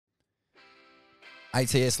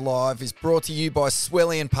ATS Live is brought to you by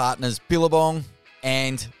Swelly and Partners Billabong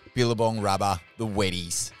and Billabong Rubber, the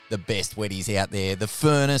Whiteys, the best Whiteys out there. The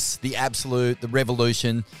Furnace, the Absolute, the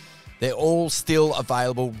Revolution, they're all still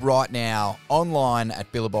available right now online at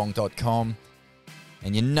billabong.com.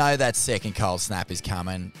 And you know that second cold snap is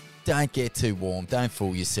coming. Don't get too warm. Don't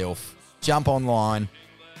fool yourself. Jump online.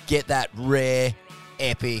 Get that rare,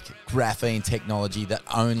 epic graphene technology that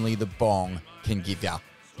only the Bong can give you.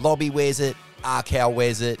 Lobby wears it. Arcow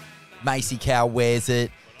wears it. Macy Cow wears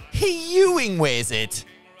it. Ewing wears it.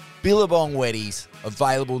 Billabong Whiteys,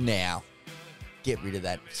 available now. Get rid of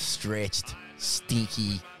that stretched,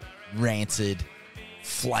 stinky, rancid,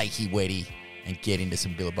 flaky Whitey and get into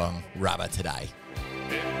some Billabong rubber today.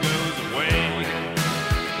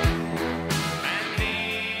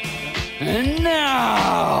 And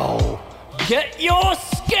now, get your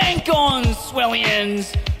skank on,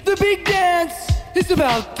 Swellians. The big dance is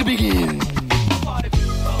about to begin.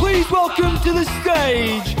 Please welcome to the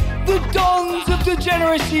stage the Dons of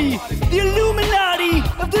Degeneracy, the Illuminati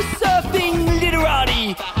of the surfing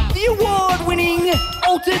literati, the award-winning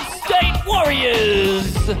Altered State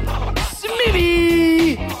Warriors,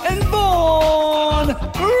 Smithy and Vaughn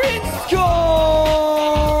Rinskon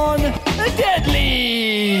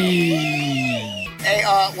Deadly. Hey,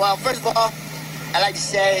 well, first of all, I'd like to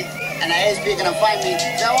say, and I is big and find me,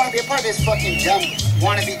 that I want to be a part of this fucking dumb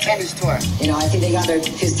wannabe tennis tour. You know, I think they got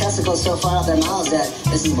his testicles so far out their mouths that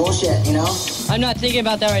this is bullshit, you know? I'm not thinking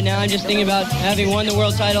about that right now. I'm just thinking about having won the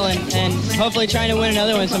world title and hopefully trying to win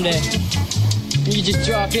another one someday. You just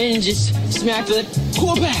drop in and just smack the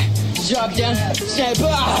drop down, say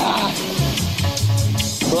bah!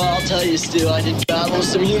 Well, I'll tell you, Stu, I did battle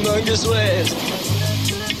some humongous waves.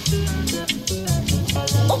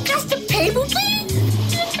 Oh, just a table, please?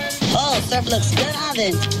 Oh, surf looks good on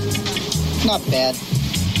it. Not bad.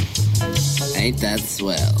 Ain't that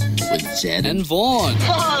swell? With Jed And Vaughn.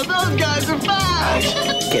 Oh, those guys are back!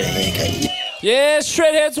 Get a haircut. Yes,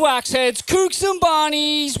 shredheads, waxheads, kooks and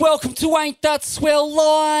barneys. Welcome to Ain't That Swell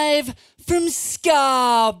live from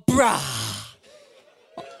Scarborough.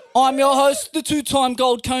 I'm your host, the two-time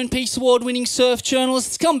Gold Cone Peace Award-winning surf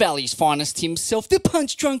journalist, Scum Valley's finest himself, the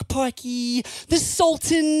punch-drunk pikey, the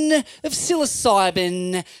sultan of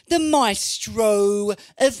psilocybin, the maestro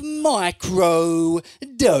of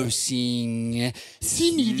micro-dosing,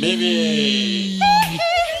 Smithy.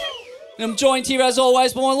 And I'm joined here, as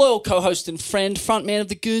always, by my loyal co-host and friend, frontman of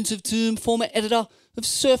the Goons of Doom, former editor of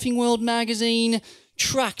Surfing World magazine,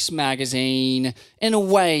 Tracks magazine, and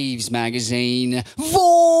Waves magazine,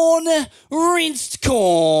 Vaughn Rinskon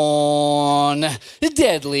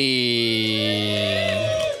Deadly.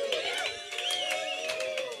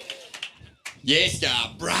 Yes,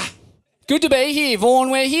 Brah. Good to be here, Vaughn.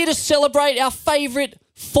 We're here to celebrate our favourite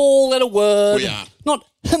four-letter word. We are. Not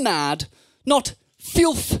hamad, not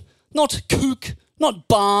filth, not kook, not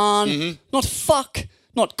barn, not fuck,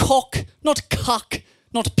 not cock, not cuck,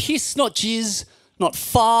 not piss, not jizz, not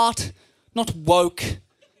fart, not woke,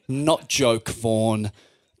 not joke, Vaughn.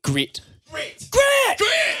 Grit. Grit. Grit!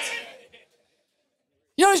 Grit!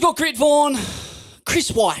 You know who's got grit, Vaughn?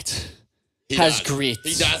 Chris White He has does. grit.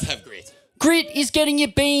 He does have grit. Grit is getting your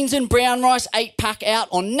beans and brown rice 8-pack out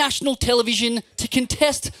on national television to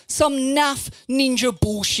contest some naff ninja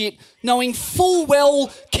bullshit, knowing full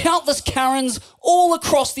well countless Karens all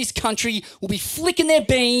across this country will be flicking their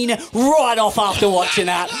bean right off after watching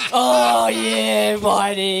that. Oh, yeah,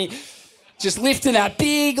 Whitey. Just lifting that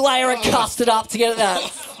big layer of custard up to get that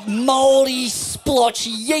mouldy, splotchy,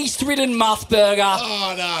 yeast-ridden muff burger.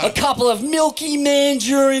 Oh, no. A couple of milky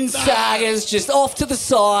Mandarin sagas just off to the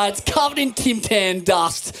sides, covered in Tim Tam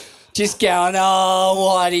dust. Just going,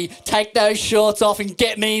 oh, Whitey, take those shorts off and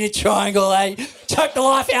get me in a triangle, eh? Choke the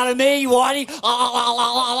life out of me, Whitey.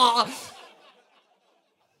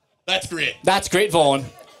 That's grit. That's grit, Vaughn.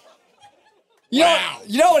 Wow.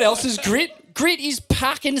 You know what else is grit? Grit is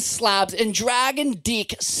packing slabs and dragging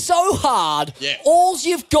dick so hard, Yeah. all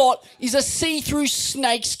you've got is a see-through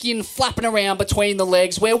snakeskin flapping around between the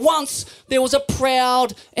legs where once there was a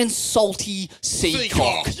proud and salty sea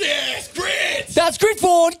cock. Yes, grit. That's grit,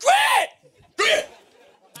 Vaughn. Grit! Grit.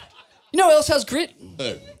 You know who else has grit?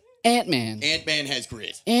 Who? Antman. Antman has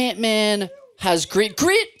grit. Antman has grit.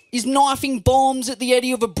 Grit is knifing bombs at the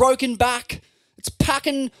eddy of a broken back. It's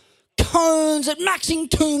packing cones at maxing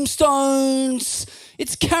tombstones.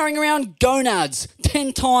 It's carrying around gonads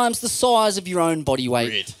 10 times the size of your own body weight.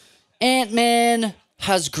 Grit. Antman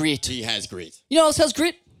has grit. He has grit. You know who else has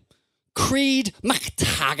grit? Creed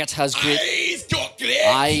McTaggart has grit. He's got grit.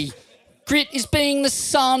 Aye. Grit is being the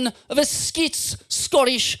son of a skits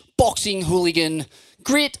Scottish boxing hooligan.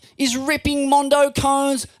 Grit is ripping Mondo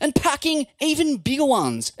cones and packing even bigger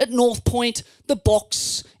ones at North Point, The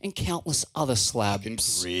Box, and countless other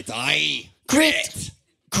slabs. Grit, aye.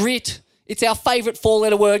 Grit. It's our favourite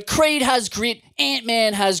four-letter word. Creed has grit.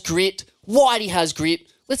 Antman has grit. Whitey has grit.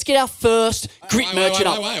 Let's get our first grit merchant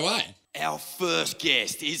up. Wait. Our first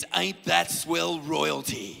guest is Ain't That Swell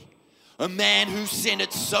Royalty. A man who sent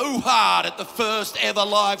it so hard at the first ever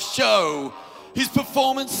live show, his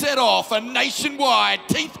performance set off a nationwide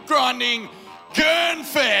teeth-grinding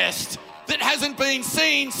Gurnfest that hasn't been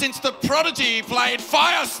seen since the Prodigy played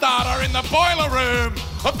Firestarter in the boiler room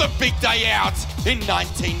of the Big Day Out in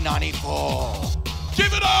 1994.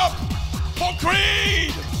 Give it up for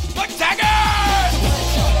Creed McTaggart!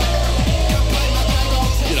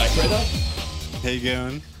 G'day, Creedo. How you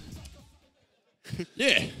going?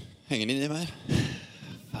 Yeah, hanging in there, mate.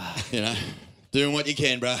 You know, doing what you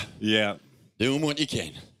can, bruh. Yeah. Doing what you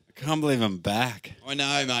can. I can't believe I'm back. I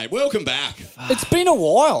know, mate. Welcome back. It's been a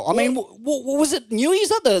while. I mean, what was it new? Is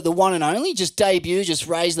that the one and only? Just debut, just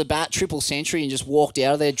raised the bat, triple century, and just walked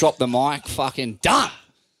out of there, dropped the mic, fucking done.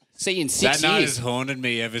 See you in 6 years. That night has haunted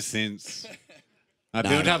me ever since. I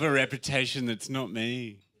built up a reputation that's not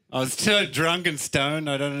me. I was too drunk and stoned.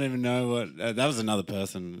 I don't even know what... that was another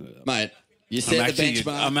person. Mate, you set the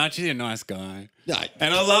benchmark. I'm actually a nice guy. No.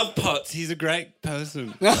 And I love Potts. He's a great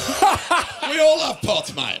person. We all love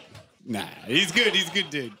Potts, mate. Nah, he's good. He's a good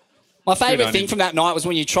dude. My favourite thing from that night was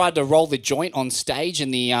when you tried to roll the joint on stage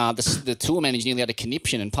and the tour manager nearly had a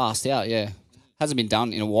conniption and passed out, yeah. Hasn't been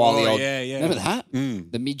done in a while. Oh, the old, yeah. Remember that?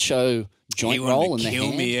 The mid-show joint He roll wanted in to the kill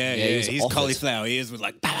hand. me, yeah. His offered. cauliflower ears was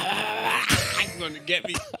like... He's going to get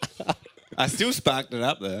me. I still sparked it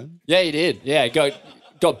up there. Yeah, you did. Yeah,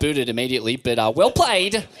 got booted immediately, but well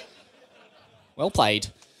played. Well played.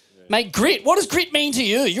 Mate, grit. What does grit mean to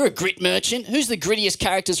you? You're a grit merchant. Who's the grittiest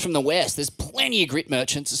characters from the West? There's plenty of grit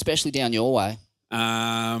merchants, especially down your way.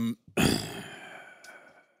 Rowan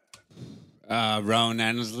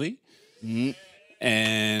Annesley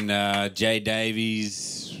and Jay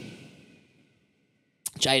Davies.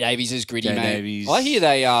 Jay Davies is gritty, Jay mate. Davies. I hear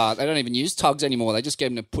they don't even use tugs anymore. They just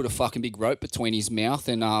get him to put a fucking big rope between his mouth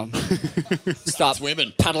and start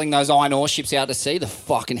swimming, paddling those iron ore ships out to sea. The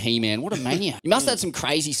fucking He-Man. What a maniac. You must have had some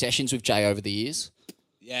crazy sessions with Jay over the years.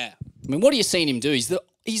 Yeah. I mean, what are you seeing him do? He's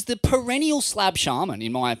the perennial slab shaman,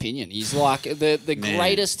 in my opinion. He's like the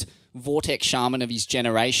greatest vortex shaman of his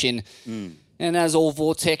generation. And as all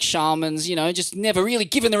vortex shamans, you know, just never really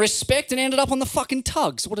given the respect and ended up on the fucking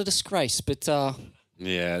tugs. What a disgrace. But...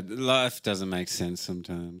 yeah, life doesn't make sense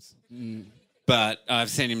sometimes. But I've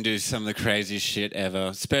seen him do some of the craziest shit ever,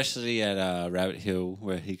 especially at Rabbit Hill,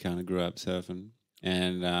 where he kind of grew up surfing,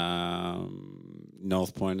 and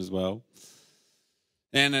North Point as well,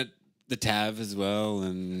 and at the Tav as well,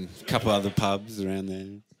 and a couple other pubs around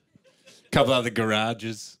there, a couple other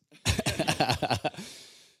garages.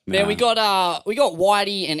 Now we got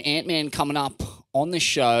Whitey and Antman coming up on the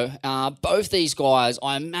show. Both these guys,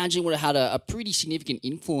 I imagine, would have had a pretty significant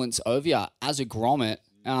influence over you as a grommet.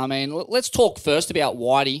 I mean, let's talk first about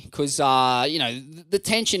Whitey, because, you know, the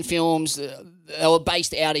Tension films, they were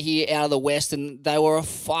based out of here, out of the West, and they were a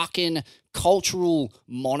fucking cultural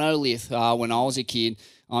monolith when I was a kid.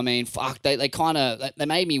 I mean, fuck, they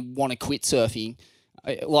made me want to quit surfing.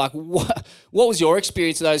 Like, what was your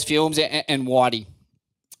experience of those films and Whitey?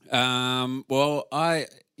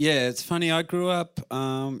 Yeah, it's funny. I grew up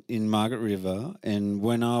in Margaret River, and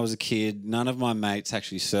when I was a kid, none of my mates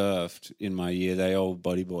actually surfed in my year. They all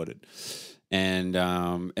bodyboarded, and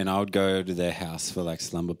I would go to their house for like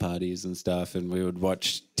slumber parties and stuff, and we would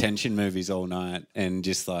watch Tension movies all night, and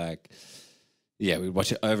just like, yeah, we'd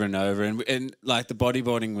watch it over and over, and like the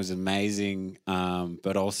bodyboarding was amazing,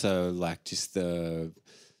 but also like just the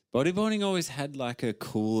bodyboarding always had like a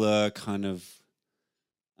cooler kind of.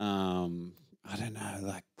 I don't know,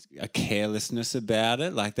 like a carelessness about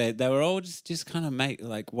it. Like they were all just kind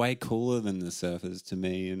of way cooler than the surfers to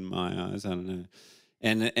me in my eyes. I don't know.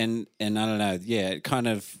 And I don't know, yeah, it kind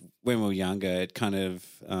of, when we were younger, it kind of,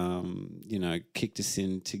 you know, kicked us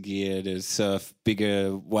into gear to surf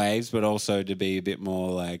bigger waves, but also to be a bit more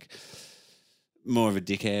like, more of a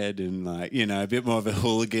dickhead and like, you know, a bit more of a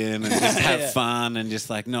hooligan and just have fun and just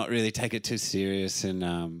like not really take it too serious.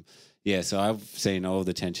 And, yeah, so I've seen all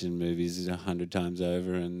the Tension movies 100 times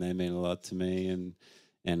over, and they mean a lot to me, and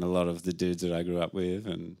a lot of the dudes that I grew up with,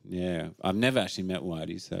 and yeah, I've never actually met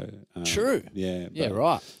Whitey, so true, yeah,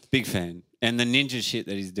 right, big fan, and the ninja shit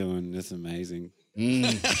that he's doing is amazing.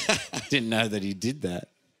 Didn't know that he did that.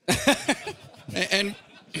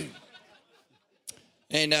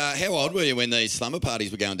 And how old were you when these slumber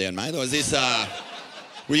parties were going down, mate? Was this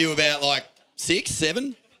were you about like 6,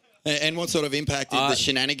 7? And what sort of impact did the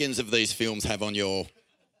shenanigans of these films have on your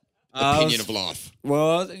opinion of life?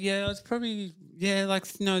 Well, yeah, I was probably,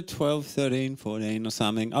 12, 13, 14 or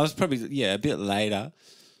something. I was probably, a bit later.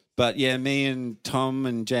 But, yeah, me and Tom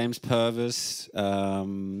and James Purvis,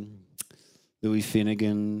 Louis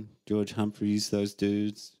Finnegan, George Humphreys, those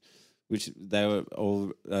dudes, which they were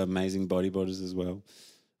all amazing bodybuilders as well.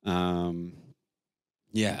 I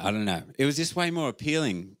don't know. It was just way more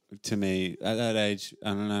appealing to me at that age. I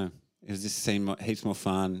don't know. It was just seemed heaps more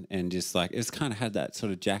fun and just like, it was kind of had that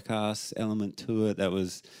sort of jackass element to it that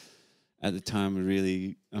was at the time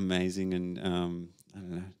really amazing and, I don't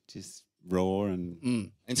know, just raw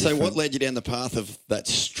and... And so what led you down the path of that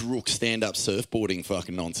strook stand-up surfboarding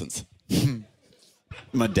fucking nonsense?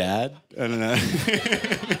 My dad? I don't know.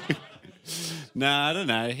 No, I don't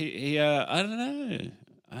know. I don't know.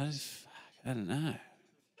 I don't know.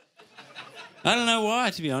 I don't know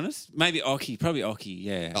why, to be honest. Maybe Oki. Probably Oki,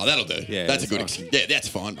 yeah. Oh, that'll do. Yeah, that's a good excuse. Yeah, that's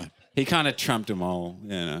fine, mate. He kind of trumped them all, you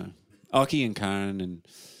know. Oki and Karen and,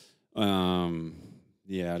 I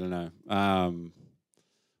don't know.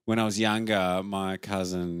 When I was younger, my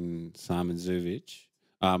cousin Simon Zuvich,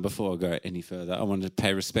 before I go any further, I wanted to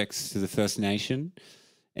pay respects to the First Nation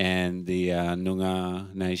and the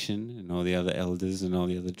Noongar Nation and all the other elders and all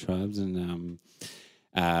the other tribes. And,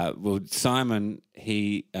 Simon,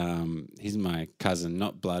 he's my cousin,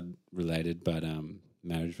 not blood related, but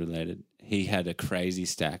marriage related. He had a crazy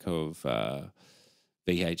stack of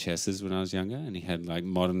VHSs when I was younger, and he had like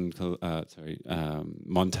montage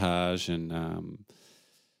and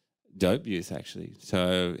Dope Youth actually.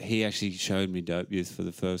 So he actually showed me Dope Youth for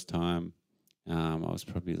the first time. I was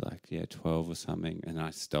probably like 12 or something, and I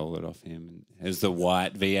stole it off him. And it was the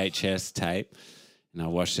white VHS tape, and I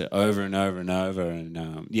watched it over and over and over. And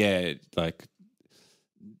like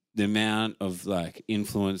the amount of like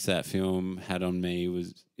influence that film had on me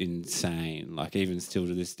was insane. Like even still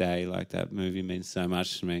to this day, like that movie means so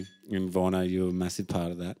much to me. And Vorno, you were a massive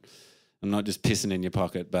part of that. I'm not just pissing in your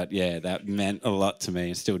pocket, but that meant a lot to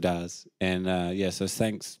me. It still does. And so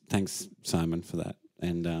thanks Simon for that.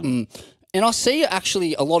 And and I see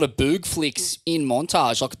actually a lot of boog flicks in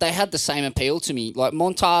Montage. Like they had the same appeal to me. Like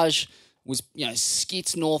Montage was,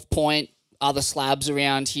 skits, North Point, other slabs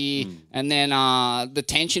around here, and then the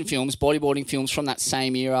tension films, bodyboarding films from that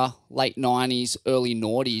same era, late 90s, early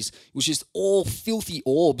noughties, was just all filthy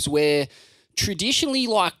orbs where traditionally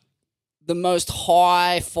like the most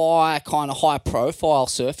hi-fi, kind of high-profile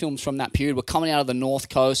surf films from that period were coming out of the North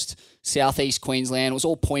Coast, Southeast Queensland. It was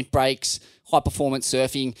all point breaks, high-performance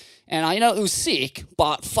surfing. And, it was sick,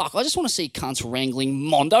 but fuck, I just want to see cunts wrangling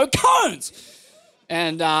Mondo cones.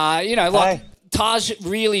 And, Taj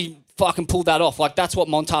really fucking pulled that off. Like, that's what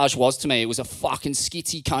Montage was to me. It was a fucking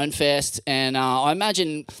skitsy cone fest. And I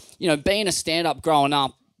imagine, being a stand-up growing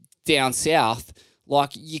up down south,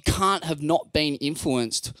 like, you can't have not been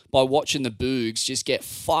influenced by watching the boogs just get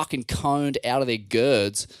fucking coned out of their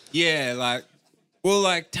girds. Yeah,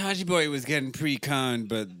 Taji Boy was getting pretty coned,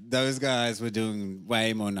 but those guys were doing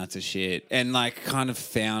way more nuts of shit and, kind of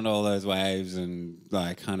found all those waves and,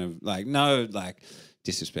 no,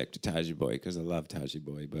 disrespect to Taji Boy because I love Taji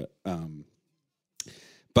Boy,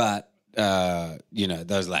 but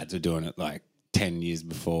those lads were doing it, 10 years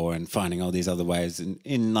before and finding all these other ways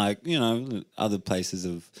in other places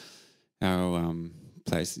of our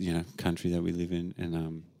country that we live in.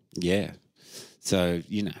 And, so,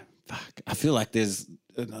 fuck, I feel like there's,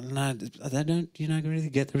 they don't, really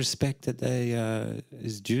get the respect that they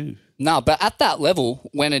is due. No, but at that level,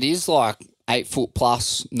 when it is 8 foot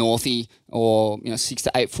plus Northie or, 6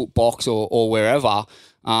 to 8 foot box or wherever,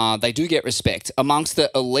 they do get respect amongst the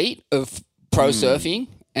elite of pro surfing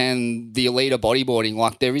and the elite of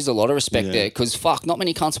bodyboarding. There is a lot of respect there because, fuck, not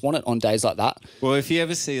many cunts want it on days like that. Well, if you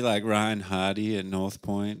ever see, Ryan Hardy at North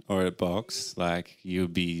Point or at Box, you'll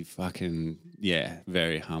be fucking,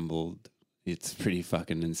 very humbled. It's pretty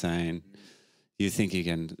fucking insane. You think you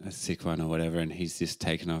can a sick one or whatever, and he's just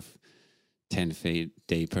taken off 10 feet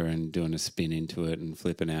deeper and doing a spin into it and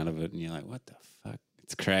flipping out of it, and you're like, what the fuck?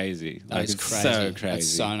 It's crazy. It's crazy. So crazy. It's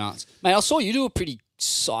so nuts. Mate, I saw you do a pretty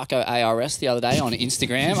psycho ARS the other day on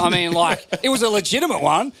Instagram. I mean, it was a legitimate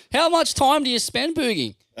one. How much time do you spend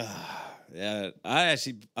booging? I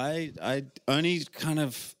only kind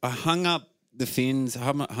of, I hung up the fins,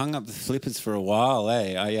 hung up the flippers for a while,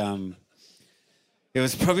 It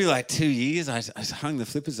was probably 2 years. I hung the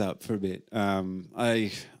flippers up for a bit. I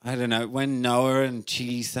don't know, when Noah and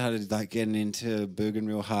Chi started getting into booging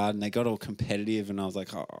real hard and they got all competitive and I was like,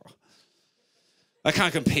 I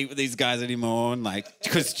can't compete with these guys anymore. And like,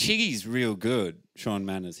 because Chiggy's real good. Sean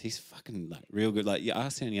Manners, he's fucking like real good. Like, you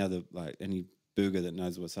ask any other like any booger that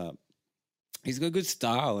knows what's up. He's got good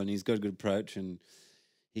style and he's got a good approach and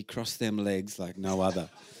he crossed them legs like no other.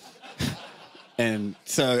 And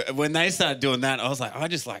so when they started doing that, I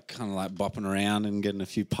just like kind of like bopping around and getting a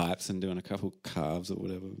few pipes and doing a couple calves or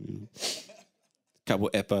whatever, a couple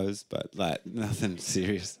epos, but like nothing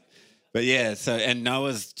serious. But yeah, so and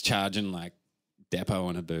Noah's charging like Depot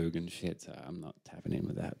on a boog and shit, so I'm not tapping in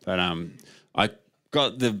with that. But I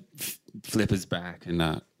got the flippers back and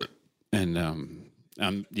I'm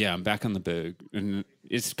back on the boog and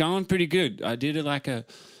it's going pretty good. I did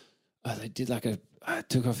I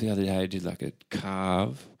took off the other day. I did like a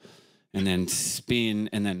carve and then spin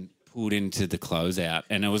and then pulled into the closeout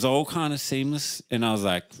and it was all kind of seamless and I was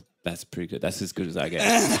like, that's pretty good. That's as good as I get.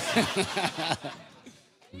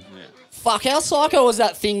 Fuck, how psycho was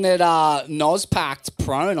that thing that Noz packed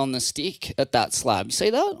prone on the stick at that slab? You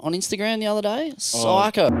see that on Instagram the other day?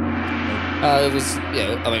 Psycho. It was,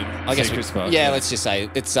 I guess, let's just say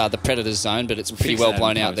it's the Predator's zone, but it's pretty well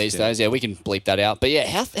blown out these days. Yeah, we can bleep that out. But yeah,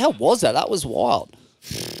 how was that? That was wild.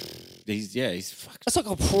 He's fucking... It's like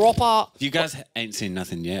a proper... You guys ain't seen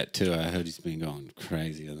nothing yet, too. I heard he's been going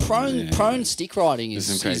crazy. Prone stick riding is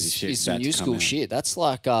some crazy shit. Is some new school shit. That's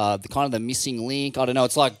like the kind of the missing link. I don't know.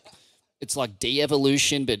 It's like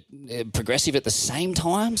de-evolution, but progressive at the same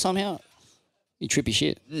time somehow. You trippy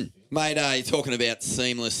shit. Mate, you're talking about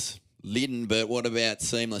seamless Lidden, but what about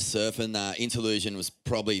seamless surfing? Interlusion was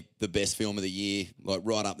probably the best film of the year, like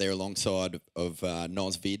right up there alongside of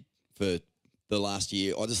Nosvid for the last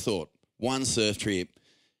year. I just thought one surf trip,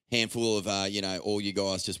 handful of, all you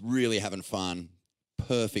guys just really having fun,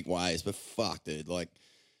 perfect waves, but fuck, dude, like,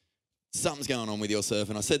 something's going on with your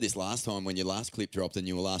surfing. I said this last time when your last clip dropped and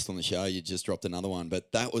you were last on the show, you just dropped another one,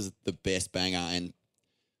 but that was the best banger. And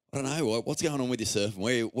I don't know, what's going on with your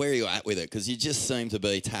surfing? Where are you at with it? Because you just seem to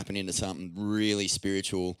be tapping into something really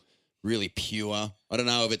spiritual, really pure. I don't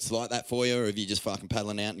know if it's like that for you or if you're just fucking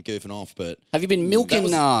paddling out and goofing off. But have you been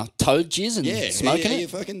milking toad jizz and smoking it? You're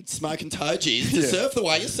fucking smoking toad jizz to surf the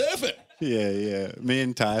way you surf it. Yeah. Me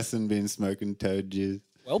and Tyson been smoking toad jizz.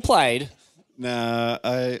 Well played. No,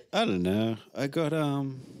 I don't know. I got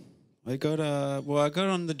on the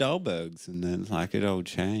Dahlbergs and then like it all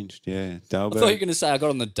changed. Yeah, Dahlberg. I thought you were going to say I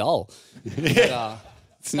got on the Dull. Yeah.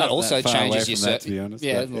 But, that also changes your surf. To be honest,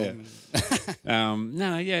 yeah. I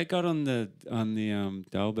got on the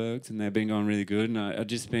Dahlbergs and they've been going really good. And I've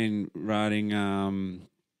just been riding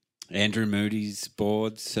Andrew Moody's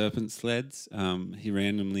board Serpent Sleds. He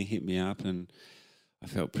randomly hit me up and I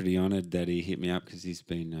felt pretty honoured that he hit me up because he's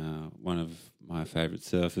been one of my favourite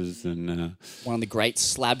surfers and one of the great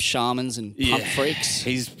slab shamans and pump freaks.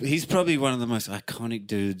 He's probably one of the most iconic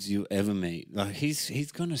dudes you'll ever meet. Like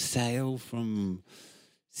he's gonna sail from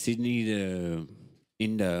Sydney to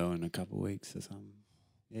Indo in a couple of weeks or something.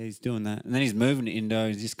 Yeah, he's doing that, and then he's moving to Indo.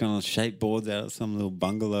 He's just gonna shape boards out of some little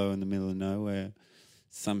bungalow in the middle of nowhere.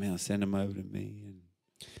 Somehow send him over to me.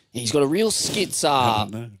 And he's got a real skits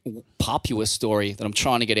Papua story that I'm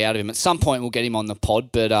trying to get out of him. At some point, we'll get him on the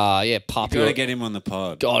pod. But Papua. Got to get him on the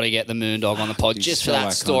pod. Got to get the Moondog on the pod just for that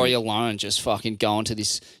iconic story alone. Just fucking going to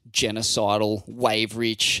this genocidal,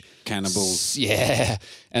 wave-rich cannibals. Yeah,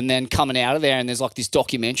 and then coming out of there, and there's like this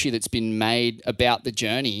documentary that's been made about the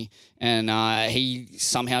journey, and he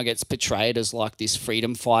somehow gets portrayed as like this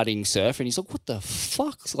freedom-fighting surfer, and he's like, "What the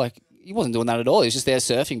fuck?" It's like he wasn't doing that at all. He was just there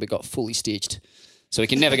surfing, but got fully stitched. So he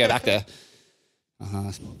can never go back there.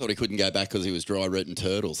 Thought he couldn't go back because he was dry rooting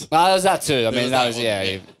turtles. No, there was that too. I mean, that was,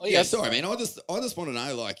 sorry, man. I just want to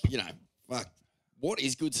know, like, what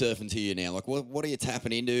is good surfing to you now? Like, what are you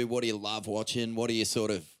tapping into? What do you love watching? What are you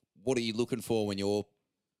looking for when you're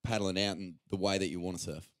paddling out and the way that you want to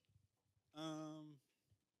surf?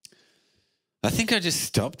 I think I just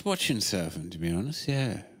stopped watching surfing, to be honest.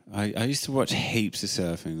 Yeah. I used to watch heaps of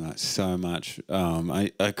surfing, like so much.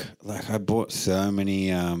 I bought so many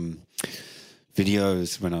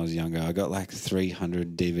videos when I was younger. I got like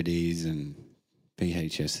 300 DVDs and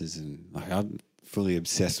VHSs, and like I'm fully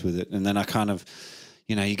obsessed with it. And then I kind of,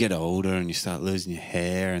 you get older and you start losing your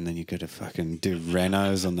hair, and then you got to fucking do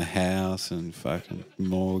renos on the house and fucking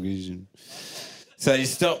mortgage and. So you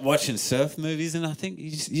stop watching surf movies, and I think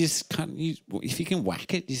you just can't. If you can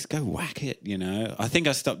whack it, just go whack it. I think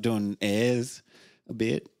I stopped doing airs a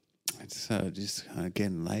bit. So just kind of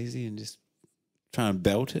getting lazy and just trying to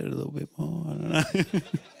belt it a little bit more. I don't know.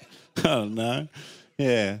 I don't know.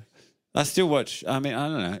 Yeah, I still watch. I mean, I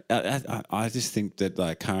don't know. I just think that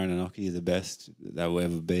like Karen and Oki are the best that will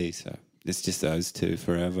ever be. So it's just those two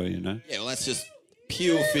forever. Yeah, well, that's just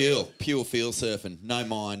Pure feel surfing. No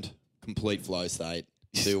mind, complete flow state.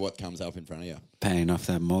 Do what comes up in front of you. Paying off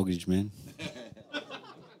that mortgage, man.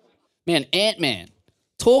 Man, Antman.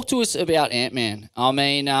 Talk to us about Antman. I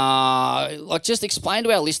mean, just explain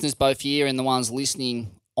to our listeners both here and the ones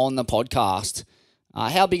listening on the podcast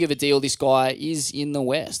how big of a deal this guy is in the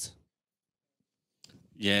West.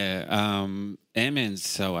 Yeah, Antman's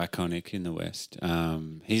so iconic in the West.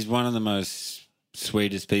 He's one of the most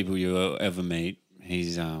sweetest people you'll ever meet.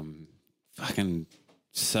 He's fucking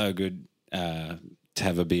so good to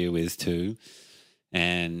have a beer with too.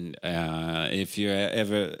 And if you're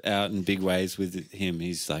ever out in big waves with him,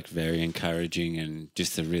 he's like very encouraging and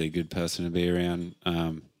just a really good person to be around.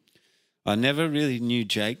 I never really knew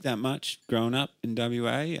Jake that much growing up in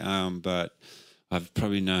WA, but I've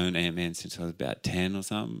probably known Antman since I was about 10 or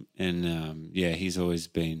something. And, he's always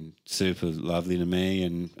been super lovely to me.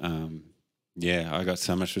 And, I got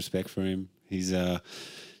so much respect for him. He's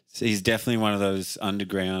definitely one of those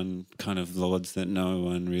underground kind of lords that no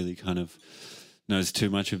one really kind of knows too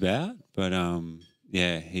much about. But,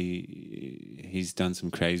 he's done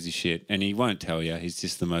some crazy shit. And he won't tell you. He's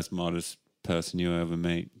just the most modest person you'll ever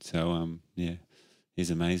meet. So,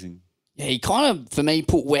 he's amazing. Yeah, he kind of, for me,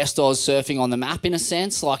 put West Oz surfing on the map in a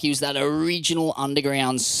sense. Like he was that original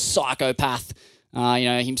underground psychopath.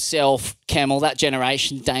 Himself, Camel, that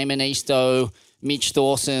generation, Damon Easto, Mitch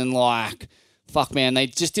Thorson, fuck, man, they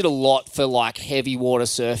just did a lot for, heavy water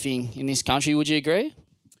surfing in this country. Would you agree?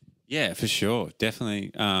 Yeah, for sure.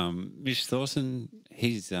 Definitely. Mitch Thorson,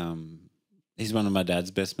 he's one of my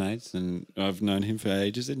dad's best mates, and I've known him for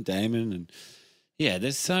ages, and Damon, and yeah,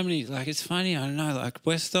 there's so many, it's funny, I don't know,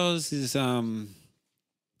 West Oz is,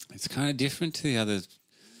 it's kind of different to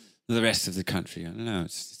the rest of the country. I don't know,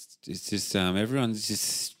 it's just, everyone's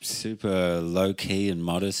just super low-key and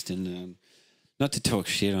modest, and not to talk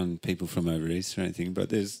shit on people from over east or anything, but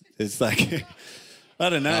there's I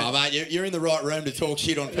don't know. Oh, mate, you're in the right room to talk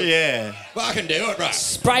shit on people. Yeah. Fucking do it, bro.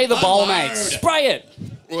 Spray the bowl, mate. Spray it.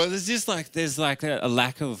 Well, there's just a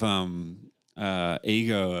lack of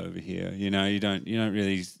ego over here. You know, you don't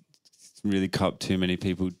really cop too many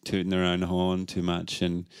people tooting their own horn too much,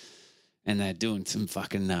 and they're doing some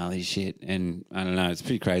fucking gnarly shit. And I don't know, it's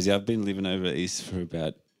pretty crazy. I've been living over east for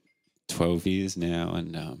about 12 years now,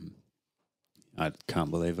 and I can't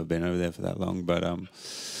believe I've been over there for that long. But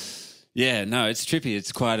yeah, no, it's trippy.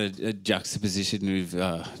 It's quite a juxtaposition with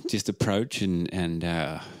just approach and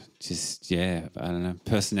just, I don't know,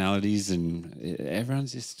 personalities, and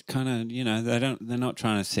everyone's just kind of, they're not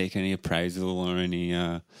trying to seek any appraisal or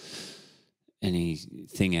anything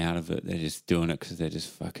out of it. They're just doing it because they're just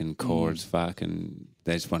fucking core as fuck, and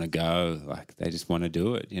they just want to go. They just want to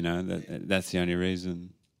do it. That's the only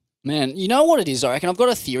reason. Man, you know what it is, I reckon? I've got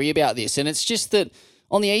a theory about this, and it's just that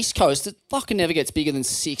on the East Coast, it fucking never gets bigger than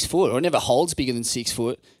 6 foot, or it never holds bigger than 6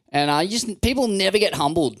 foot. And people never get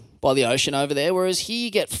humbled by the ocean over there, whereas here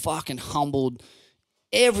you get fucking humbled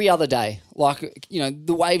every other day.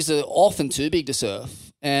 The waves are often too big to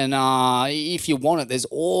surf. And if you want it, there's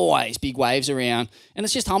always big waves around. And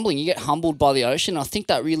it's just humbling. You get humbled by the ocean. I think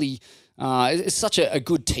that really is such a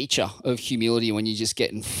good teacher of humility when you're just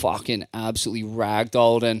getting fucking absolutely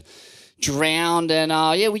ragdolled and drowned. And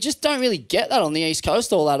we just don't really get that on the East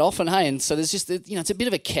Coast all that often, hey? And so there's just, it's a bit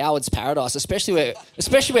of a coward's paradise, especially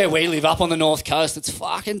where we live up on the North Coast. It's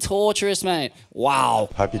fucking torturous, mate. Wow.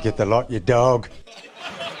 Hope you get the lot, you dog.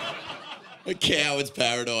 A coward's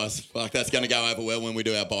paradise. Fuck, that's going to go over well when we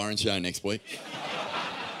do our Byron show next week.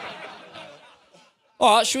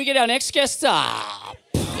 All right, should we get our next guest up?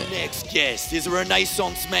 The next guest is a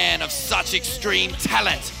Renaissance man of such extreme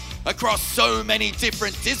talent across so many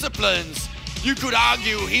different disciplines. You could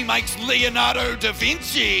argue he makes Leonardo da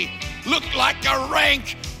Vinci look like a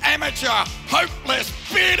rank, amateur, hopeless,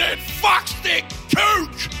 bearded fuckstick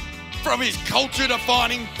kook. From his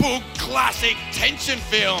culture-defining book classic tension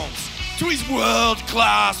films to his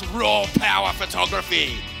world-class raw power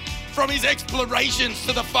photography. From his explorations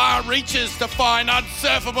to the far reaches to find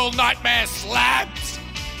unsurfable nightmare slabs,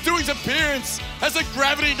 to his appearance as a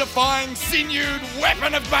gravity-defying sinewed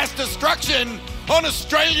weapon of mass destruction on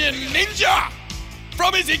Australian Ninja.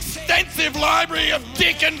 From his extensive library of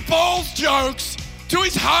dick and balls jokes to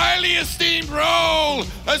his highly esteemed role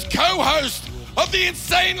as co-host of the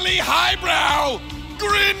insanely highbrow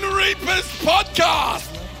Grin Reapers podcast.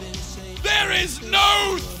 There is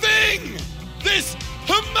no thing this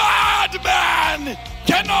madman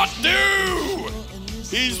cannot do.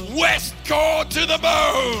 He's West Core to the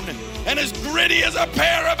bone and as gritty as a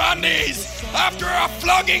pair of undies after a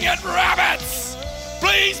flogging at rabbits.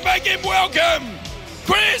 Please make him welcome,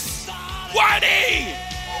 Chris Whitey!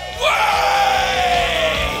 Way!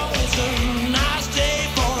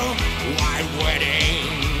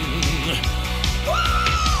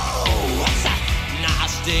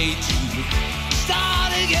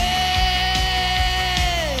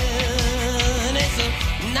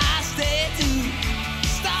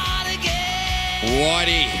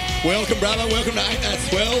 Whitey. Welcome, brother. Welcome to Ain't That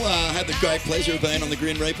Swell. Had the great pleasure of being on the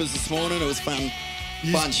Grin Reapers this morning. It was fun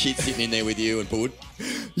shit sitting in there with you and Bud.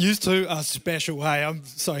 Used to a special way. I'm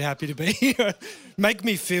so happy to be here. Make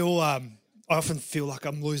me feel. I often feel like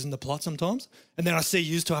I'm losing the plot sometimes, and then I see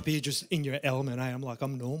you two up here just in your element. I'm like,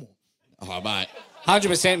 I'm normal. Oh, mate.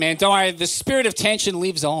 100%, man. Don't worry. The spirit of tension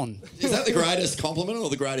lives on. Is that the greatest compliment or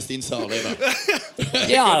the greatest insult ever?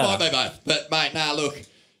 Yeah, I It don't might be both. But, mate, look,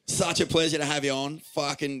 such a pleasure to have you on.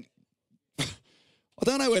 Fucking, I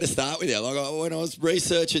don't know where to start with you. Like, when I was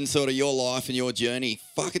researching sort of your life and your journey,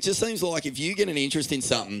 it just seems like if you get an interest in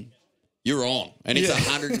something, you're on. And it's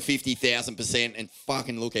 150,000% and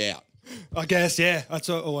fucking look out. I guess, yeah. I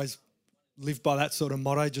always live by that sort of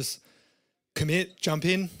motto. Just commit, jump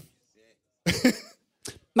in.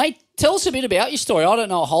 Mate, tell us a bit about your story. I don't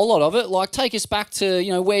know a whole lot of it. Like, take us back to,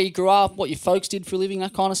 where you grew up, what your folks did for a living,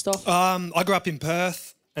 that kind of stuff. I grew up in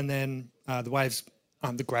Perth, and then the waves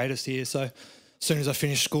aren't the greatest here. So as soon as I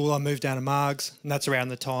finished school, I moved down to Margs, and that's around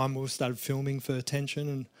the time we started filming for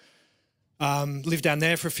Tension, and lived down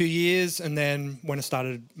there for a few years. And then when I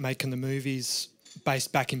started making the movies,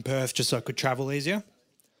 based back in Perth just so I could travel easier.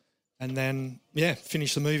 And then,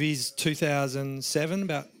 finished the movies 2007,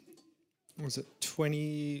 about... was it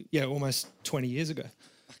 20? Yeah, almost 20 years ago.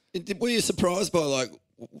 Were you surprised by, like,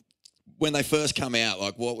 when they first come out,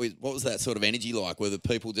 like, what was that sort of energy like? Were the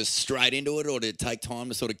people just straight into it, or did it take time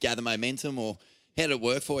to sort of gather momentum, or how did it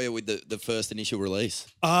work for you with the first initial release?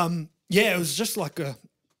 It was just like I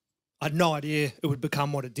had no idea it would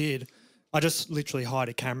become what it did. I just literally hired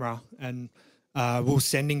a camera, and we were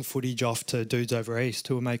sending footage off to dudes over east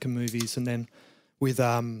who were making movies, and then with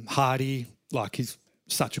Hardy, like, he's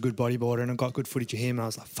such a good bodyboarder, and I got good footage of him, and I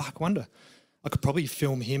was like, fuck, I wonder, I could probably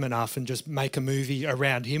film him enough and just make a movie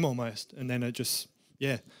around him almost. And then it just,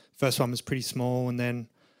 first one was pretty small, and then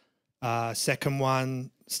second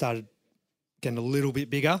one started getting a little bit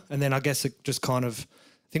bigger, and then I guess it just kind of,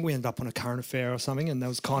 I think we ended up on a current affair or something, and that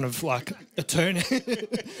was kind of like a turn.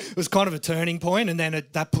 It was kind of a turning point, and then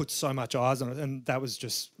that put so much eyes on it, and that was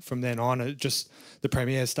just from then on. It just, the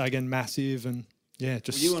premiere started getting massive, and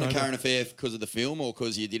just. Were you on a current affair because of the film, or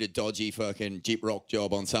because you did a dodgy fucking jip rock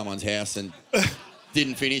job on someone's house and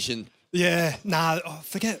didn't finish? And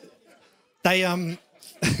forget. They I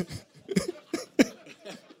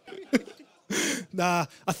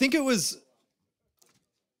think it was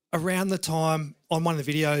around the time on one of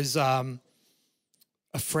the videos,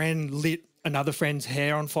 a friend lit another friend's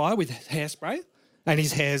hair on fire with hairspray, and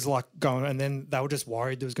his hair's like going, and then they were just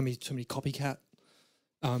worried there was going to be too many copycat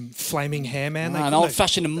flaming hairman. An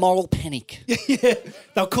old-fashioned moral panic. They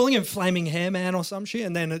were calling him Flaming Hairman or some shit,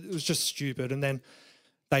 and then it was just stupid. And then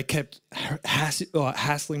they kept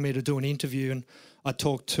hassling me to do an interview, and I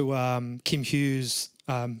talked to Kim Hughes,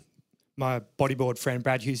 my bodyboard friend,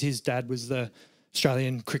 Brad Hughes. His dad was the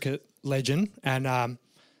Australian cricket legend, and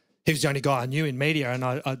he was the only guy I knew in media, and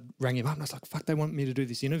I rang him up and I was like, fuck, they want me to do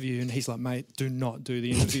this interview. And he's like, mate, do not do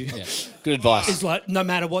the interview. Good advice. He's like, no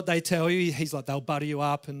matter what they tell you, he's like, they'll butter you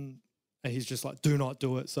up, and he's just like, do not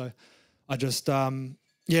do it. So I just,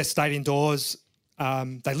 stayed indoors.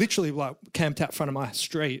 They literally like camped out front of my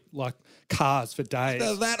street, like cars for days.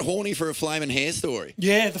 They're that horny for a flaming hair story.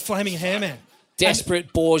 Yeah, the Flaming Hairman.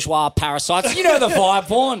 Desperate bourgeois parasites. You know the vibe,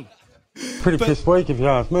 Vaughn. Pretty pissed weak if you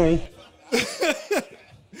ask me.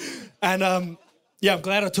 And I'm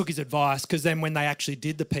glad I took his advice, because then when they actually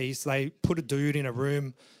did the piece, they put a dude in a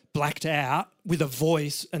room blacked out with a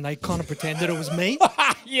voice, and they kind of pretended it was me.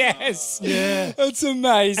 Yes. Yeah. That's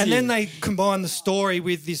amazing. And then they combined the story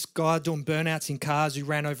with this guy doing burnouts in cars who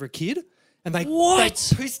ran over a kid, and they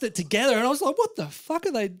pieced it together, and I was like, what the fuck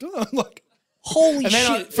are they doing? I'm like, holy and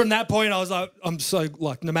then shit. from that point, I was like, I'm so,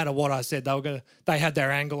 like, no matter what I said, they had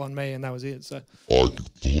their angle on me, and that was it. So I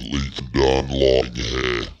completely condone lying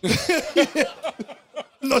hair.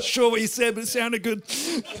 Not sure what you said, but it sounded good.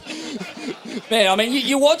 Man, I mean,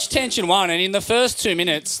 you watch Tension 1, and in the first 2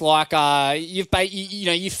 minutes, like,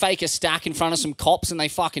 you fake a stack in front of some cops, and they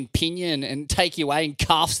fucking pin you and take you away in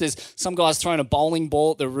cuffs. There's some guys throwing a bowling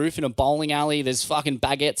ball at the roof in a bowling alley. There's fucking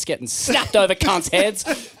baguettes getting snapped over cunts' heads.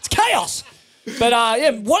 It's chaos. But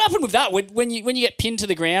what happened with that? When you get pinned to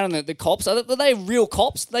the ground and the cops, are they real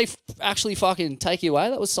cops? They actually fucking take you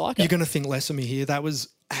away? That was psycho. You're going to think less of me here. That was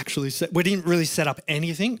actually we didn't really set up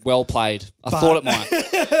anything. Well played. I thought it might.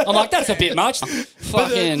 I'm like, that's a bit much.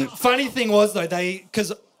 Fucking. The funny thing was though,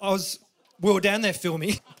 because we were down there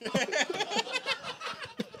filming.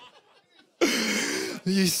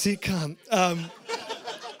 You sick cunt.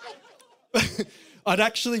 I'd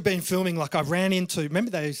actually been filming, like I ran into,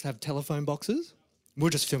 remember they used to have telephone boxes? we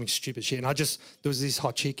were just filming stupid shit. And there was this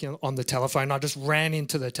hot chick on the telephone. And I just ran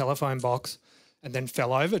into the telephone box and then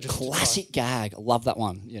fell over. Classic gag. I love that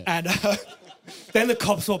one. Yeah. And then the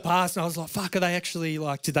cops walked past and I was like, fuck, are they actually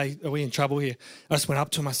like, are we in trouble here? I just went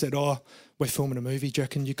up to them. I said, we're filming a movie. Do you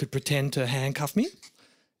reckon you could pretend to handcuff me?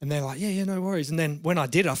 And they're like, yeah, no worries. And then when I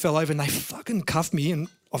did, I fell over and they fucking cuffed me and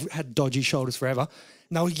I've had dodgy shoulders forever.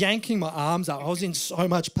 And they were yanking my arms up. I was in so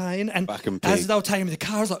much pain. And as they were taking me to the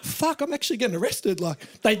car, I was like, fuck, I'm actually getting arrested. Like,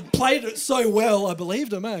 they played it so well, I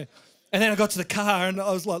believed them, eh? And then I got to the car and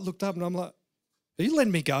I was like, looked up and I'm like, are you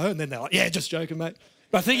letting me go? And then they're like, yeah, just joking, mate.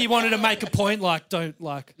 But I think he wanted to make a point, like, don't,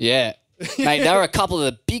 like... Yeah. Mate, they were a couple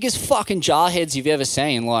of the biggest fucking jarheads you've ever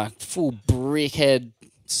seen, like, full brickhead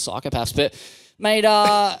psychopaths. But, mate,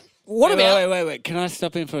 Wait. Can I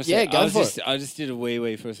stop in for a second? Yeah, go for it. I just did a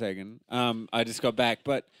wee for a second. I just got back.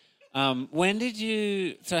 But when did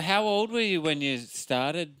you... So how old were you when you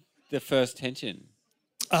started the first Tension?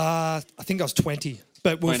 I think I was 20.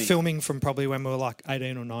 But we were filming from probably when we were like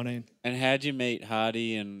 18 or 19. And how'd you meet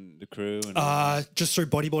Hardy and the crew? And just through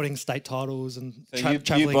bodyboarding state titles and you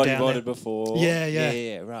traveling down there. bodyboarded before?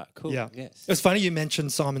 Yeah, right, cool. Yeah. Yes. It was funny you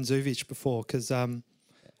mentioned Simon Zuvich before because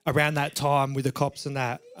around that time with the cops and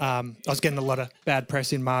that, I was getting a lot of bad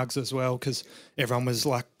press in Margs as well because everyone was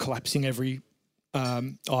like collapsing every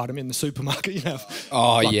item in the supermarket, you know.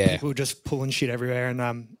 Oh, like yeah. People were just pulling shit everywhere.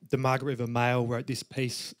 And the Margaret River Mail wrote this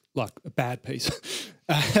piece, like a bad piece.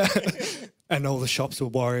 And all the shops were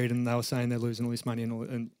worried and they were saying they're losing all this money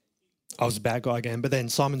and I was a bad guy again. But then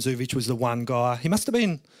Simon Zuvich was the one guy. He must have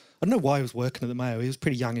been, I don't know why he was working at the Mail. He was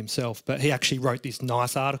pretty young himself, but he actually wrote this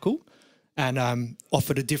nice article and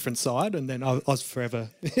offered a different side and then I was forever.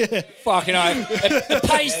 Fucking hell. It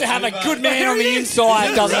pays to have a good man on the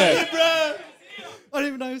inside, doesn't it? I didn't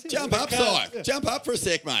even know he was here. Jump up, Si. Jump up for a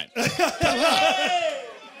sec, mate. Come up.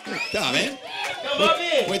 Come on,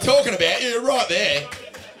 man. We're talking about you right there.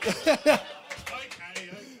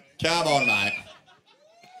 Come on, mate.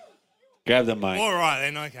 Grab the mic. All right,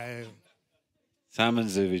 then, okay. Simon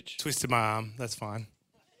Zuvich. Twisted my arm. That's fine.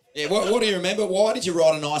 Yeah, what do you remember? Why did you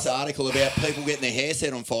write a nice article about people getting their hair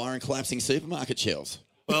set on fire and collapsing supermarket shelves?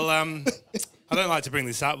 Well, I don't like to bring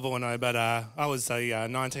this up, Vorno, but I was a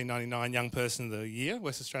 1999 Young Person of the Year,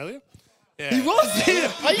 West Australia. Yeah. He was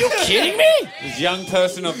here. Are you kidding me? He's Young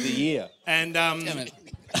Person of the Year. And Damn it.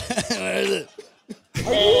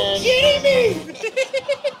 Are you kidding me?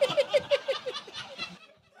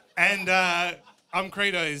 And I'm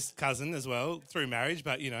Creedo's cousin as well through marriage,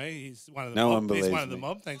 but you know he's one of the mob. He's one of the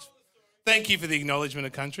mob. Thanks. Thank you for the acknowledgement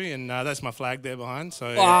of country, and that's my flag there behind.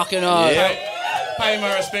 So fucking hell. Pay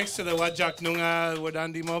my respects to the Wajak Noongar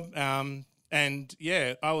Wadandi mob. And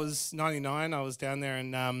yeah, I was 99. I was down there,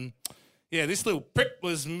 and this little prick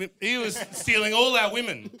was stealing all our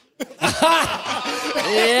women.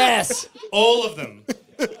 Yes, all of them.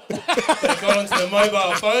 They got onto the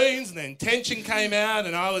mobile phones, and then Tension came out,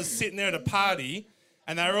 and I was sitting there at a party,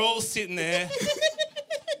 and they were all sitting there,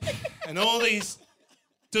 and all these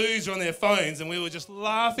dudes were on their phones, and we were just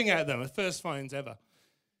laughing at them. The first phones ever.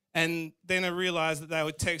 And then I realised that they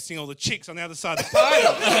were texting all the chicks on the other side of the party.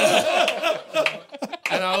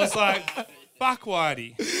 And I was like, fuck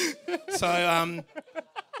Whitey. So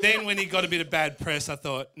then when he got a bit of bad press, I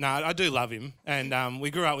thought, I do love him. And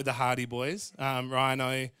we grew up with the Hardy Boys,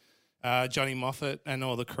 Rhino, Johnny Moffat and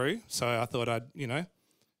all the crew. So I thought I'd,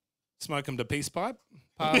 smoke them to peace pipe,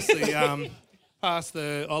 pass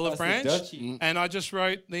the olive branch. And I just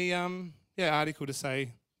wrote the article to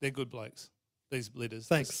say they're good blokes, these litters.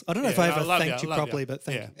 Thanks. I don't know if I ever thanked you properly, but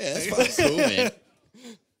thank you. Yeah, that's fucking cool, man.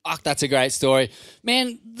 Fuck, that's a great story.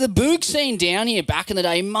 Man, the boog scene down here back in the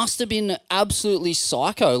day must have been absolutely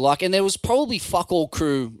psycho. And there was probably fuck all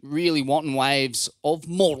crew really wanting waves of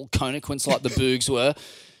mortal consequence like the boogs were.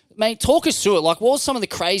 Mate, talk us through it. What was some of the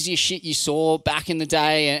craziest shit you saw back in the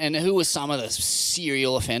day and who were some of the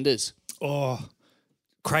serial offenders? Oh,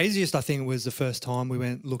 craziest I think was the first time we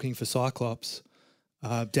went looking for Cyclops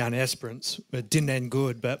down Esperance. It didn't end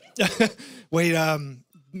good, but we...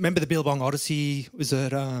 remember the Billabong Odyssey? Was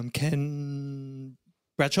it Ken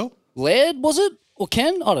Bradshaw? Laird, was it? Or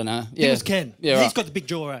Ken? I don't know. Yeah. It was Ken. Yeah, He's got the big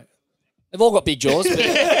jaw, right? They've all got big jaws. But...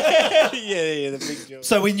 yeah, the big jaw.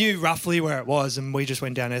 So we knew roughly where it was and we just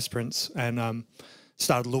went down Esperance and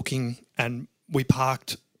started looking and we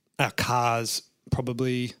parked our cars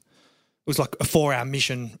probably... It was like a 4-hour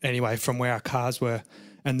mission anyway from where our cars were.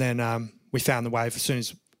 And then we found the wave. As soon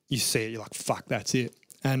as you see it, you're like, fuck, that's it.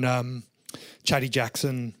 And... Chatty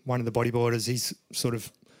Jackson, one of the bodyboarders, he's sort of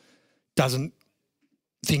doesn't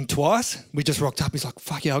think twice. We just rocked up. He's like,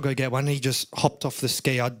 fuck yeah, I'll go get one. And he just hopped off the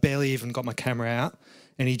ski. I'd barely even got my camera out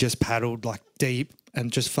and he just paddled deep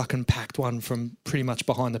and just fucking packed one from pretty much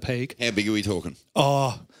behind the peak. How big are we talking?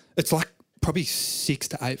 Oh, it's like probably 6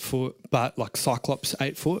 to 8 foot, but like Cyclops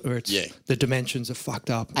 8 foot, or it's the dimensions are fucked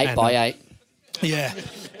up. 8 by 8. Yeah.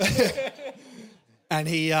 And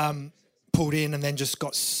he pulled in and then just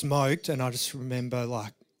got smoked, and I just remember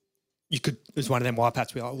like it was one of them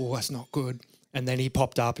wipeouts. We're like, oh, that's not good. And then he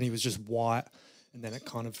popped up and he was just white, and then it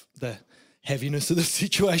kind of the heaviness of the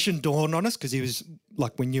situation dawned on us because he was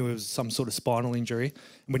like, we knew it was some sort of spinal injury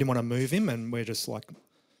and we didn't want to move him, and we're just like,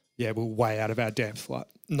 yeah, we're way out of our depth, like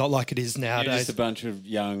not like it is nowadays. You're just a bunch of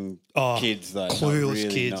young kids, though, clueless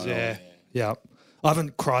kids. Yeah. I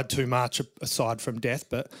haven't cried too much aside from death,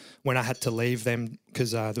 but when I had to leave them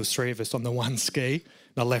because there was 3 of us on the one ski,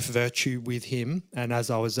 and I left Virtue with him, and as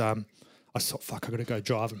I was I thought, fuck, I got to go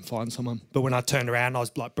drive and find someone. But when I turned around, I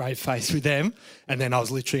was like brave-faced with them. And then I was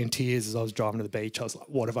literally in tears as I was driving to the beach. I was like,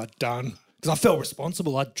 what have I done? Because I felt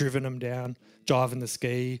responsible. I'd driven them down, driving the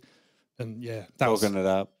ski. And yeah, that Talking it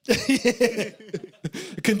up.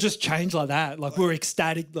 It can just change like that. Like we're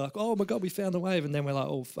ecstatic, like, oh my God, we found the wave. And then we're like,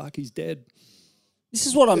 oh fuck, he's dead. This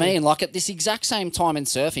is what I mean. Like at this exact same time in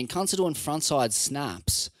surfing, cunts are doing frontside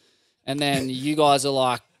snaps. And then you guys are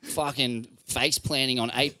like fucking face planting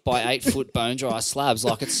on 8 by 8 foot bone dry slabs.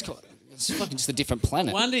 Like it's fucking just a different planet.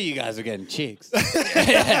 No wonder you guys are getting chicks.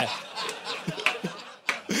 Yeah.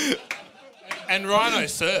 And Rhino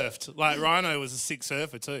surfed. Like Rhino was a sick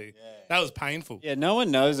surfer too. Yeah. That was painful. Yeah, no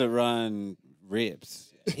one knows that Ryan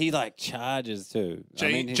rips. He like charges too.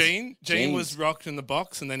 Gene was rocked in the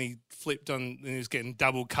box, and then he flipped on and he was getting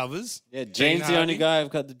double covers. Yeah, Gene's the only guy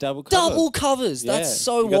who've got the double cover. Double covers. Yeah. That's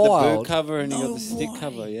so you got wild. the boot cover and you got the stick way.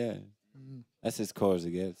 cover. Yeah, that's as core as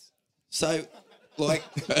it gets. So, like,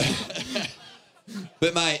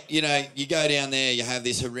 but mate, you know, you go down there, you have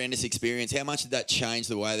this horrendous experience. How much did that change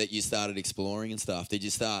the way that you started exploring and stuff? Did you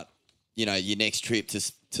start, you know, your next trip to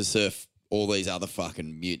surf all these other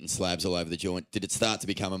fucking mutant slabs all over the joint? Did it start to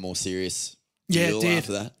become a more serious deal it did.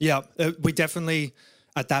 after that? Yeah, we definitely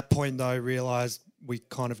at that point though realised we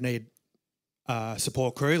kind of need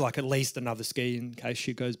support crew, like at least another ski in case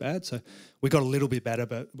shit goes bad. So we got a little bit better,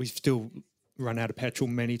 but we still run out of petrol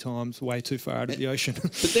many times, way too far out of the ocean.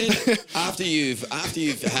 But then after you've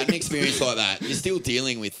had an experience like that, you're still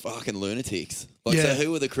dealing with fucking lunatics. Like, so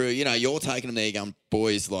who are the crew? You know, you're taking them there going,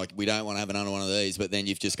 boys, like, we don't want to have another one of these, but then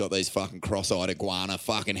you've just got these fucking cross-eyed iguana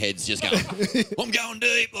fucking heads just going, I'm going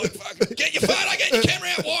deep. Like, fucking, get your photo, get your camera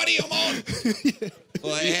out, Whitey, I'm on.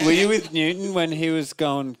 Like, were you with Newton when he was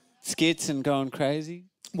going skits and going crazy?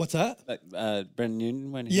 What's that? Like Brendan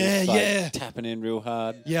Newton when he was like, tapping in real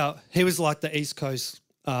hard. Yeah, he was like the East Coast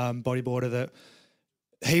bodyboarder that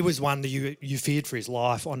he was one that you feared for his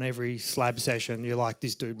life on every slab session. You're like,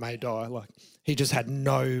 this dude may die. Like he just had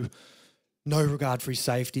no regard for his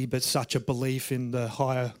safety, but such a belief in the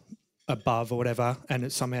higher above or whatever, and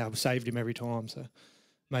it somehow saved him every time. So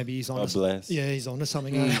maybe he's on. God bless. Yeah, he's on to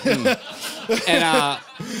something. And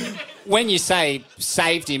when you say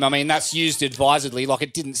saved him, I mean, that's used advisedly. Like,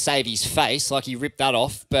 it didn't save his face. Like, he ripped that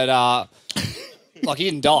off. But, like, he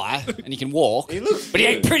didn't die and he can walk. He looks but he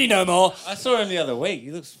ain't pretty no more. I saw him the other week. He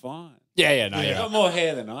looks fine. Yeah, He's got more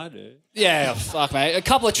hair than I do. Yeah, fuck, mate. A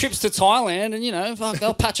couple of trips to Thailand and, you know, fuck,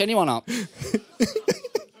 they'll patch anyone up.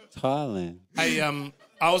 Thailand. Hey,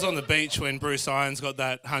 I was on the beach when Bruce Irons got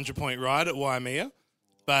that 100-point ride at Waimea.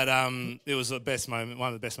 But it was the best moment,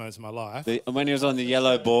 one of the best moments of my life. When he was on the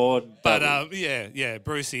yellow board. But yeah,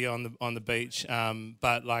 Brucey on the beach.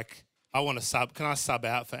 But like, I want to sub. Can I sub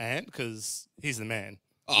out for Ant because he's the man?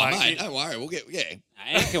 Oh like, mate, don't worry, we'll get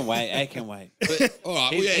Ant can wait. Ant can wait. But, all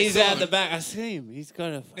right, he's out the back. I see him. He's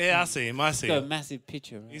got a. Yeah, I see him. He's got a massive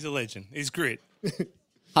picture. Right? He's a legend. He's grit.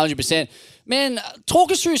 100%. Man,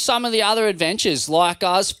 talk us through some of the other adventures. Like,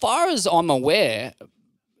 as far as I'm aware,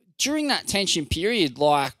 during that tension period,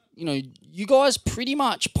 like, you know, you guys pretty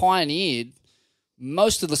much pioneered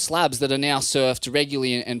most of the slabs that are now surfed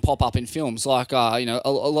regularly and pop up in films. Like, you know,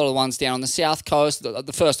 a lot of the ones down on the South Coast.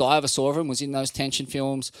 The first I ever saw of them was in those tension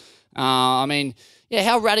films. I mean, yeah,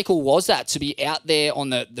 how radical was that to be out there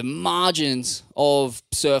on the margins of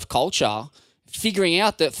surf culture, figuring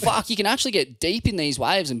out that, fuck, you can actually get deep in these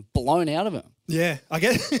waves and blown out of them? Yeah, I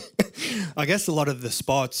guess a lot of the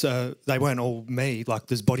spots, they weren't all me. Like,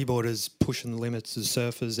 there's bodyboarders pushing the limits, there's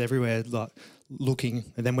surfers everywhere, like, looking.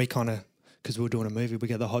 And then we kind of, because we were doing a movie, we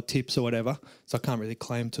get the hot tips or whatever. So I can't really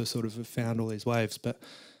claim to sort of have found all these waves. But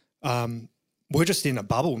we're just in a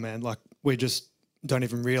bubble, man. Like, we just don't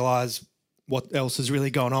even realise what else is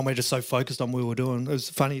really going on. We're just so focused on what we were doing. It was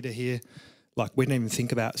funny to hear like we didn't even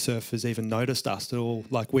think about surfers even noticed us at all.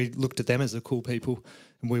 Like we looked at them as the cool people,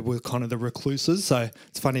 and we were kind of the recluses. So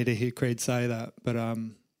it's funny to hear Creed say that. But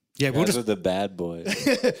yeah, we're Those just are the bad boys.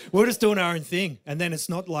 we're just doing our own thing. And then it's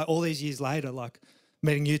not like all these years later, like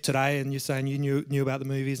meeting you today and you're saying you knew about the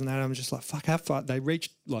movies and that. I'm just like, fuck, how far they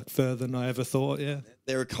reached like further than I ever thought. Yeah,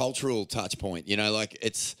 they're a cultural touch point. You know, like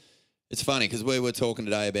it's funny because we were talking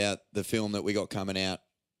today about the film that we got coming out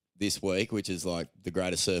this week, which is like the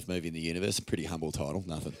greatest surf movie in the universe. A pretty humble title,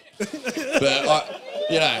 nothing. But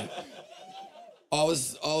I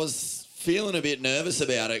was feeling a bit nervous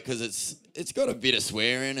about it because it's got a bit of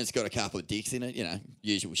swearing, it's got a couple of dicks in it, you know,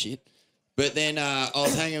 usual shit. But then I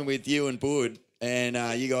was hanging with you and Bud,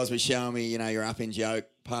 and you guys were showing me, you know, your Up in Joke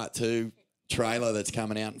Part 2 trailer that's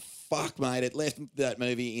coming out, and fuck, mate, it left that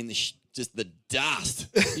movie in just the dust.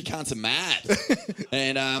 You cunts are mad.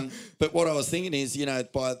 And but what I was thinking is, you know,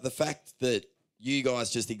 by the fact that you guys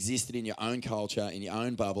just existed in your own culture, in your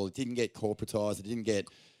own bubble, it didn't get corporatized, it didn't get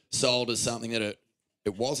sold as something that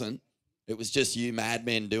it wasn't. It was just you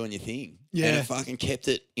madmen doing your thing. Yeah. And it fucking kept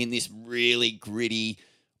it in this really gritty,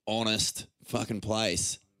 honest fucking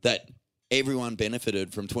place that everyone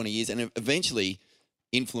benefited from 20 years and it eventually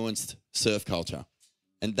influenced surf culture.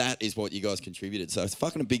 And that is what you guys contributed. So it's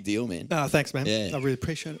fucking a big deal, man. Oh, thanks, man. Yeah. I really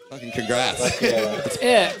appreciate it. Fucking congrats.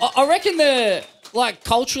 Yeah, I reckon like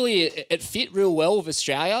culturally it fit real well with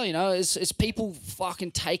Australia. You know, it's people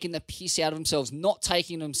fucking taking the piss out of themselves, not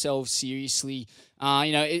taking themselves seriously.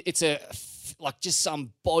 You know, it's like just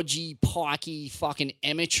some bodgy, pikey, fucking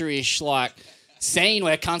amateurish like scene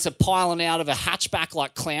where cunts are piling out of a hatchback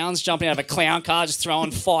like clowns, jumping out of a clown car, just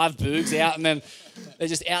throwing 5 boogs out, and then they're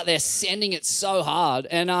just out there sending it so hard.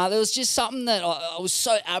 And there was just something that I was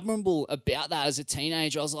so admirable about that as a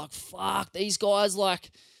teenager. I was like, fuck, these guys, like,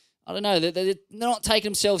 I don't know, they're not taking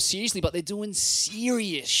themselves seriously, but they're doing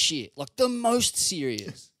serious shit, like the most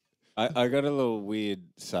serious. I got a little weird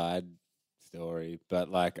side story, but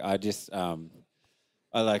like I just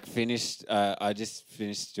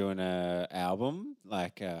finished doing an album.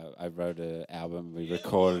 Like I wrote an album, we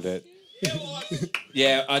recorded it.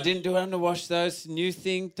 Yeah, I didn't do it under Wash though. It's a new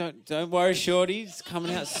thing. Don't worry, shorty. It's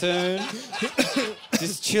coming out soon.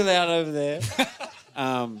 Just chill out over there.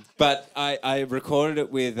 But I recorded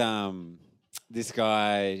it with this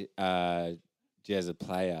guy, Jez a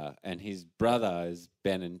Player, and his brother is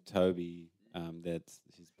Ben and Toby. That's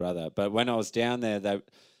his brother. But when I was down there, they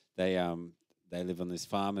live on this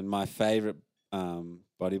farm, and my favourite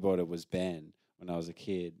bodyboarder was Ben when I was a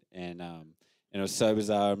kid, and it was so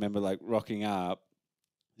bizarre. I remember like rocking up.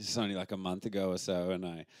 This is only like a month ago or so, and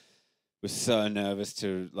I was so nervous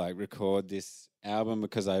to like record this album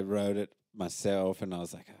because I wrote it myself, and I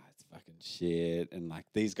was like, oh, it's fucking shit. And like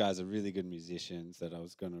these guys are really good musicians that I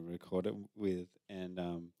was going to record it with, and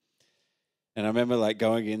I remember like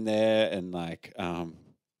going in there and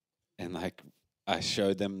I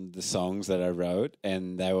showed them the songs that I wrote,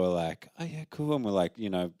 and they were like, oh yeah, cool. And we're like, you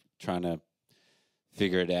know, trying to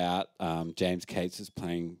figure it out. James Cates was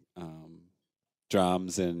playing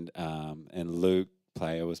drums, and Luke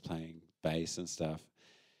Player was playing bass and stuff.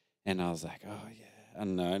 And I was like, oh yeah, I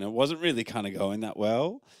don't know. And it wasn't really kind of going that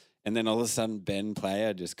well. And then all of a sudden Ben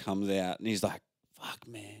Player just comes out and he's like, fuck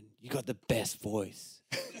man, you got the best voice.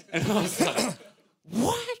 And I was like,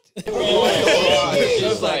 what? I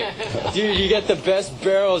was like, dude, you got the best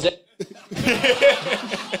barrels.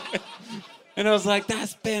 And I was like,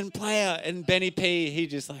 that's Ben Player. And Benny P, he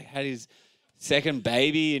just like had his second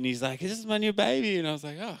baby, and he's like, this is my new baby. And I was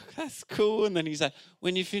like, oh, that's cool. And then he's like,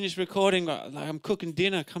 when you finish recording, like I'm cooking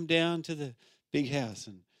dinner, come down to the big house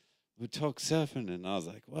and we'll talk surfing. And I was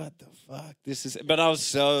like, what the fuck? But I was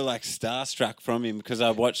so like starstruck from him because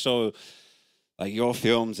I watched all like your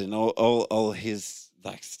films and all his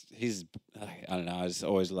I don't know, I just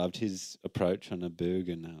always loved his approach on a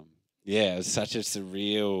boog, and yeah, it was such a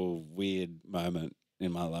surreal, weird moment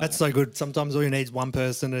in my life. That's so good. Sometimes all you need is one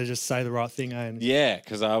person to just say the right thing. And yeah,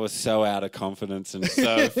 because I was so out of confidence and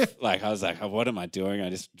so like I was like, oh, what am I doing? I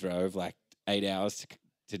just drove like 8 hours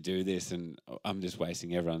to do this, and I'm just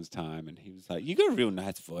wasting everyone's time. And he was like, you got a real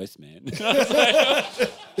nice voice, man. I was like,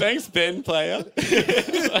 oh, thanks, Ben Player.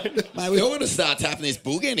 Mate, we all want to start tapping this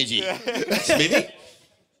boog energy. Smithy?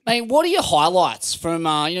 Mate, what are your highlights from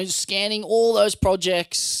just scanning all those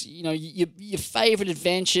projects? You know, your favourite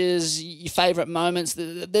adventures, your favourite moments.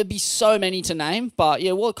 There'd be so many to name, but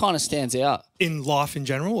yeah, what kind of stands out in life in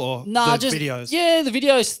general, or the videos? Yeah, the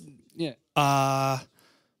videos. Yeah.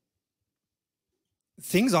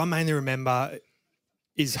 Things I mainly remember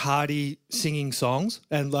is Hardy singing songs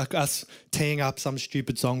and like us teeing up some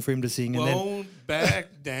stupid song for him to sing, and Won't back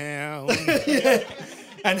down. yeah.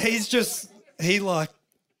 And he's just he like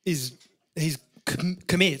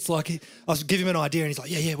commits. Like I was giving him an idea, and he's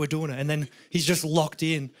like, yeah, we're doing it. And then he's just locked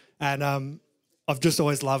in. And I've just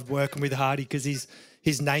always loved working with Hardy because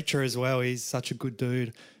his nature as well. He's such a good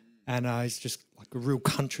dude, and he's just like a real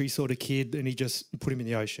country sort of kid. And he just put him in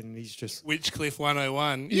the ocean, and he's just Witchcliff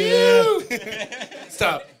 101. Yeah.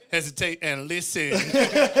 Stop, hesitate, and listen.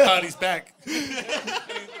 Hardy's back.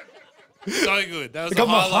 So good. That was I got a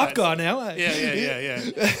my highlight. hype guy now. Eh? Yeah.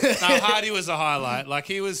 No, Hardy was a highlight. Like,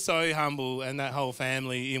 he was so humble, and that whole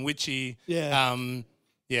family in Whitey. Yeah.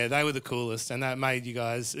 Yeah, they were the coolest, and that made you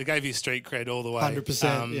guys. It gave you street cred all the way.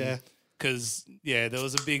 100%. Yeah. Because there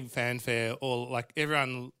was a big fanfare. All like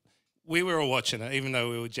everyone, we were all watching it, even though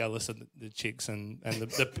we were jealous of the chicks and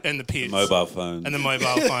the pits, Mobile phones, and the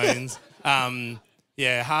mobile phones.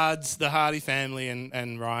 The Hardy family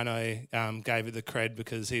and Rhino gave it the cred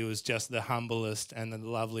because he was just the humblest and the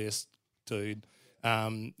loveliest dude.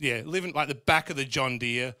 Living like the back of the John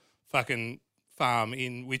Deere fucking farm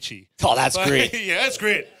in Whitey. Oh, that's great. Yeah, that's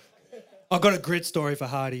great. I got a grit story for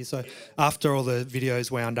Hardy. So after all the videos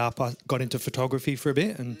wound up, I got into photography for a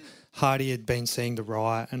bit, and Hardy had been seeing the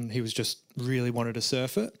riot, and he was just really wanted to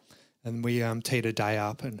surf it. And we teed a day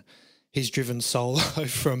up, and he's driven solo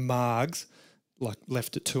from Margs, like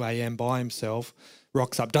left at 2 a.m. by himself,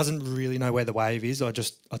 rocks up, doesn't really know where the wave is. I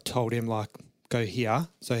told him, like, go here.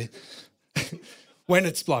 So when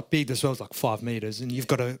it's like big, the swell's like 5 meters, and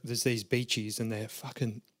there's these beaches, and they're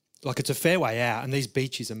fucking, like, it's a fair way out, and these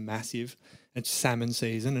beaches are massive. It's salmon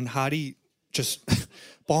season, and Hardy just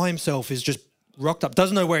by himself is just rocked up,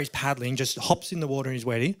 doesn't know where he's paddling, just hops in the water and he's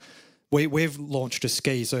wetty. We've launched a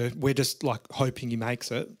ski, so we're just like hoping he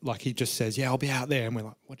makes it. Like, he just says, yeah, I'll be out there. And we're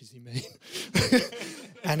like, what does he mean?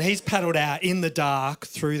 And he's paddled out in the dark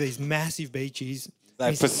through these massive beaches.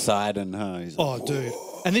 Like Poseidon, huh? Dude.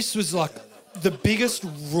 And this was like the biggest,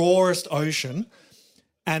 rawest ocean.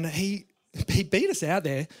 And he beat us out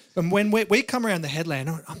there. And when we come around the headland,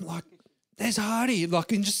 I'm like, there's Hardy.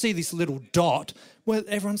 Like, you can just see this little dot where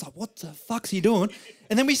everyone's like, what the fuck's he doing?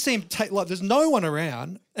 And then we see him take, like, there's no one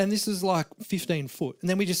around, and this is like 15 foot. And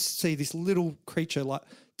then we just see this little creature, like,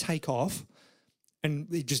 take off, and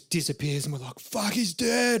he just disappears, and we're like, fuck, he's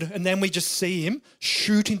dead. And then we just see him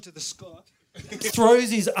shoot into the sky,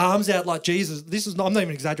 throws his arms out like Jesus. I'm not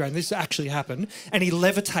even exaggerating, this actually happened. And he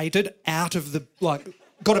levitated out of the, like,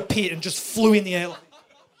 got a pit and just flew in the air.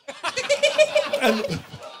 And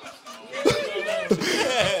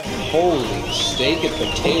holy steak and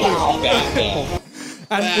potatoes, Batman.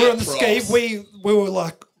 And we're on the ski. We were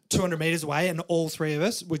like 200 metres away, and all three of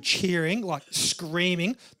us were cheering, like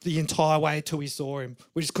screaming the entire way till we saw him.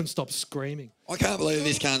 We just couldn't stop screaming. I can't believe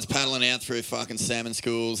this cunt's paddling out through fucking salmon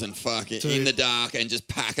schools and fucking in the dark and just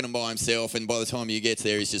packing them by himself, and by the time you get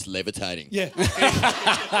there, he's just levitating. Yeah.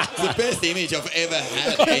 It's the best image I've ever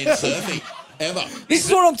had in surfing, ever. This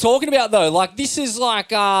is what I'm talking about, though. Like, this is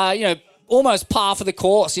like, almost par for the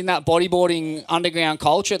course in that bodyboarding underground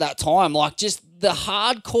culture at that time. Like, just the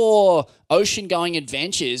hardcore ocean-going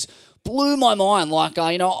adventures blew my mind. Like,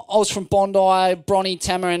 I was from Bondi, Bronny,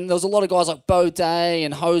 Tamarin. There was a lot of guys like Bo Day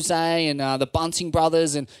and Jose and the Bunting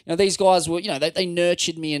brothers. And, these guys were, they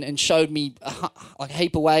nurtured me and showed me like a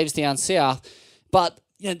heap of waves down south. But,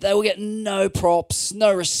 they were getting no props,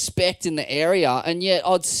 no respect in the area. And yet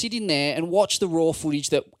I'd sit in there and watch the raw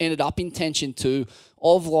footage that ended up in Tension 2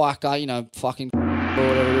 of, like, fucking or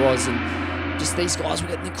whatever it was. And just these guys were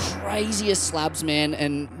getting the craziest slabs, man,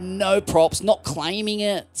 and no props, not claiming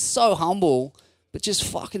it. So humble, but just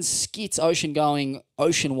fucking skits, ocean-going,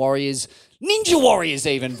 ocean warriors, ninja warriors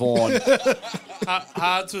even, Vaughn.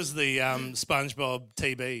 Hards was the SpongeBob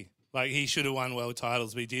TB. Like, he should have won world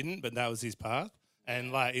titles, but he didn't, but that was his path.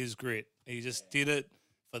 And, like, his grit. He just did it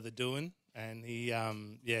for the doing, and he,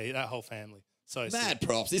 that whole family. So mad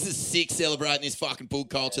props. This is sick, celebrating this fucking bull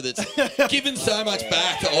culture that's given so much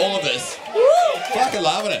back to all of us. Fucking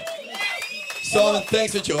loving it. Simon,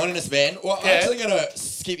 thanks for joining us, man. Well, I'm actually going to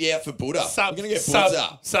skip you out for Buddha. We're going to get Buddha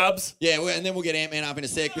up. Subs. Yeah, and then we'll get Antman up in a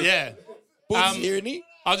sec. Yeah. Buddha's here, isn't he?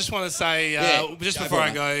 I just want to say, just go before for I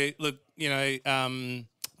it, go, look,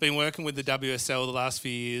 been working with the WSL the last few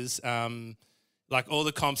years. Like, all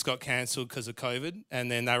the comps got cancelled because of COVID, and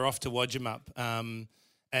then they were off to Wadjamup.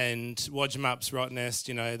 And Wadjamup's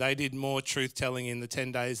Rottnest, they did more truth-telling in the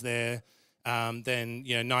 10 days there than,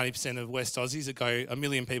 90% of West Aussies that go, 1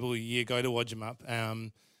 million people a year go to Wadjamup.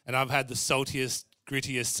 And I've had the saltiest,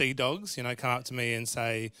 grittiest sea dogs, come up to me and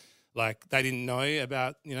say, like, they didn't know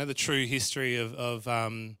about, the true history of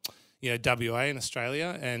WA in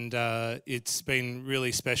Australia. And it's been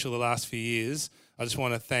really special the last few years. I just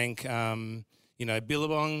want to thank,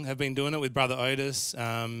 Billabong have been doing it with Brother Otis.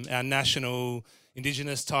 Our national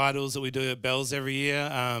Indigenous titles that we do at Bells every year.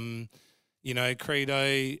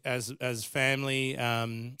 Creedo as family,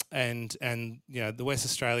 and the West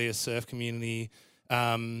Australia surf community.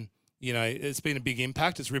 It's been a big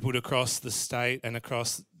impact. It's rippled across the state and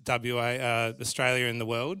across WA, Australia, and the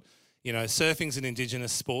world. Surfing's an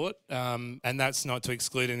Indigenous sport, and that's not to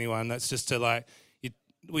exclude anyone. That's just to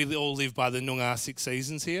we all live by the Noongar 6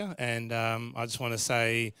 seasons here, and I just want to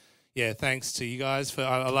say, thanks to you guys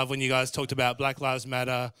I love when you guys talked about Black Lives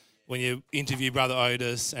Matter when you interview Brother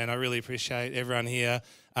Otis, and I really appreciate everyone here.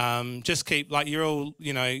 Just keep you're all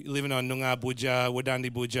living on Noongar Budja, Wadandi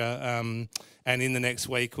Budja, and in the next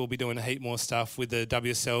week we'll be doing a heap more stuff with the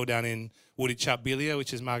WSL down in Woodichup Bilia,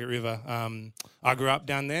 which is Margaret River. I grew up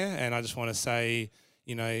down there, and I just want to say,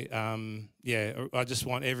 I just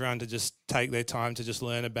want everyone to just take their time to just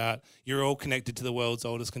learn about. You're all connected to the world's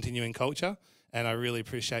oldest continuing culture, and I really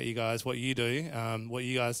appreciate you guys, what you do, what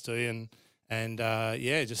you guys do, and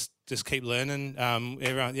just keep learning.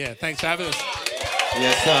 Everyone, thanks for having us.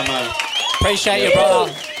 Yes, appreciate you,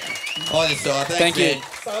 brother. On this side, Thank you.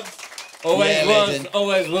 Always was,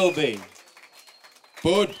 always will be.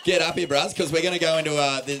 Bud, get up here, bruds, because we're going to go into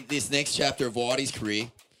this next chapter of Whitey's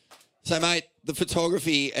career. So, mate, the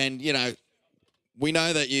photography, and, we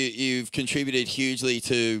know that you've contributed hugely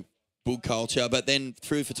to book culture, but then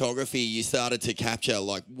through photography, you started to capture,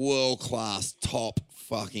 world-class, top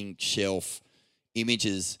fucking shelf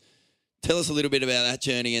images. Tell us a little bit about that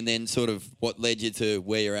journey, and then sort of what led you to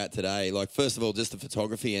where you're at today. First of all, just the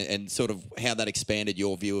photography and sort of how that expanded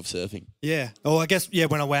your view of surfing. Yeah. Well, I guess,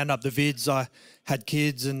 when I wound up the vids, I had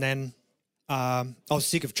kids, and then I was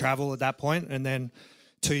sick of travel at that point, and then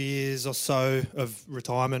 2 years or so of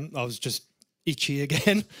retirement, I was just itchy again,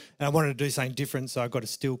 and I wanted to do something different, so I got a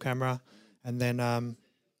still camera, and then,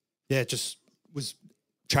 just was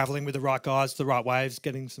travelling with the right guys, the right waves,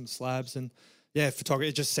 getting some slabs, and photography,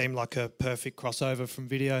 it just seemed like a perfect crossover from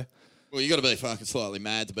video. Well, you got to be fucking slightly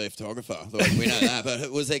mad to be a photographer. We know that.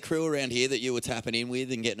 But was there crew around here that you were tapping in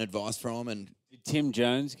with and getting advice from? And did Tim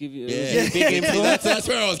Jones give you a big influence? That's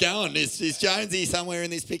where I was going. Is Jonesy somewhere in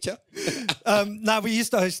this picture? No, we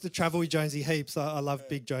used to host the Travel with Jonesy heaps. I love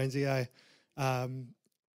Big Jonesy. Early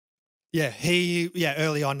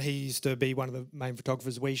on he used to be one of the main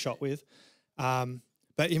photographers we shot with.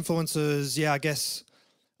 But influences, I guess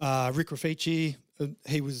Rick Raffici,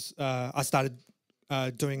 he was. I started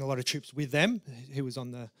doing a lot of trips with them. He was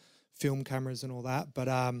on the film cameras and all that, but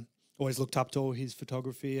always looked up to all his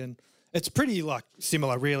photography, and it's pretty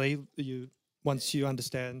similar, really. Once you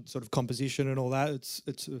understand sort of composition and all that,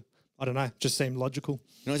 it's I don't know, just seemed logical.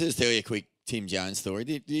 Can I just tell you a quick Tim Jones story?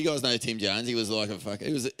 Do you guys know Tim Jones? He was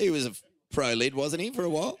he was a pro lid, wasn't he, for a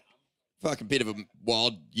while? Fucking bit of a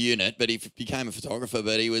wild unit, but he became a photographer.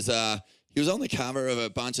 But he was on the cover of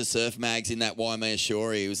a bunch of surf mags in that Waimea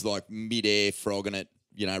shore. He was mid-air frogging it,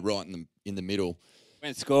 right in the middle.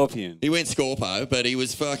 Went Scorpion. He went Scorpo, but he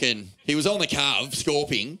was on the carve,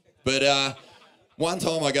 scorping. But one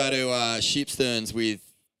time I go to Shipsterns with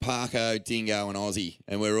Parko, Dingo and Aussie,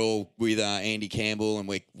 and we're all with Andy Campbell, and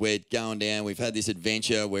we're going down. We've had this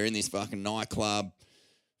adventure. We're in this fucking nightclub.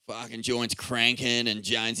 Fucking joints cranking, and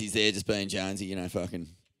Jonesy's there just being Jonesy, fucking...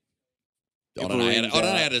 I don't know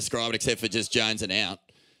how to describe it except for just jonesing out.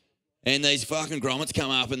 And these fucking grommets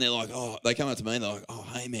come up, and they come up to me, and they're like, oh,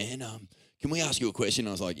 hey, man, can we ask you a question?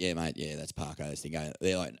 I was like, yeah, mate, that's Parko's thing.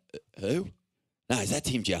 They're like, who? No, is that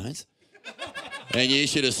Tim Jones? And you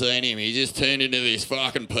should have seen him. He just turned into this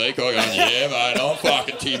fucking peacock going, yeah, mate, I'm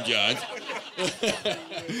fucking Tim Jones.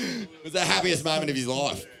 It was the happiest moment of his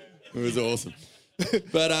life. It was awesome.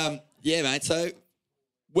 But, mate, so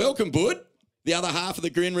welcome, Bud. The other half of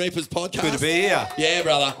the Grin Reapers podcast. Good to be here. Yeah,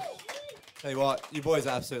 brother. Tell you what, you boys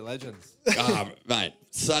are absolute legends. Mate,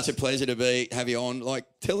 such a pleasure to have you on.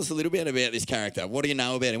 Tell us a little bit about this character. What do you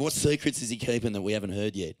know about him? What secrets is he keeping that we haven't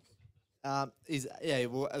heard yet? As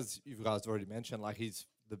you guys already mentioned, he's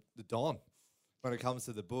the Don. When it comes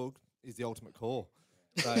to the book, he's the ultimate core.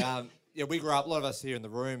 So, we grew up, a lot of us here in the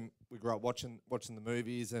room, we grew up watching the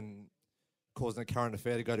movies and causing a current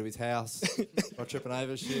affair to go to his house, or tripping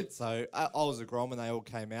over shit. So I was a grom when they all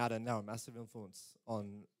came out, and they were a massive influence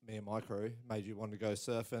on me and my crew. Made you want to go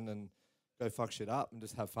surfing and go fuck shit up and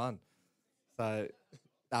just have fun. So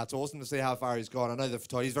it's awesome to see how far he's gone. I know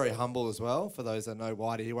he's very humble as well. For those that know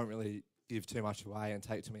Whitey, he won't really give too much away and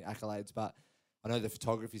take too many accolades. But I know the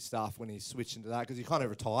photography stuff when he switched into that, because he kind of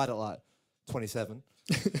retired at 27.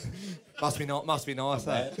 Must be nice,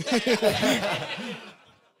 eh?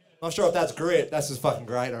 Not sure if that's grit. That's just fucking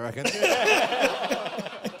great, I reckon.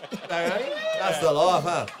 That's the life,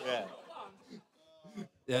 huh?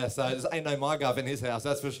 Yeah, so just ain't no my gov in his house,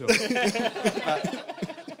 that's for sure. Yeah,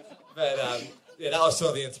 that was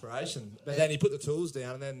sort of the inspiration. But then he put the tools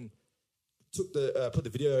down and then put the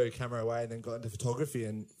video camera away and then got into photography,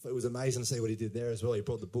 and it was amazing to see what he did there as well. He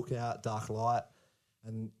brought the book out, Dark Light,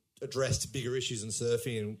 and addressed bigger issues in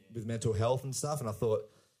surfing and with mental health and stuff. And I thought,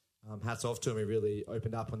 hats off to him. He really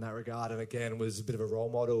opened up in that regard, and again was a bit of a role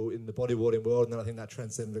model in the bodyboarding world. And then I think that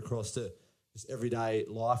transcended across to just everyday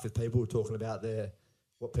life with people talking about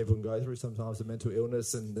what people can go through sometimes with mental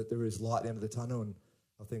illness, and that there is light at the end of the tunnel. And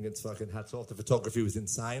I think it's fucking hats off. The photography was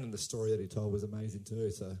insane, and the story that he told was amazing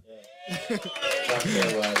too. So,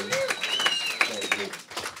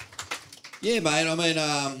 yeah, mate. I mean,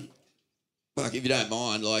 fuck, if you don't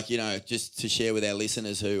mind, just to share with our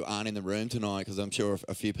listeners who aren't in the room tonight, because I'm sure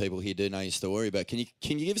a few people here do know your story. But can you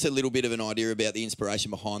give us a little bit of an idea about the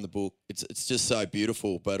inspiration behind the book? It's just so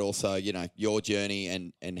beautiful, but also your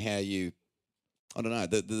journey and how you. I don't know,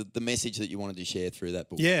 the message that you wanted to share through that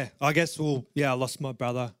book. Yeah, I guess, I lost my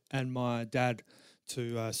brother and my dad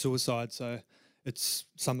to suicide, so it's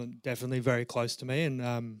something definitely very close to me. And,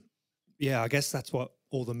 I guess that's what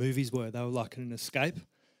all the movies were. They were like an escape.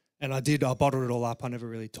 And I bottled it all up. I never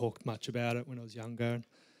really talked much about it when I was younger.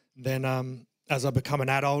 And then as I become an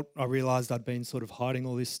adult, I realised I'd been sort of hiding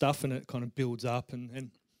all this stuff, and it kind of builds up.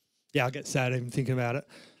 And I get sad even thinking about it.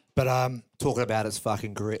 But talking about it's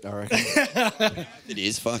fucking grit, I reckon. It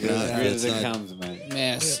is fucking grit as it comes, mate.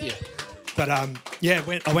 Yes, yeah. But I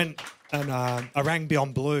went and I rang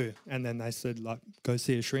Beyond Blue, and then they said go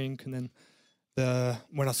see a shrink. And then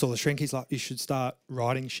when I saw the shrink, he's like, you should start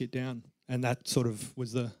writing shit down, and that sort of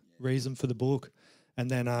was the reason for the book.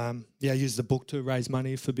 And then I used the book to raise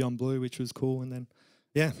money for Beyond Blue, which was cool. And then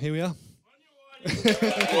here we are.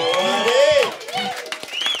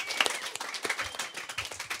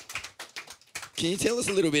 Can you tell us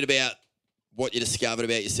a little bit about what you discovered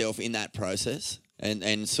about yourself in that process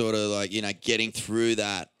and sort of getting through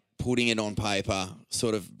that, putting it on paper,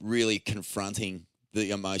 sort of really confronting the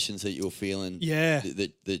emotions that you're feeling? Yeah.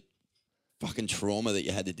 The fucking trauma that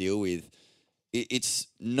you had to deal with. It's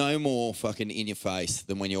no more fucking in your face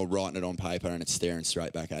than when you're writing it on paper and it's staring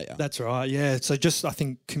straight back at you. That's right, yeah. So just, I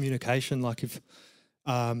think, communication, if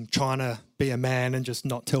trying to be a man and just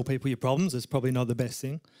not tell people your problems is probably not the best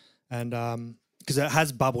thing. And because it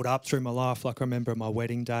has bubbled up through my life. I remember my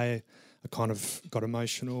wedding day, I kind of got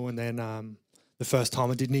emotional. And then the first time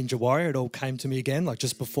I did Ninja Warrior, it all came to me again,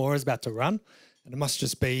 just before I was about to run. And it must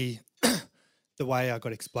just be the way I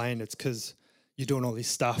got explained. It's because you're doing all this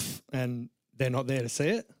stuff and they're not there to see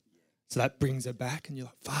it. So that brings it back and you're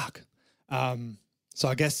like, fuck. So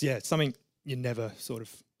I guess, it's something you never sort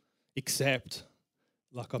of accept.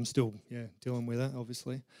 I'm still, dealing with it,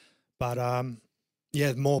 obviously. But,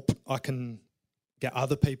 the more I can get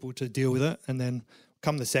other people to deal with it. And then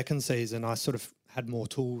come the second season, I sort of had more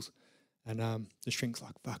tools. And the shrink's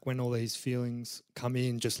like, fuck, when all these feelings come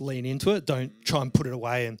in, just lean into it. Don't try and put it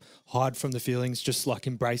away and hide from the feelings. Just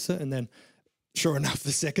embrace it. And then sure enough,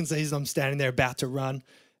 the second season, I'm standing there about to run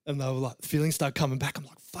and they were like, the feelings start coming back. I'm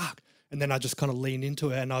like, fuck. And then I just kind of lean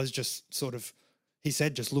into it. And I was just sort of, he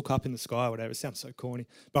said, just look up in the sky or whatever. It sounds so corny.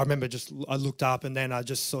 But I remember I looked up and then I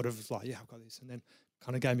just sort of was like, I've got this. And then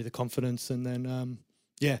kind of gave me the confidence. And then,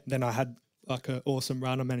 then I had an awesome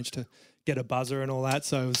run. I managed to get a buzzer and all that.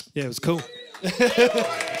 So it was cool.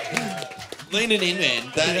 Leaning in,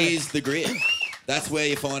 man. That is the grit. That's where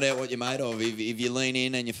you find out what you're made of. If you lean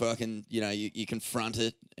in and you fucking, you confront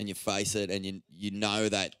it and you face it and you know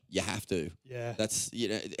that you have to. Yeah. That's,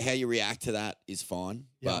 how you react to that is fine.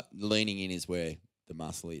 Yeah. But leaning in is where the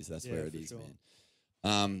muscle is. That's where it is, sure.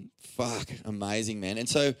 man. Fuck, amazing, man. And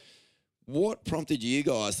so what prompted you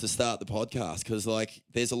guys to start the podcast? Because,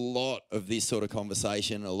 there's a lot of this sort of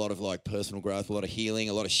conversation, a lot of, personal growth, a lot of healing,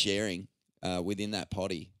 a lot of sharing within that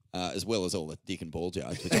potty, as well as all the dick and ball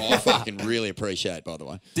jokes, which I fucking really appreciate, by the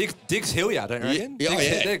way. Dicks heal ya, don't you reckon?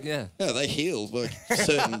 Yeah. Yeah, they heal,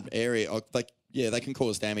 certain area. They can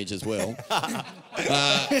cause damage as well.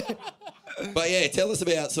 But, tell us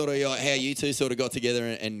about sort of how you two sort of got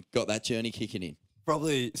together and got that journey kicking in.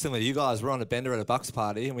 Probably similar to you guys. We're on a bender at a Bucks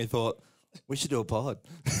party and we thought, we should do a pod.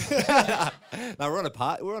 No, we're on a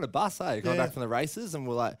bus, going back from the races, and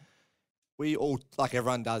we're like, we all,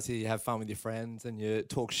 everyone does here, you have fun with your friends and you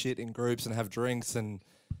talk shit in groups and have drinks and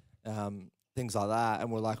things like that. And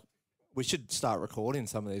we're like, we should start recording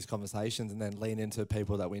some of these conversations and then lean into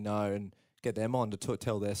people that we know and get them on to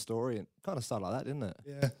tell their story. And kind of started like that, didn't it?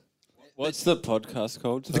 Yeah. What's the podcast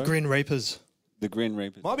called? The Grin Reapers. The Grin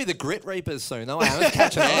Reapers. Might be the Grit Reapers soon. No, I'm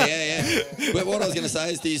catching on. Yeah. But what I was going to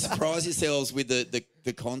say is, do you surprise yourselves with the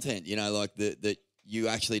content? you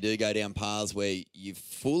actually do go down paths where you're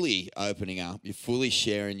fully opening up, you're fully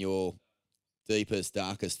sharing your deepest,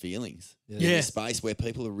 darkest feelings in a space where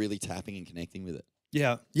people are really tapping and connecting with it.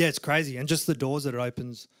 Yeah, it's crazy. And just the doors that it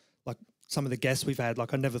opens, like some of the guests we've had,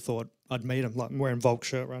 like I never thought I'd meet them. Like I'm wearing Volk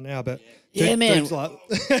shirt right now, but man. like,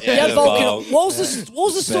 You had what was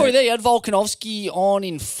the story there? You had Volkanovski on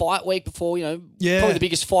in Fight Week before, probably the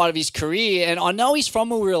biggest fight of his career. And I know he's from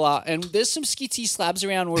Warilla, and there's some skitsy slabs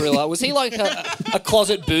around Warilla. Was he like a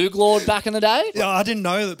closet boog lord back in the day? Yeah, I didn't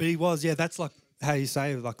know that, but he was. Yeah, that's like how you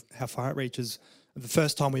say, like how far it reaches. The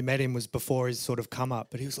first time we met him was before his sort of come up,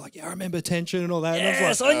 but he was like, "Yeah, I remember Tension and all that."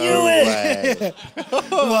 Yes, and I knew it.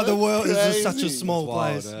 Like the world is just such a small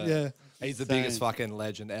place. Yeah. He's the biggest fucking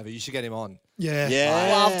legend ever. You should get him on. Yeah.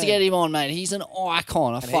 I'd love to get him on, mate. He's an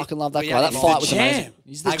icon. I fucking love that guy. That fight was amazing.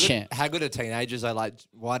 He's the champ. How good are teenagers? I like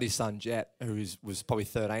Whitey's son Jet, who was probably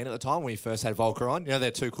 13 at the time when he first had Volker on.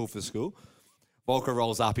 They're too cool for school. Volker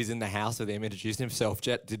rolls up, he's in the house with him, introduced himself.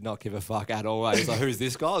 Jet did not give a fuck at all. He's like, who's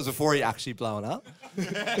this guy? It was before he actually blown up. And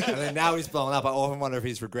then now he's blown up. I often wonder if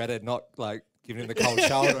he's regretted not, like, giving him the cold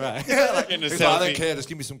shoulder. Like, he's like, I don't care, just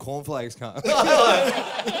give me some cornflakes, cunt.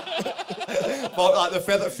 Like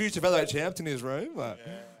the future featherweight champ in his room. Like.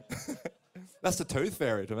 That's the tooth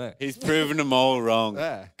fairy to me. He's proven them all wrong.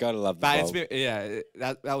 Yeah. Gotta love the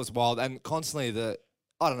that was wild. And constantly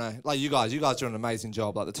I don't know, like you guys do an amazing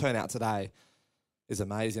job. Like the turnout today is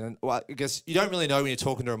amazing. And I guess you don't really know when you're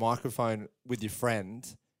talking to a microphone with your friend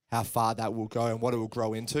how far that will go and what it will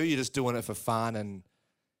grow into. You're just doing it for fun and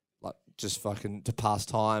like just fucking to pass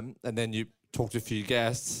time. And then you talk to a few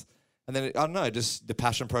guests and then, I don't know, just the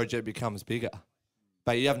passion project becomes bigger.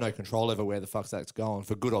 But you have no control over where the fuck that's going,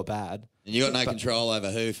 for good or bad. And you got no control over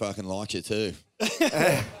who fucking likes you too.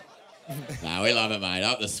 No, we love it, mate.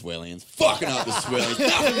 Up the Swellians. Fucking up the Swellians.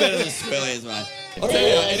 Nothing better than Swellians, mate. I'll tell you,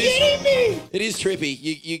 it is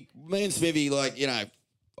trippy. Me and Smithy, like, I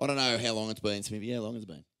don't know how long it's been, Smithy. How long has it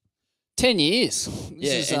been? 10 years.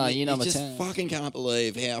 This is you number just 10. fucking can't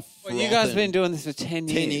believe how you guys been doing this for 10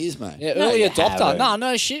 years. 10 years, mate. Yeah, early adopter.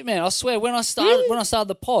 No shit, man. I swear, when I started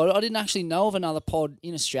the pod, I didn't actually know of another pod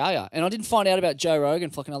in Australia. And I didn't find out about Joe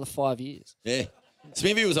Rogan for like another 5 years. Yeah.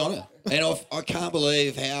 Smithy was on it. And I can't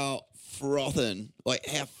believe how frothing, like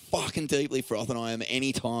how fucking deeply frothing I am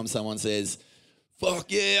anytime someone says, fuck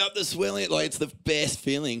yeah, up the Swellian. Like, it's the best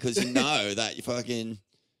feeling because you know that you fucking...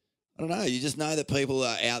 I don't know. You just know that people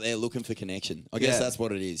are out there looking for connection. I guess that's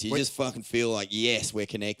what it is. You just fucking feel like, yes, we're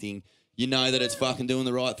connecting. You know that it's fucking doing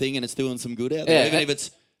the right thing and it's doing some good out there, even if it's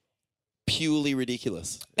purely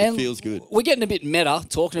ridiculous. It feels good. We're getting a bit meta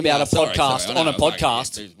talking about podcast on a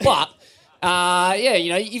podcast. But,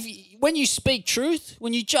 when you speak truth,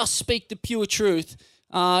 when you just speak the pure truth,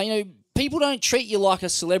 people don't treat you like a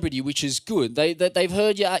celebrity, which is good. They've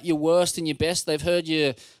heard you at your worst and your best. They've heard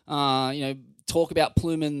you, talk about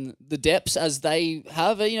pluming the depths as they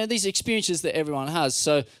have, these experiences that everyone has.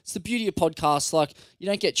 So it's the beauty of podcasts. Like, you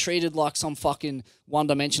don't get treated like some fucking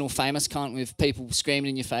one-dimensional famous cunt with people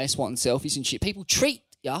screaming in your face, wanting selfies and shit. People treat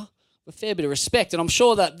you with a fair bit of respect. And I'm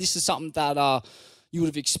sure that this is something that you would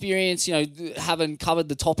have experienced, having covered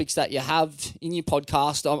the topics that you have in your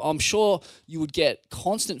podcast. I'm sure you would get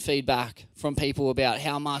constant feedback from people about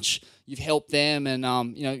how much you've helped them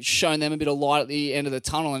and, shown them a bit of light at the end of the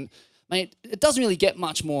tunnel. And, mate, it doesn't really get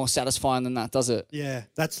much more satisfying than that, does it? Yeah,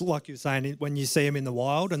 that's like you're saying, when you see them in the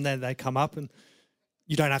wild and then they come up and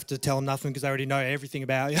you don't have to tell them nothing because they already know everything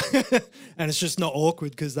about you. And it's just not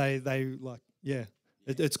awkward because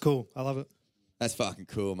it's cool. I love it. That's fucking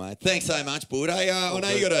cool, mate. Thanks so much, Bud. Hey, I know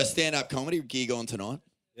you got a stand-up comedy gig on tonight.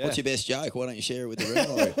 Yeah. What's your best joke? Why don't you share it with the room?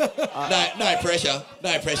 No pressure.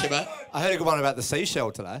 No pressure, mate. I heard a good one about the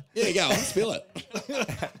seashell today. Yeah, go on. Spill it.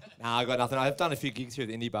 Nah, I got nothing. I've done a few gigs here at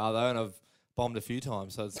the Indie Bar, though, and I've bombed a few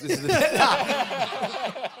times. So it's going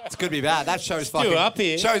to be bad. That show's fucking... up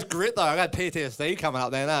here. Show's grit, though. I got PTSD coming up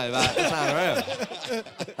there, no, but it's unreal.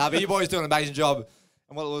 But you boys doing an amazing job.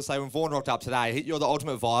 And what I will say, when Vaughan rocked up today, you're the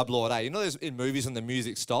ultimate vibe lord, eh? You know there's in movies when the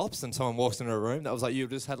music stops and someone walks into a room, that was like you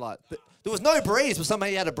just had like... There was no breeze, but somehow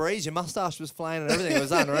you had a breeze. Your moustache was flaying and everything. It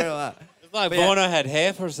was unreal. It's like Bono had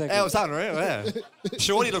hair for a second. Yeah, it was unreal, yeah.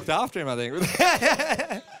 Shorty looked after him, I think.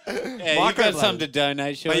 Yeah, you got something to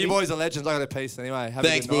donate, Shorty. But you boys are legends. I got a piece anyway. Have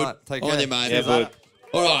Thanks, a good night. Bud. Take On care. you, mate. Yeah, Bud.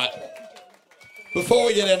 All right. Before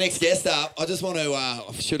we get our next guest up, I just want to... I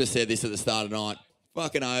should have said this at the start of the night.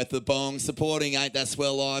 Fucking oath, the Bong, supporting Ain't That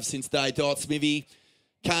Swell Live since day dot. Smithy,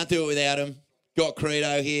 can't do it without him. Got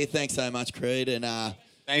Creedo here. Thanks so much, Creed. And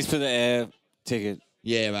thanks for the air ticket.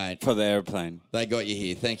 Yeah, mate. For the airplane. They got you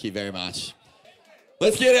here. Thank you very much.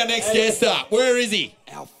 Let's get our next guest up. Where is he?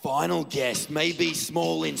 Our final guest may be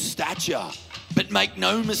small in stature, but But make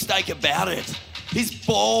no mistake about it, his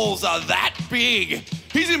balls are that big.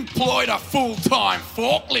 He's employed a full-time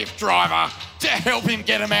forklift driver to help him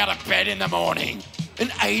get him out of bed in the morning. An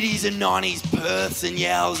 80s and 90s Perths and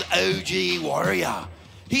Yow's OG warrior.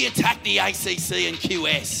 He attacked the ACC and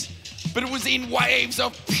QS, but it was in waves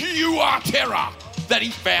of pure terror that he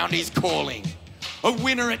found his calling. A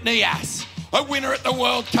winner at Nias, a winner at the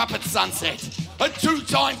World Cup at Sunset, a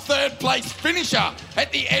two-time third-place finisher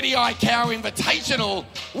at the Eddie I. Cow Invitational,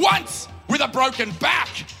 once with a broken back.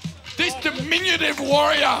 This diminutive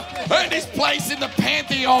warrior earned his place in the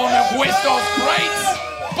pantheon of West Oz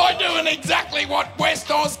greats by doing exactly what West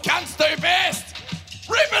Oz cunts do best.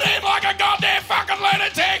 Ripping in like a goddamn fucking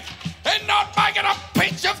lunatic and not making a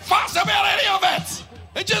pinch of fuss about any of it.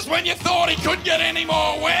 And just when you thought he couldn't get any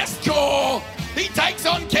more Westcore, he takes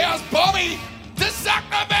on Cow's Bommy to suck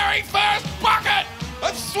the very first bucket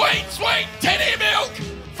of sweet, sweet titty milk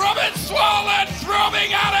from its swollen,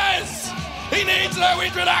 throbbing udders. He needs no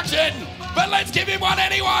introduction, but let's give him one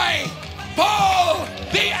anyway. Paul,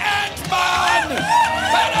 the Antman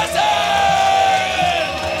Patterson!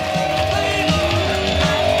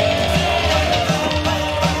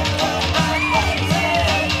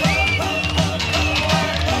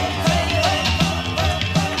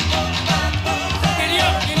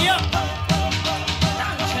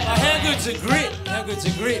 How good's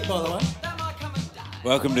a grit, by the way?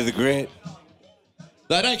 Welcome to the grit.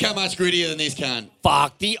 They don't come much grittier than this cunt.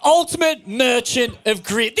 Fuck, the ultimate merchant of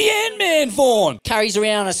grit, the Antman Vaughan. Carries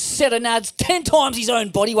around a set of nads 10 times his own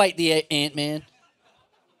body weight, the Antman.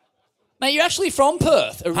 Mate, you're actually from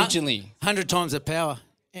Perth originally. 100 times the power.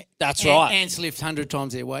 That's right. Ants lift 100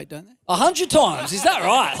 times their weight, don't they? 100 times? Is that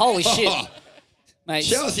right? Holy shit. Mate,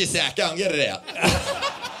 Show us your sack. Go and get it out.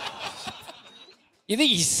 You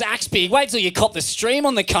think his sack's big? Wait till you cop the stream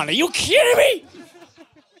on the cunt. Are you kidding me?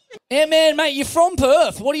 Antman, mate, you're from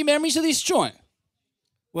Perth. What are your memories of this joint?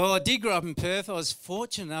 Well, I did grow up in Perth. I was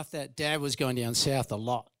fortunate enough that Dad was going down south a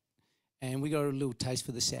lot. And we got a little taste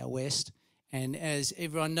for the southwest. And as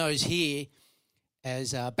everyone knows here,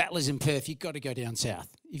 as battlers in Perth, you've got to go down south.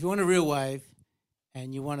 If you want a real wave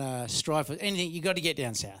and you want to strive for anything, you've got to get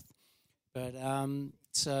down south. But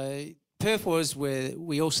so Perth was where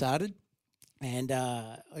we all started. And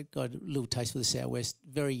I got a little taste for the southwest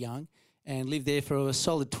very young and lived there for a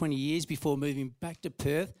solid 20 years before moving back to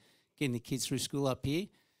Perth, getting the kids through school up here.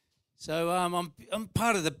 So I'm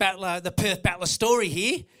part of the Perth Battler story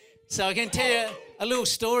here. So I can tell you a little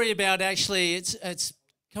story about actually it's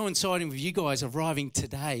coinciding with you guys arriving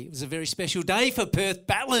today. It was a very special day for Perth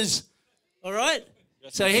Battlers. All right?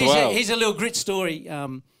 So here's a little grit story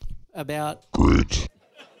about... Grit.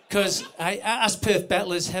 Because us Perth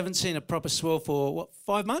Battlers haven't seen a proper swell for, what,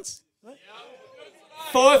 5 months? What?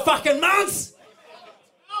 5 fucking months!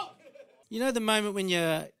 You know the moment when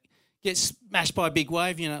you get smashed by a big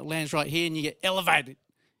wave, you know, it lands right here and you get elevated.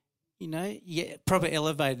 You know, you get proper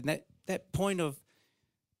elevated. That point of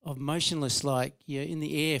motionless, like you're in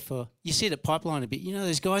the air for, you see the pipeline a bit. You know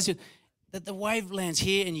those guys that the wave lands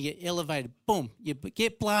here and you get elevated. Boom, you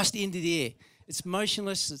get blasted into the air. It's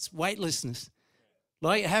motionless, it's weightlessness.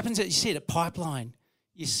 Like it happens that you see it at Pipeline.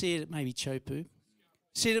 You see it at maybe Chopu.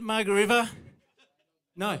 See it at Margaret River?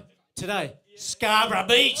 No, today. Scarborough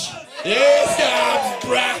Beach. Yeah,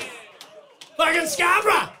 Scarborough. Fucking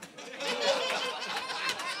Scarborough.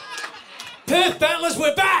 Perth Battlers,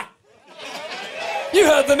 we're back. You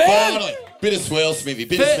heard the man. Finally. Bit of swell, Smithy.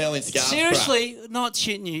 Bit of smell in Scarborough. Seriously, not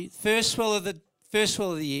shitting you. First swell of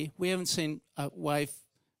the year. We haven't seen a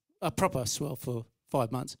proper swell for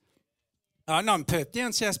 5 months. Not in Perth.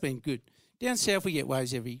 Down south's been good. Down south we get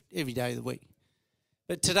waves every day of the week.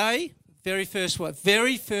 But today, very first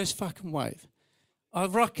fucking wave. I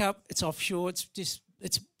rock up, it's offshore,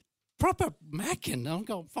 it's proper macking. I'm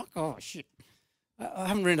going, fuck, oh shit. I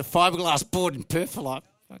haven't ridden a fiberglass board in Perth for like,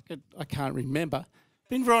 I can't remember.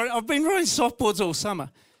 I've been riding softboards all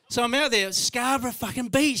summer. So I'm out there at Scarborough fucking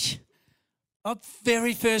beach.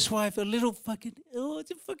 Very first wave, a little fucking,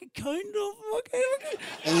 it's a fucking cone.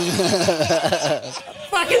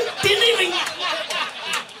 Fucking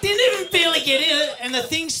didn't even barely get in it, and the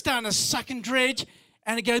thing's starting to suck and dredge,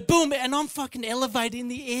 and it goes boom, and I'm fucking elevated in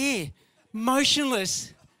the air,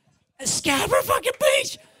 motionless, at Scarborough fucking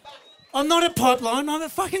beach. I'm not at Pipeline, I'm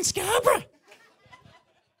at fucking Scarborough.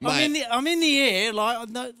 I'm in the air, like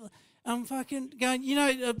I'm fucking going. You know,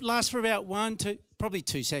 it lasts for about 1 to probably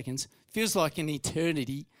 2 seconds. Feels like an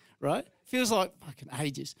eternity, right? Feels like fucking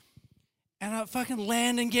ages. And I fucking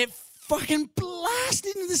land and get fucking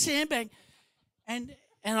blasted into the sandbank. And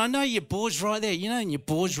I know your board's right there. You know, and your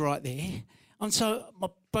board's right there. And so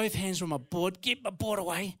both hands are on my board. Get my board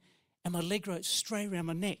away. and my leg goes straight around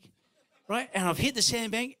my neck, right? And I've hit the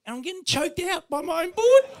sandbank, and I'm getting choked out by my own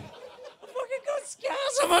board. I've fucking got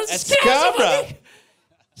scars on my neck.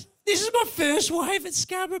 This is my first wave at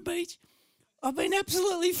Scarborough Beach. I've been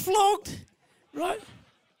absolutely flogged, right?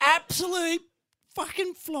 Absolutely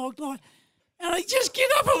fucking flogged, like. And I just get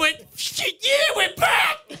up and went, shit, yeah, we're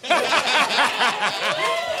back!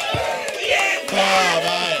 Oh,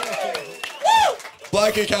 mate.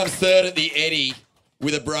 Bloke who comes third at the Eddie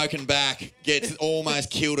with a broken back gets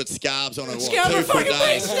almost killed at Scarbs on a, Scarborough 2 foot fucking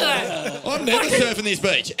day. beach today. I'm never surfing this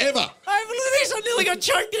beach, ever. Hey, look at this, I nearly got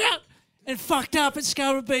choked out and fucked up at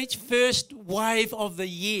Scarborough Beach. First wave of the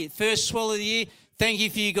year, first swell of the year. Thank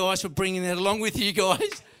you for you guys for bringing that along with you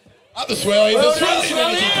guys. Up the Swellies, the Swellies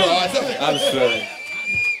Energy Prize. Absolutely.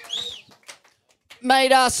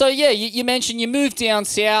 Mate, so yeah, you mentioned you moved down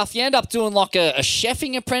south. You end up doing like a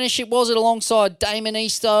chefing apprenticeship, was it, alongside Damon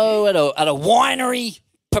Easto at a winery,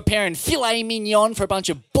 preparing filet mignon for a bunch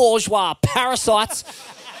of bourgeois parasites.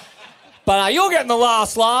 But you're getting the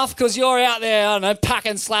last laugh because you're out there, I don't know,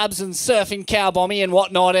 packing slabs and surfing cow bombing and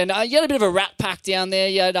whatnot. And you had a bit of a rat pack down there.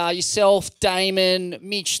 You had yourself, Damon,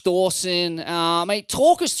 Mitch Dawson. Mate,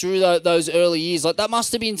 talk us through those early years. Like that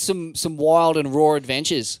must have been some wild and raw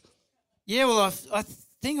adventures. Yeah, well, I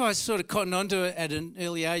think I sort of cottoned onto it at an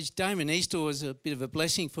early age. Damon Easter was a bit of a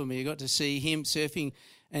blessing for me. I got to see him surfing,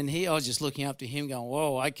 and I was just looking up to him going,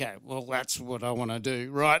 whoa, okay, well, that's what I want to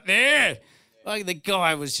do right there. Like the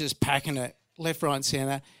guy was just packing it left, right, and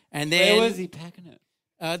centre. And then where was he packing it?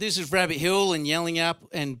 This is Rabbit Hill and Yelling Up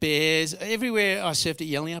and Bears. Everywhere I surfed at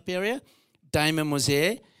Yelling Up area, Damon was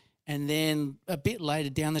there. And then a bit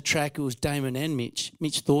later down the track, it was Damon and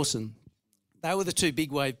Mitch Dawson. They were the two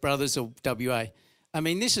big wave brothers of WA. I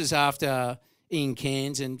mean, this is after Ian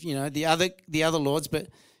Cairns and, you know, the other lords. But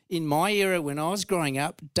in my era, when I was growing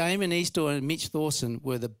up, Damon Easter and Mitch Dawson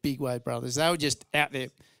were the big wave brothers. They were just out there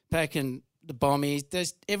packing the bombies.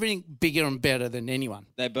 There's everything bigger and better than anyone.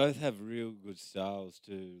 They both have real good styles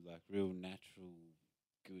too, like real natural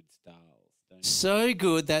good styles. Don't So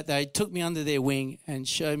good that they took me under their wing and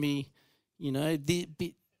showed me, you know,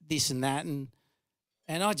 this and that. And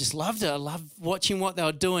I just loved it. I loved watching what they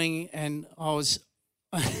were doing, and I was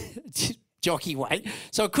jockey weight.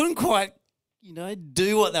 So I couldn't quite, you know,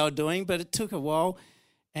 do what they were doing, but it took a while.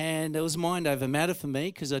 And it was mind over matter for me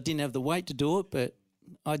because I didn't have the weight to do it, but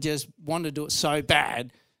I just wanted to do it so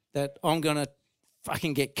bad that I'm going to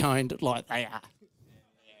fucking get coned like they are.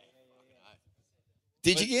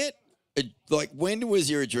 Did you get, when was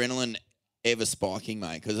your adrenaline ever spiking,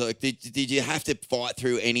 mate? Because did you have to fight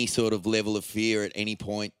through any sort of level of fear at any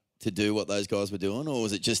point to do what those guys were doing, or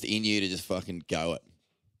was it just in you to just fucking go it?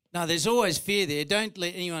 No, there's always fear there. Don't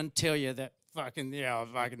let anyone tell you that I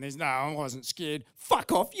wasn't scared.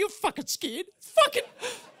 Fuck off, you're fucking scared.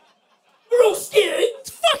 We're all scared. It's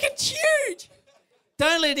fucking huge.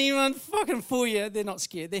 Don't let anyone fucking fool you. They're not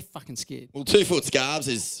scared. They're fucking scared. Well, 2 foot scarves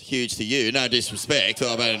is huge to you. No disrespect.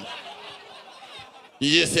 I mean,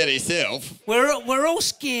 you just said it yourself. We're all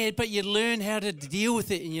scared, but you learn how to deal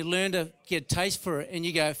with it and you learn to get a taste for it and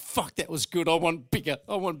you go, fuck, that was good. I want bigger.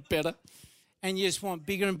 I want better. And you just want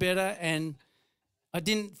bigger and better. And I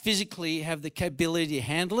didn't physically have the capability to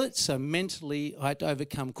handle it, so mentally I had to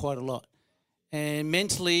overcome quite a lot. And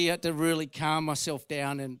mentally I had to really calm myself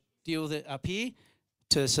down and deal with it up here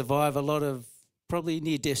to survive a lot of probably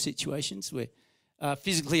near-death situations where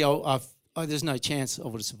physically there's no chance I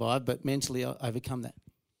would have survived, but mentally I overcome that.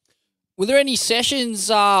 Were there any sessions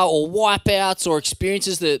or wipeouts or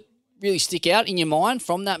experiences that really stick out in your mind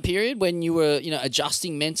from that period when you were, you know,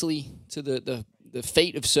 adjusting mentally to the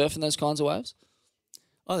feat of surfing those kinds of waves?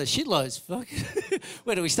 Oh, there's shitloads. Fuck.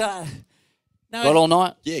 Where do we start? No, Got all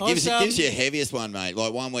night? Yeah, give us your heaviest one, mate.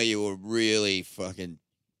 Like one where you were really fucking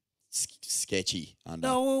sketchy under.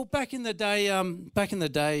 No, well, back in the day,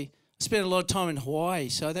 I spent a lot of time in Hawaii,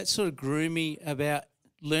 so that sort of grew me about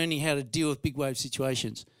learning how to deal with big wave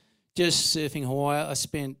situations. Just surfing Hawaii, I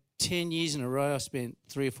spent 10 years in a row. I spent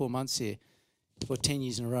 3 or 4 months there for 10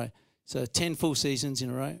 years in a row. So 10 full seasons in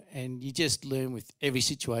a row, and you just learn with every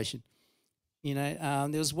situation. You know,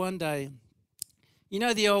 there was one day, you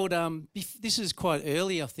know, the old, this is quite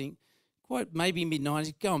early, I think, quite maybe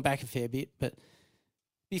mid-90s, going back a fair bit, but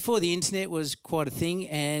before the internet was quite a thing,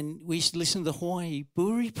 and we used to listen to the Hawaii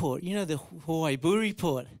Bull Report. You know, the Hawaii Bull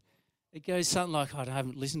Report. It goes something like, I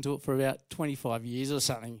haven't listened to it for about 25 years or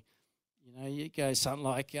something. You know, it goes something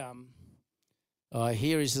like,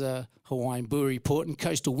 here is the Hawaiian Buoy Report and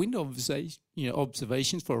coastal wind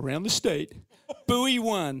observations for around the state. Buoy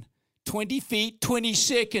 1, 20 feet, 20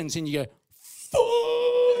 seconds. And you go,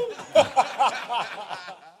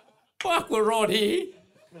 fuck, we're right here.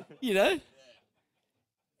 you know.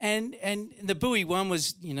 And the buoy one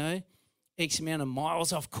was, you know, X amount of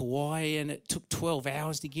miles off Kauai, and it took 12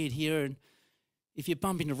 hours to get here. And if you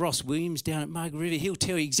bump into Ross Williams down at Mug River, he'll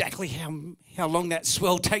tell you exactly how long that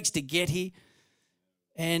swell takes to get here.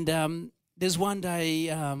 And there's one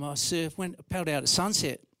day I paddled out at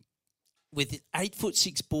sunset with an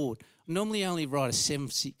 8'6" board. I normally only ride a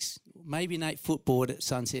 7'6", maybe an 8-foot board at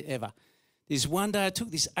sunset ever. There's one day I took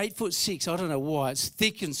this 8'6", I don't know why, it's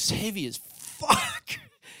thick and heavy as fuck.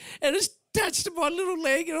 And it's touched my little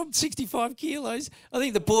leg, and I'm 65 kilos. I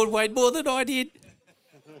think the board weighed more than I did.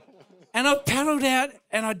 And I paddled out,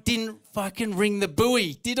 and I didn't fucking ring the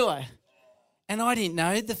buoy, did I? And I didn't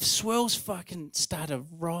know. The swells fucking started to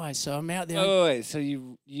rise, so I'm out there. Oh, wait, so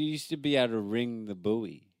you used to be able to ring the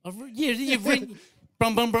buoy? Yeah, you ring,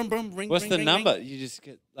 brum, brum, brum, brum, ring, What's ring, the ring, number? ring. You just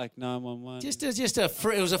get like 911?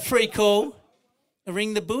 It was a free call.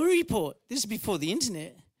 Ring the buoy report. This is before the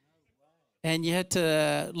internet. And you had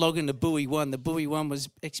to log in the buoy one. The buoy one was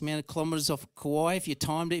X amount of kilometres off Kauai. If you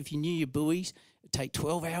timed it, if you knew your buoys, it'd take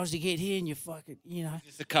 12 hours to get here, and you fucking, you know.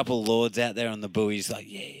 Just a couple of lords out there on the buoys like,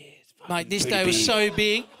 yeah, it's fucking mate, this pretty day was big. so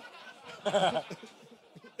big.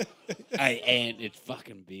 Hey, Ant, it's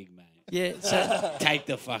fucking big, mate. Yeah, so take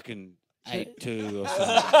the fucking 8-2 or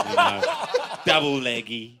something, you know. Double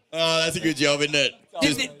leggy. Oh, that's a good job, isn't it?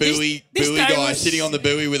 Just This buoy guy guy was- sitting on the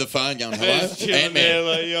buoy with a phone going, hello, Just chilling there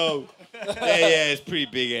Antman. like, yo. Yeah, it's pretty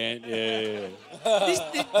big, Ant. Yeah.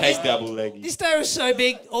 Take double leggy. This day was so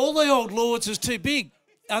big, all the old lords was too big.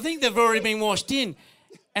 I think they've already been washed in.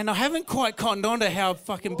 And I haven't quite cottoned on to how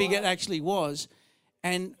fucking big it actually was.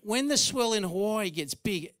 And when the swell in Hawaii gets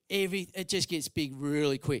big, it just gets big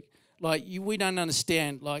really quick. Like, we don't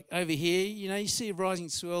understand. Like, over here, you know, you see a rising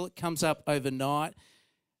swell, it comes up overnight.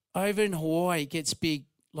 Over in Hawaii, it gets big,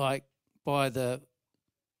 like, by the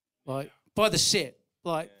set.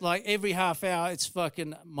 Like every half hour, it's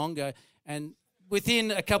fucking mongo. And within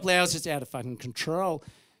a couple of hours, it's out of fucking control.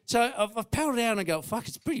 So I've paddled out and I go, fuck,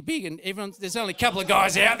 it's pretty big. And there's only a couple of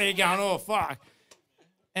guys out there going, oh, fuck.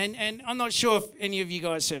 And I'm not sure if any of you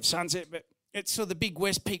guys have sunset, but it's sort of the big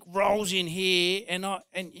West Peak rolls in here. And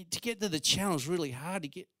to get to the channel is really hard to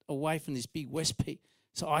get away from this big West Peak.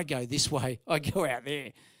 So I go this way. I go out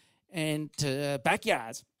there and to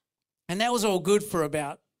backyards. And that was all good for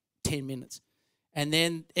about 10 minutes. And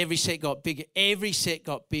then every set got bigger. Every set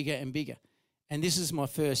got bigger and bigger. And this is my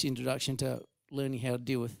first introduction to learning how to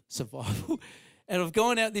deal with survival. And I've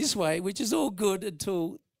gone out this way, which is all good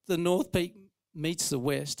until the North Peak meets the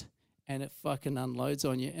West and it fucking unloads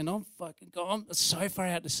on you. And I'm so far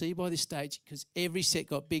out to sea by this stage because every set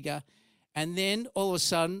got bigger. And then all of a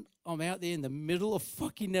sudden, I'm out there in the middle of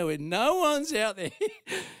fucking nowhere. No one's out there.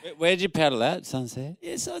 Where'd you paddle out? Sunset?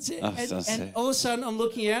 Yeah, sunset. Oh, sunset. And all of a sudden, I'm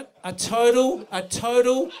looking at a total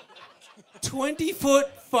 20-foot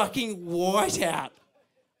fucking whiteout.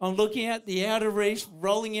 I'm looking at the outer reef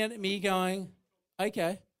rolling out at me going,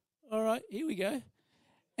 okay, all right, here we go.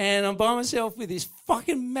 And I'm by myself with this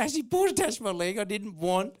fucking massive board attached to my leg I didn't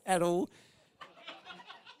want at all.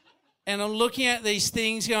 And I'm looking at these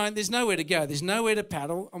things going, there's nowhere to go. There's nowhere to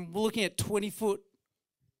paddle. I'm looking at 20-foot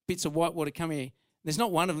bits of whitewater coming here. There's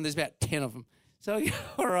not one of them. There's about 10 of them. So I go,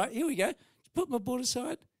 all right, here we go. Just put my board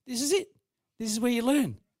aside. This is it. This is where you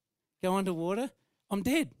learn. Go underwater. I'm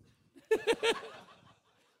dead.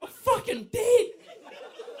 I'm fucking dead.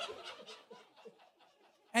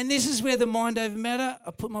 And this is where the mind over matter. I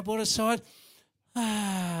put my board aside.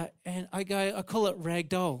 And I call it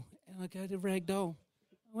ragdoll. And I go to ragdoll.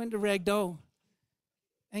 I went to ragdoll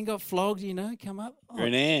and got flogged, you know, come up. You're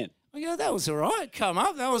an ant. I go, that was all right. Come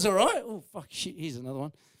up, that was all right. Oh, fuck, shit, here's another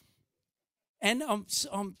one. And I'm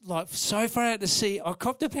like so far out to sea, I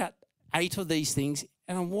copped about 8 of these things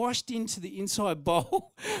and I'm washed into the inside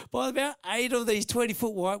bowl by about 8 of these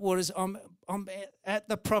 20-foot whitewaters. I'm at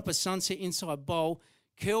the proper sunset inside bowl,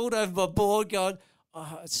 curled over my board going,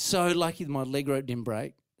 oh, it's so lucky that my leg rope didn't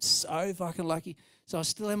break. So fucking lucky. So I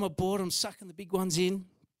still have my board, I'm sucking the big ones in.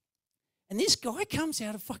 And this guy comes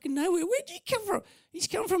out of fucking nowhere. Where'd you come from? He's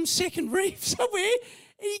come from Second Reef somewhere.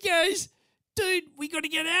 And he goes, dude, we got to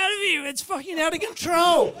get out of here. It's fucking out of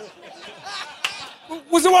control.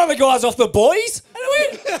 Was it one of the guys off the boys? And I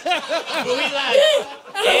went, yeah.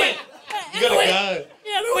 And I went, you gotta go.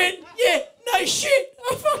 Yeah, and I went, yeah, no shit.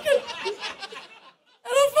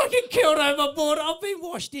 I fucking killed over my board. I've been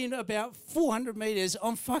washed in about 400 metres.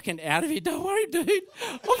 I'm fucking out of here. Don't worry, dude.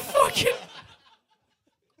 I'm fucking...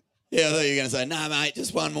 Yeah, I thought you were going to say, nah, mate,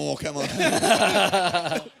 just one more, come on.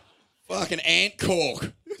 Fucking ant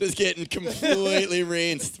cork. Just getting completely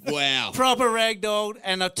rinsed. Wow. Proper ragdolled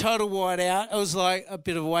and a total whiteout. It was like a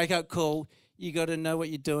bit of a wake-up call. You got to know what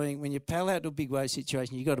you're doing. When you paddle out to a big wave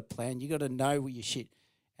situation, you got to plan. You got to know what your shit.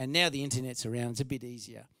 And now the internet's around. It's a bit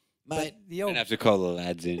easier. Mate, the old Don't have to call the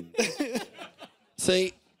lads in.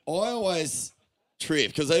 See, I always trip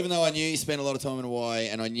because even though I knew you spent a lot of time in Hawaii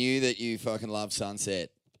and I knew that you fucking love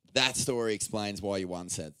sunset, that story explains why you won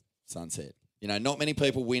sunset. You know, not many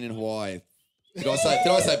people win in Hawaii. Did I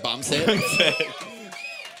say bum set?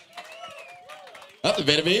 Up the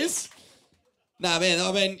better beers? Nah, man.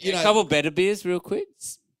 I mean, you know, A couple better beers, real quick.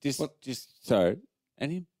 Just sorry.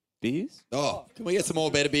 Any beers? Oh, can we get some more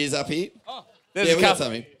better beers up here? Oh, yeah, there's we a got couple.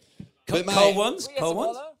 something. cold mate, ones. Cold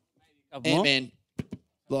ones. Ant-Man,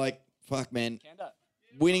 like, fuck, man.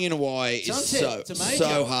 Winning in Hawaii is Sunset, it's a major.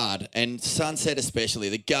 so hard. And Sunset especially.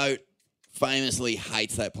 The GOAT famously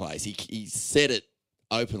hates that place. He said it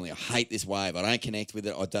openly. I hate this wave. I don't connect with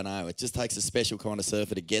it. I don't know. It just takes a special kind of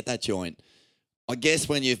surfer to get that joint. I guess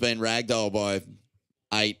when you've been ragdolled by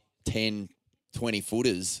 8, 10, 20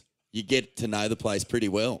 footers, you get to know the place pretty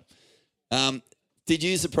well. Did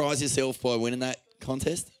you surprise yourself by winning that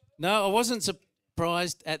contest? No, I wasn't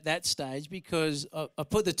surprised at that stage because I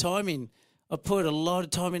put the time in. I put a lot of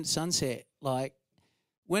time into Sunset. Like,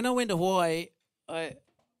 when I went to Hawaii, I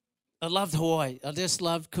loved Hawaii. I just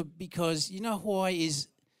loved because, you know, Hawaii is,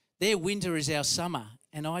 their winter is our summer.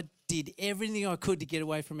 And I did everything I could to get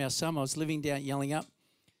away from our summer. I was living down at Yellingup,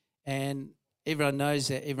 and everyone knows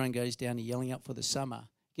that everyone goes down to Yellingup for the summer.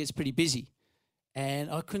 It gets pretty busy.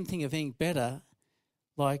 And I couldn't think of anything better.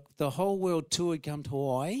 Like, the whole world tour would come to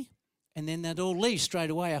Hawaii, and then they'd all leave straight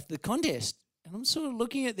away after the contest. And I'm sort of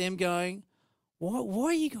looking at them going, why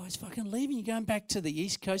are you guys fucking leaving? You're going back to the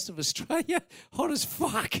east coast of Australia? Hot as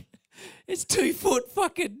fuck. It's 2 foot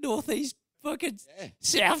fucking northeast fucking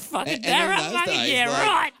south fucking Darra.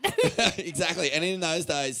 Right. Exactly. And in those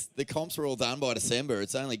days, the comps were all done by December.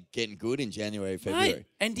 It's only getting good in January, February. Mate,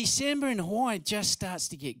 and December in Hawaii just starts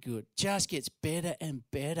to get good. Just gets better and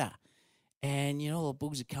better. And, you know, all the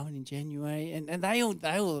bugs are coming in January. And they all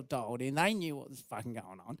dialed in. They knew what was fucking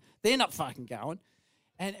going on. They're not fucking going.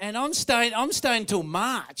 And I'm staying till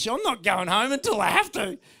March. I'm not going home until I have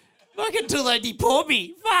to. Like, until they deport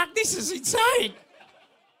me. Fuck, this is insane.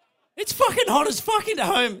 It's fucking hot as fucking at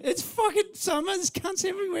home. It's fucking summer. There's cunts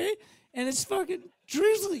everywhere. And it's fucking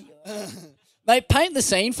drizzly. Mate, paint the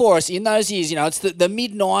scene for us in those years. You know, it's the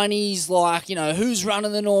mid-90s, like, you know, who's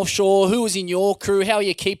running the North Shore? Who was in your crew? How are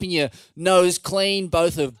you keeping your nose clean,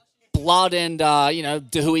 both of blood and, you know,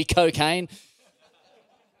 Dahui cocaine?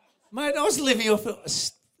 Mate, I was living off a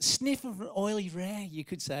sniff of an oily rag, you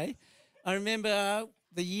could say. I remember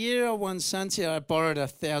the year I won Sunset, I borrowed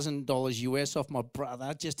 $1,000 US off my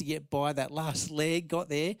brother just to get by that last leg, got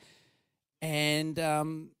there. And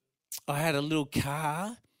I had a little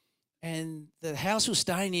car, and the house was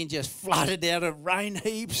staying in just flooded out of rain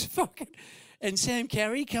heaps. Fucking. And Sam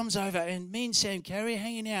Carey comes over, and me and Sam Carey are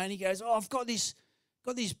hanging out, and he goes, I've got this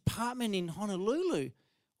apartment in Honolulu.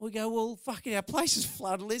 We go, well, fucking our place is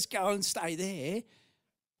flooded. Let's go and stay there.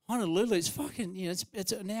 Honolulu, it's fucking, you know,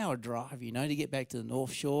 it's an hour drive, you know, to get back to the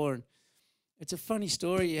North Shore. And it's a funny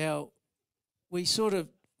story how we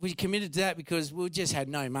committed to that because we just had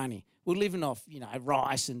no money. We're living off, you know,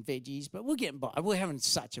 rice and veggies, but we're getting by. We're having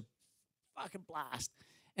such a fucking blast.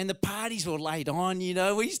 And the parties were late on, you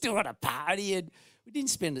know. We still had a party and we didn't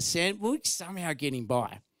spend a cent. We were somehow getting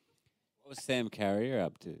by. What was Sam Carrier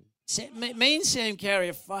up to? Me and Sam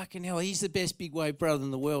Carrier, fucking hell, he's the best big wave brother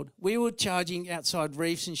in the world. We were charging outside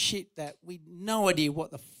reefs and shit that we had no idea what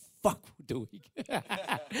the fuck we're doing. And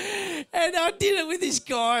I did it with this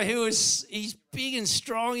guy he's big and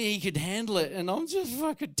strong and he could handle it. And I'm just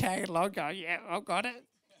fucking tagging along going, yeah, I've got it.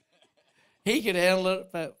 He could handle it,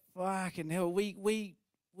 but fucking hell, we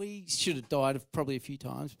should have died probably a few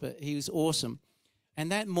times, but he was awesome.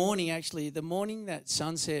 And that morning, actually, the morning that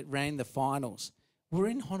Sunset ran the finals, we're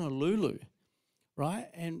in Honolulu, right?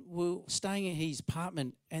 And we're staying in his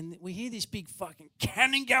apartment, and we hear this big fucking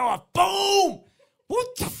cannon go off. Boom!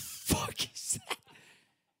 What the fuck is that?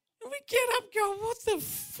 And we get up going, what the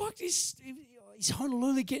fuck is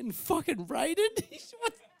Honolulu getting fucking raided?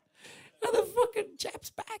 Are the fucking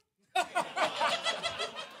chaps back?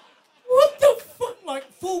 What the fuck? Like,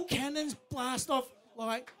 full cannons blast off,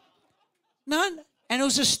 like, none. And it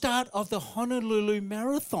was the start of the Honolulu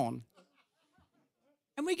Marathon.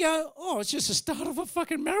 And we go, oh, it's just the start of a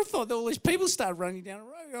fucking marathon. All these people start running down the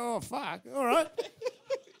road. Oh, fuck, all right.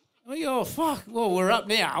 We go, oh, fuck, well, we're up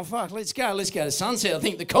now. Oh, fuck, let's go to Sunset. I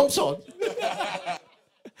think the comp's on.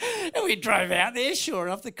 And we drove out there, sure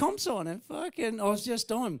enough, the comp's on. And fucking, I was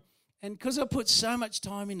just on. And because I put so much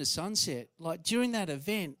time into Sunset, like during that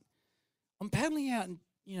event, I'm paddling out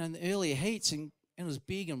in the earlier heats and it was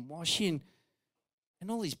big and washy. And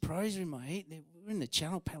And all these pros are in my heat. We're in the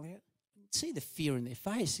channel palette. See the fear in their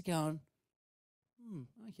face. They're going,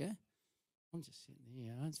 okay. I'm just sitting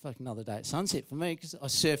here. It's fucking another day at sunset for me because I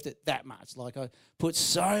surfed it that much. Like I put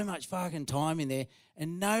so much fucking time in there,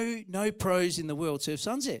 and no pros in the world surf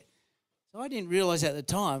sunset. So I didn't realise at the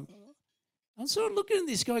time. I'm sort of looking at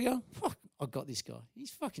this guy going, fuck, I got this guy. He's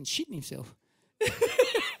fucking shitting himself.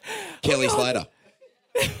 Kelly Slater.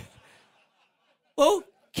 Well,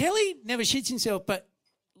 Kelly never shits himself, but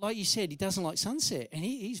like you said, he doesn't like sunset, and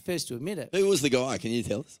he's first to admit it. Who was the guy? Can you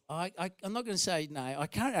tell us? I'm not going to say no. I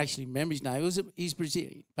can't actually remember his name. He's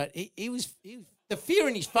Brazilian, but he was the fear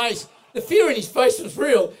in his face. The fear in his face was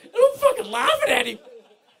real, and I'm fucking laughing at him.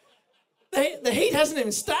 The heat hasn't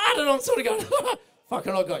even started. I'm sort of going,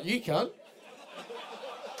 fucking, I got you, cunt.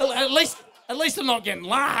 At least I'm not getting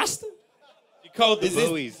last. You called the Is this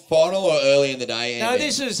buoys. final or early in the day? No, Antman?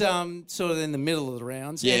 this is sort of in the middle of the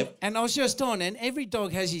rounds. Yeah. And I was just on, and every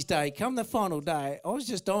dog has his day. Come the final day, I was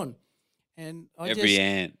just on. And Every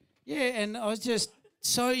ant. Yeah, and I was just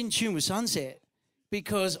so in tune with sunset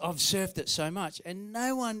because I've surfed it so much. And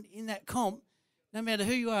no one in that comp, no matter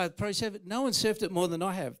who you are, pro surfer, no one surfed it more than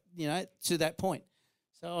I have, to that point.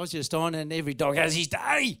 So I was just on, and every dog has his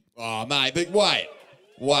day. Oh, mate, but wait.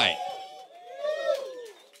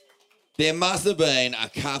 There must have been a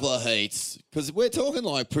couple of heats because we're talking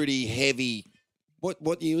like pretty heavy.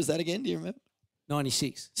 What year was that again? Do you remember?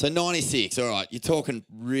 96. So 96, all right. You're talking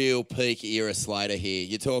real peak era Slater here.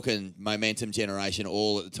 You're talking momentum generation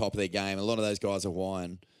all at the top of their game. A lot of those guys are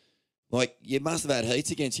Hawaiian. Like, you must have had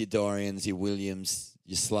heats against your Dorians, your Williams,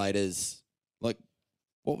 your Slaters. Like,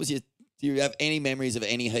 do you have any memories of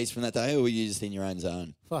any heats from that day, or were you just in your own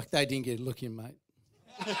zone? Fuck, they didn't get a look in, mate.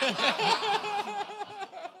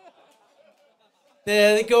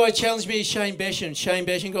 The guy challenged me is Shane Beshan. Shane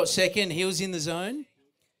Beshan got second. He was in the zone.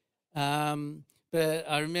 But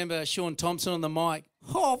I remember Sean Thompson on the mic.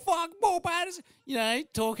 Oh, fuck, ball batters.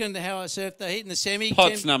 Talking to how I surfed the heat in the semi.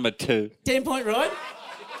 Pot's number 2. 10-point ride.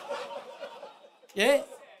 Yeah.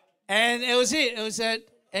 And it was it. It was that.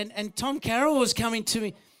 And Tom Carroll was coming to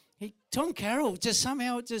me. Tom Carroll just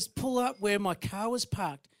somehow just pull up where my car was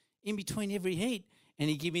parked in between every heat. And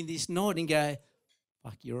he'd give me this nod and go,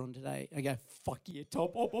 fuck, you're on today. I go, fuck you, Tom.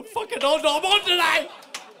 I'm fucking on. I'm on today.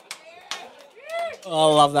 I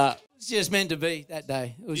love that. It's just meant to be that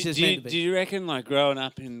day. It was just meant to be. Do you reckon, like, growing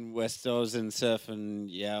up in West Oz and surfing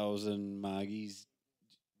Yowls and Margies,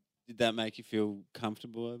 did that make you feel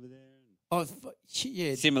comfortable over there? Oh,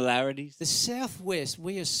 yeah. Similarities? The Southwest,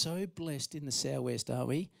 we are so blessed in the Southwest, aren't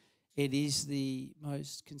we? It is the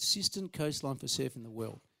most consistent coastline for surfing in the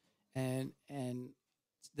world. And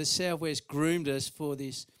the Southwest groomed us for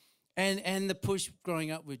this. And the push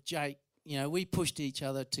growing up with Jake, we pushed each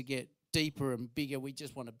other to get deeper and bigger. We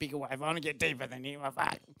just want a bigger wave. I want to get deeper than you.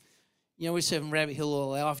 Fuck. We're surfing Rabbit Hill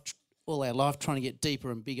all our life trying to get deeper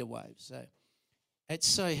and bigger waves. So it's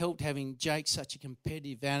so helped having Jake such a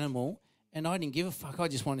competitive animal. And I didn't give a fuck. I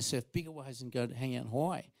just wanted to surf bigger waves and go to hang out in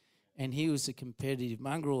Hawaii. And he was a competitive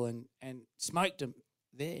mongrel and smoked him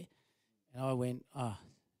there. And I went,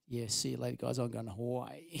 yeah, see you later, guys. I'm going to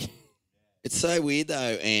Hawaii. It's so weird, though,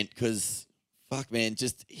 Ant, because, fuck, man,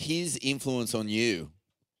 just his influence on you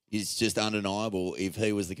is just undeniable if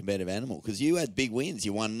he was the competitive animal. Because you had big wins.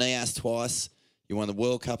 You won NIAS twice. You won the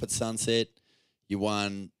World Cup at Sunset. You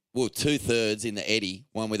won, 2/3 in the Eddie,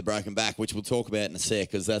 one with a broken back, which we'll talk about in a sec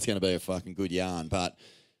because that's going to be a fucking good yarn. But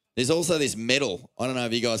there's also this medal. I don't know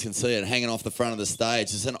if you guys can see it hanging off the front of the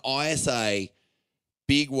stage. It's an ISA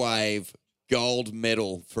Big Wave gold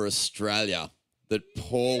medal for Australia that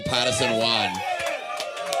Paul Patterson won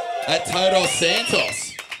at Todos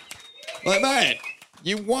Santos. Like, mate,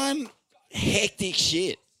 you won hectic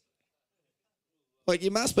shit. Like,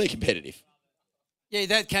 you must be competitive. Yeah,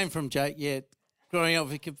 that came from Jake, yeah. Growing up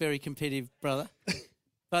with a very competitive brother.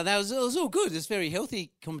 But it was all good. It's very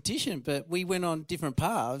healthy competition, but we went on different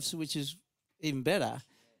paths, which is even better,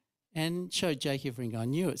 and showed Jake everything I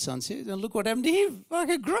knew at Sunset. And look what happened to him.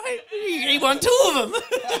 Fucking great. He won 2 of them.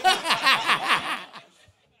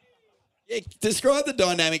 Yeah, describe the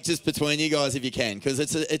dynamic just between you guys if you can, because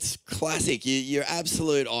it's classic. You're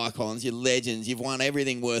absolute icons. You're legends. You've won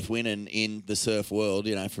everything worth winning in the surf world,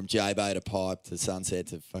 from J-Bay to Pipe to Sunset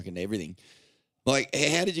to fucking everything. Like,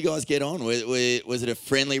 how did you guys get on? Was it a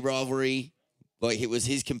friendly rivalry? Like, it was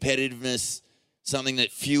his competitiveness something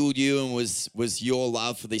that fueled you, and was your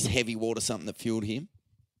love for this heavy water something that fueled him?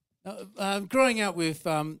 Growing up with,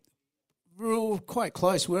 we're all quite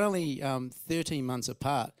close. We're only 13 months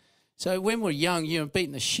apart. So when we're young, you're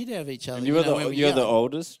beating the shit out of each other. And you're the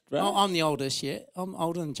oldest, right? I'm the oldest, yeah. I'm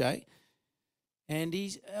older than Jake. And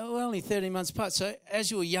we're only 13 months apart. So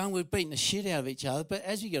as we were young, we're beating the shit out of each other. But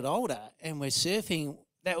as we got older and we're surfing,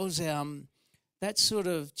 that was that sort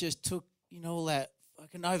of just took, all that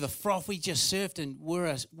fucking over froth. We just surfed and wore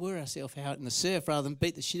ourselves out in the surf rather than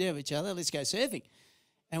beat the shit out of each other. Let's go surfing.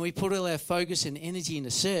 And we put all our focus and energy in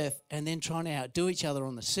the surf and then trying to outdo each other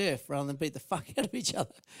on the surf rather than beat the fuck out of each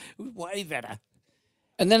other. It was way better.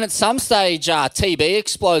 And then at some stage, TB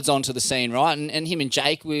explodes onto the scene, right? And him and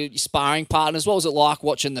Jake were sparring partners. What was it like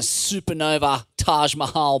watching the supernova Taj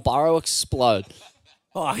Mahal burrow explode?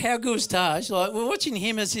 Oh, how good was Taj? Like, we're watching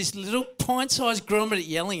him as this little pint-sized grommet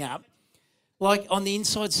yelling up. Like, on the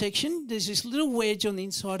inside section, there's this little wedge on the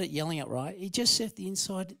inside at yelling up, right? He just surfed the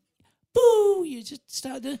inside. Boo! You just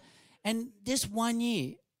started to... And this 1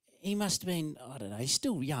 year, he must have been, I don't know, he's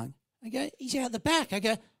still young. I go, he's out the back. I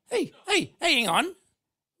go, hey, hang on.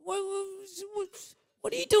 What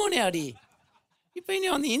are you doing out here? You've been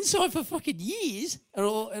on the inside for fucking years,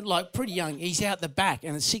 and like pretty young. He's out the back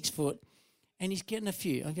and it's 6 foot, and he's getting a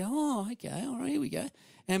few. I go, oh, okay, all right, here we go.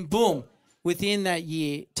 And boom, within that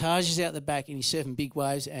year, Taj is out the back and he's surfing big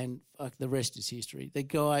waves, and fuck, the rest is history. The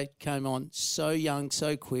guy came on so young,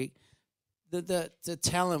 so quick. The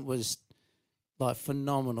talent was like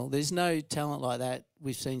phenomenal. There's no talent like that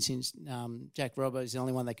we've seen since Jack Robbo is the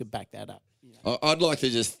only one that could back that up. I'd like to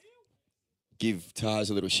just give Taj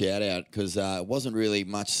a little shout out because it wasn't really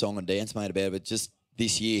much song and dance made about it, but just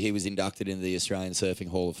this year he was inducted into the Australian Surfing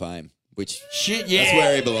Hall of Fame, which that's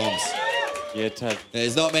where he belongs. Yeah, Taj.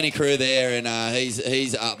 There's not many crew there, and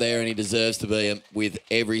he's up there, and he deserves to be with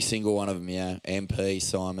every single one of them. Yeah, MP,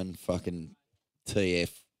 Simon, fucking TF,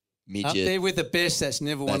 midget. Up there with the best that's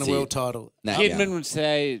never won a world title. No, Kidman would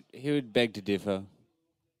say he would beg to differ.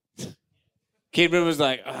 Kidman was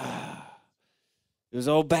like, it was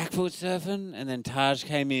all back foot surfing, and then Taj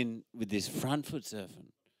came in with this front foot surfing.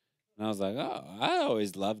 And I was like, I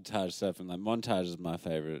always loved Taj surfing. Like, Montage is my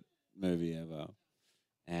favourite movie ever.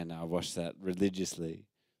 And I watched that religiously.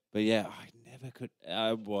 But yeah, I never could,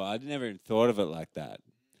 I never even thought of it like that.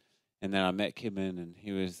 And then I met Kidman, and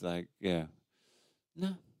he was like, yeah,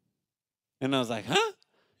 no. And I was like, huh?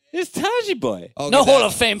 It's Taji boy. No Hall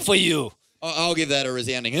of Fame for you. I'll give that a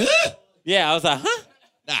resounding, huh? Yeah, I was like, huh?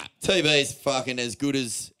 Nah, TB's fucking as good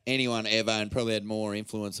as anyone ever and probably had more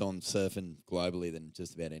influence on surfing globally than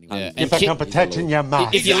just about anyone. Yeah. Get back on protecting your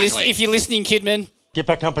mouth. If you're listening, Kidman. Get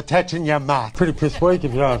back on protecting your mouth. Pretty piss weak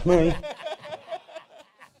if you ask me.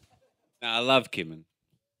 No, I love Kidman.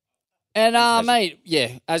 And, mate,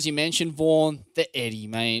 yeah, as you mentioned, Vaughan, the Eddie,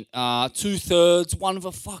 mate. 2/3, one of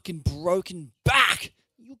a fucking broken back.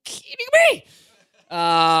 Are you kidding me?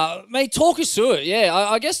 Mate, talk us through it. Yeah,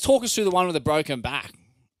 I guess talk us through the one with the broken back.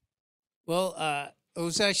 Well, it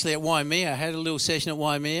was actually at Waimea. I had a little session at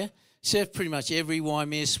Waimea. Surfed pretty much every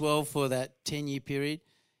Waimea swell for that 10-year period.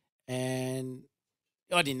 And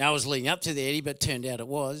I didn't know it was leading up to the Eddie, but turned out it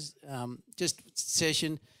was. Just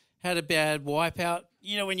session, had a bad wipeout.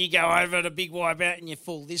 You know when you go over at a big wipeout and you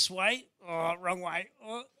fall this way? Oh, wrong way.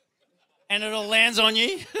 Oh. And it all lands on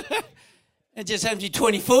you. It just happens to be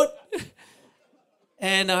 20 foot.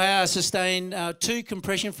 And I sustained 2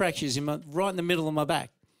 compression fractures right in the middle of my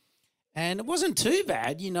back. And it wasn't too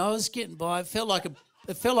bad, I was getting by. It felt like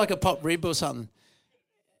a pop rib or something.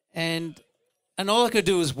 And all I could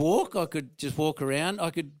do was walk. I could just walk around. I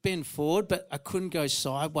could bend forward, but I couldn't go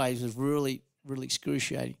sideways. It was really, really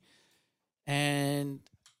excruciating. And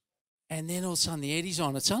then all of a sudden the Eddie's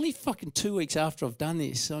on. It's only fucking 2 weeks after I've done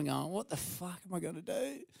this. So I'm going, what the fuck am I going to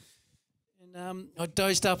do? And I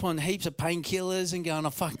dosed up on heaps of painkillers and going, I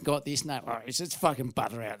fucking got this. No worries, it's fucking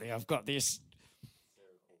butter out there. I've got this.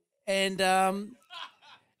 And I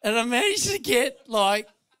managed to get, like,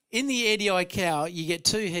 in the Eddie Cow, you get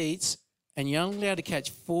 2 heats and you're only allowed to catch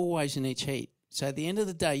 4 waves in each heat. So at the end of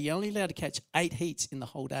the day, you're only allowed to catch 8 heats in the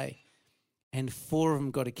whole day. And 4 of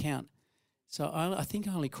them got to count. So I think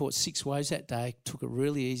I only caught 6 waves that day. Took it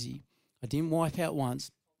really easy. I didn't wipe out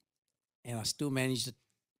once. And I still managed to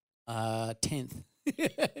 10th.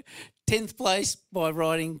 10th place by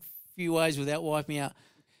riding a few waves without wiping out.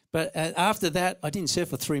 But after that, I didn't surf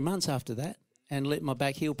for 3 months after that and let my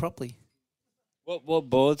back heal properly. What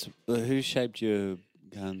boards? Who shaped your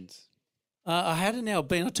guns? I had an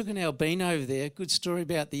Albine. I took an Albine over there. Good story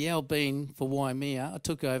about the Albine for Waimea. I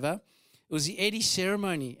took over. It was the Eddie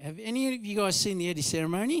ceremony. Have any of you guys seen the Eddie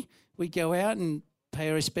ceremony? We go out and pay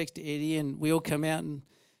our respects to Eddie, and we all come out and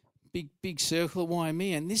big circle at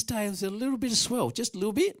Waimea. And this day it was a little bit of swell, just a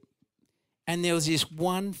little bit. And there was this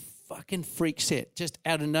one fucking freak set just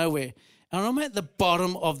out of nowhere. And I'm at the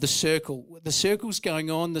bottom of the circle. The circle's going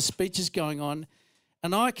on, the speech is going on,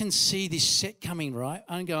 and I can see this set coming, right?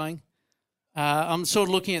 I'm going, I'm sort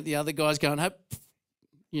of looking at the other guys going, hey,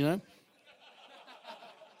 you know.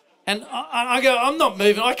 And I go, I'm not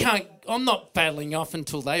moving. I'm not battling off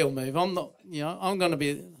until they all move. I'm not, you know, I'm going to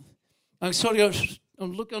be, I'm sort of go, I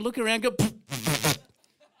look around, go,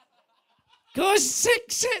 guys, set,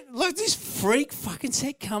 look, this freak fucking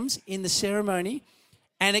set comes in the ceremony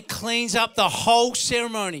and it cleans up the whole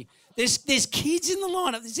ceremony. There's kids in the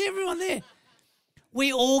lineup. There's everyone there.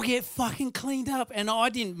 We all get fucking cleaned up. And I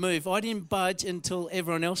didn't move. I didn't budge until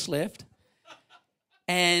everyone else left.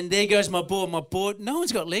 And there goes my board. My board, no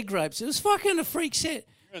one's got leg ropes. It was fucking a freak set.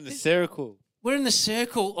 You're in the circle. We're in the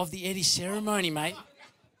circle of the Eddie ceremony, mate.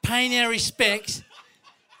 Paying our respects.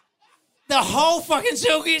 The whole fucking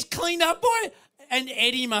circle gets cleaned up, boy. And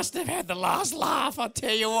Eddie must have had the last laugh, I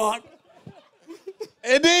tell you what.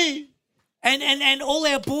 Eddie! And all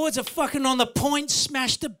our boards are fucking on the point,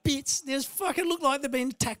 smashed to bits. There's fucking look like they've been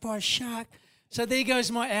attacked by a shark. So there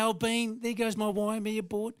goes my Al Bean. There goes my Waimea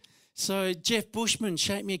board. So Jeff Bushman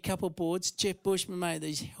shaped me a couple of boards. Jeff Bushman made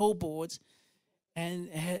these hell boards. And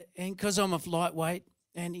because I'm a lightweight,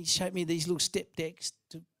 and he shaped me these little step decks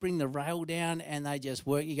to bring the rail down, and they just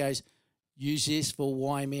work. He goes, use this for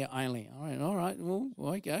Waimea only. All right, well,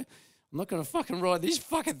 okay. I'm not going to fucking ride this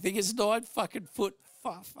fucking thing. It's 9 fucking foot,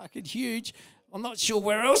 fucking huge. I'm not sure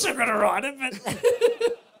where else I'm going to ride it,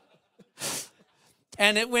 but...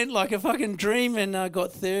 And it went like a fucking dream, and I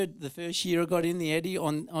got third the first year I got in the Eddie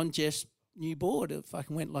on Jeff's new board. It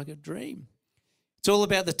fucking went like a dream. It's all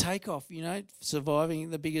about the takeoff, you know, surviving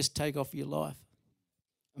the biggest takeoff of your life.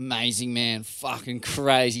 Amazing, man. Fucking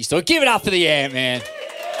crazy story. Give it up for the Antman.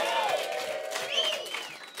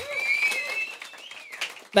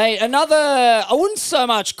 Mate, another, I wouldn't so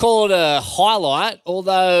much call it a highlight,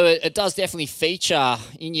 although it does definitely feature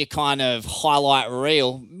in your kind of highlight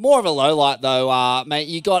reel. More of a low light, though, mate.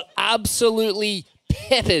 You got absolutely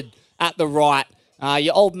peppered at the right.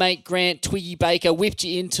 Your old mate, Grant Twiggy Baker, whipped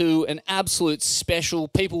you into an absolute special.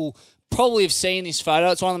 People probably have seen this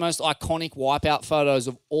photo. It's one of the most iconic wipeout photos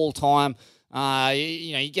of all time.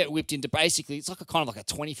 You get whipped into basically, it's like a kind of like a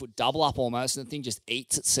 20-foot double up almost, and the thing just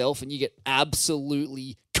eats itself, and you get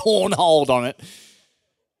absolutely cornholed on it.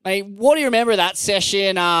 Mate, what do you remember of that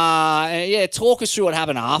session? Talk us through what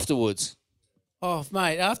happened afterwards. Oh,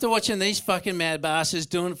 mate, after watching these fucking mad bastards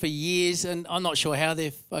doing it for years, and I'm not sure how they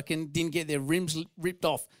fucking didn't get their rims ripped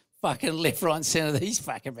off fucking left, right and centre, these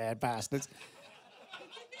fucking mad bastards.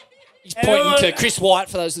 He's pointing to Chris White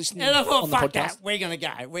for those listening and I thought, on the fuck podcast. that, we're going to go.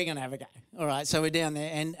 We're going to have a go. All right, so we're down there,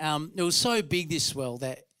 and it was so big, this swell,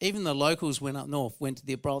 that even the locals went up north, went to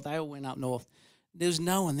the abroad, they all went up north. There was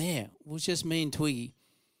no one there. It was just me and Twiggy.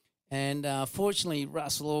 And fortunately,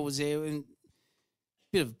 Russell Orr was there, and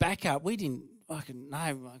a bit of backup. We didn't fucking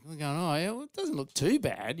know. Like, we're going, it doesn't look too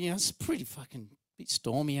bad. You know, it's pretty fucking bit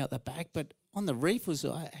stormy out the back, but on the reef was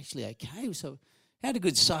actually okay. So had a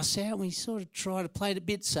good suss out. We sort of tried to play it a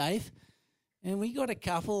bit safe, and we got a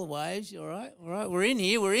couple of waves. All right, we're in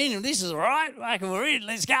here. We're in. This is all right. We're in.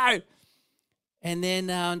 Let's go. And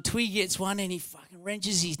then Twiggy gets one, and he fucking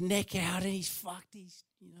wrenches his neck out, and he's fucked.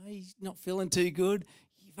 He's not feeling too good.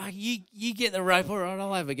 You get the rope. All right,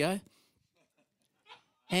 I'll have a go.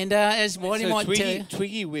 And as Whitey might tell you,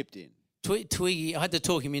 Twiggy whipped in. Twiggy, I had to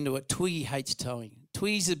talk him into it. Twiggy hates towing.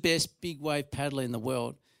 Twiggy's the best big wave paddler in the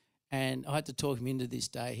world, and I had to talk him into this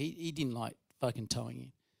day. He didn't like fucking towing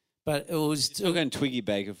in. But it was... Talking Twiggy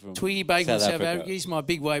Baker from Twiggy Baker South from South Africa. Africa. He's my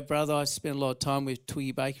big wave brother. I spent a lot of time with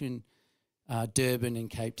Twiggy Baker in Durban and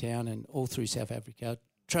Cape Town and all through South Africa,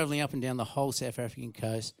 travelling up and down the whole South African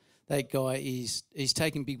coast. That guy he's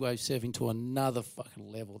taking big wave surfing to another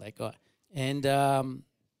fucking level, that guy. And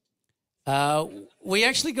we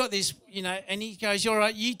actually got this, and he goes, all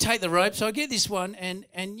right, you take the rope. So I get this one, and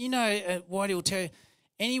Whitey will tell you,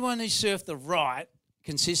 anyone who surfed the right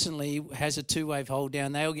consistently has a two-wave hold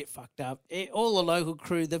down. They all get fucked up. All the local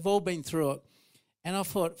crew, they've all been through it. And I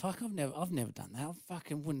thought, fuck, I've never done that. I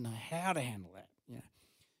fucking wouldn't know how to handle that.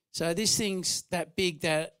 So this thing's that big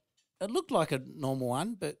that it looked like a normal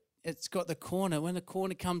one, but it's got the corner. When the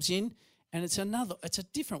corner comes in, and it's a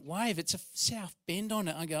different wave. It's a south bend on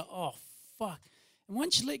it. I go, oh, fuck. And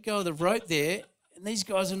once you let go of the rope there, and these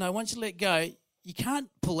guys will know, once you let go, you can't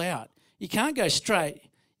pull out. You can't go straight.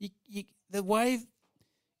 The wave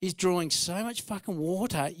is drawing so much fucking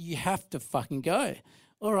water, you have to fucking go.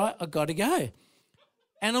 All right, I got to go.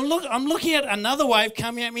 And I'm looking at another wave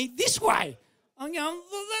coming at me this way. I'm going,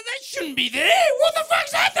 well, that shouldn't be there. What the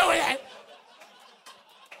fuck's that doing?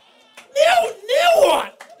 Now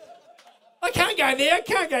what? I can't go there. I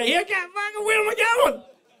can't go here. I can't fucking, where am I going?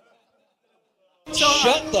 So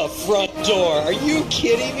Shut the front door. Are you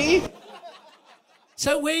kidding me?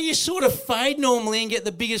 So where you sort of fade normally and get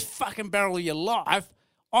the biggest fucking barrel of your life,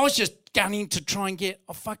 I was just gunning to try and get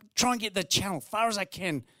the channel far as I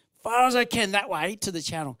can that way to the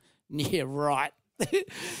channel. Yeah, right.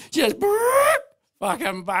 Just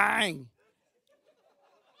fucking bang.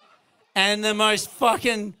 And the most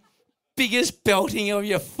fucking biggest belting of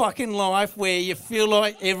your fucking life where you feel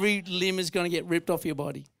like every limb is going to get ripped off your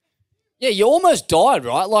body. Yeah, you almost died,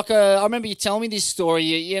 right? Like, I remember you telling me this story.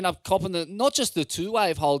 You end up copping not just the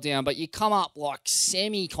 2-wave hold down, but you come up like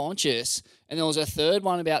semi-conscious, and there was a third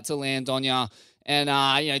one about to land on you,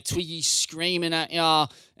 and Twiggy screaming at you,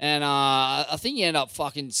 and I think you end up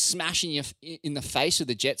fucking smashing you in the face with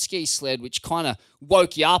the jet ski sled, which kind of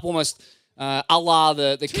woke you up almost a la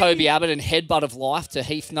the Kobe Abbott and headbutt of life to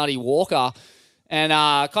Heath Nutty Walker. And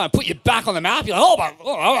kind of put you back on the map. You're like,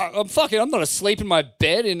 I'm not asleep in my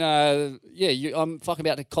bed. I'm fucking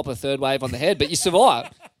about to cop a third wave on the head, but you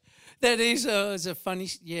survived. That is it's a funny,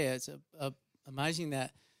 it's amazing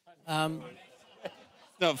that.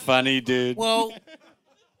 Not funny, dude. Well,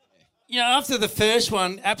 after the first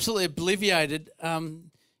one, absolutely obliviated,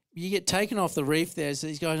 you get taken off the reef. There's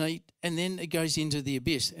these guys, and then it goes into the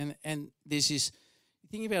abyss. And there's this.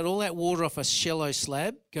 Think about all that water off a shallow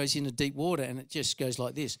slab goes into deep water, and it just goes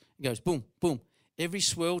like this. It goes boom, boom. Every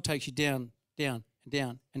swirl takes you down, down, and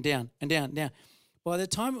down, and down, and down, and down. By the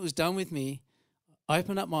time it was done with me, I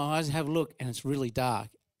open up my eyes and have a look, and it's really dark.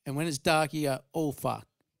 And when it's dark, you go, oh, fuck,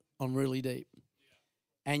 I'm really deep.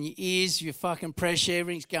 And your ears, your fucking pressure,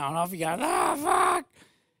 everything's going off. You go, oh, fuck.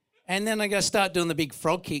 And then I go start doing the big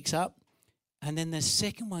frog kicks up. And then the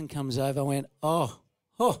second one comes over. I went, oh,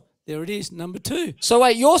 there it is, number 2. So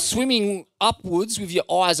wait, you're swimming upwards with your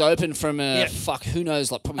eyes open from who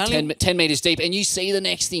knows, like probably 10 meters deep, and you see the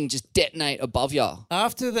next thing just detonate above you.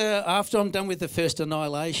 After I'm done with the first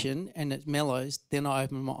annihilation and it mellows, then I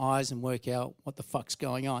open my eyes and work out what the fuck's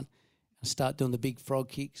going on. I start doing the big frog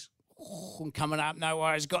kicks. I'm coming up, no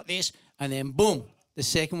worries, got this, and then boom, the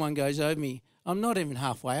second one goes over me. I'm not even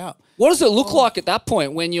halfway up. What does it look like at that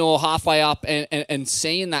point when you're halfway up and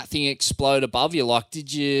seeing that thing explode above you? Like,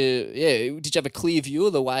 did you have a clear view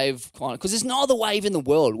of the wave? Because there's no other wave in the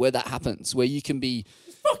world where that happens, where you can be...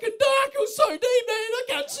 It's fucking dark. It was so deep, man. I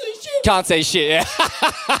can't see shit. Can't see shit,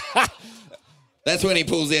 yeah. That's when he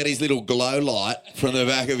pulls out his little glow light from the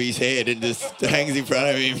back of his head and just hangs in front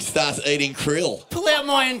of him and starts eating krill. Pull out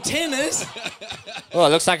my antennas. Well, it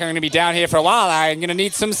looks like I'm going to be down here for a while. I'm going to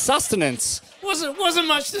need some sustenance. Wasn't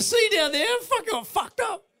much to see down there. I got fucked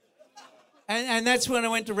up. And that's when I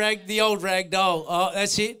went to the old ragdoll. Oh,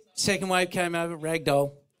 that's it. Second wave came over,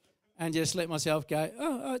 ragdoll. And just let myself go,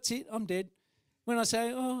 oh, that's it, I'm dead. When I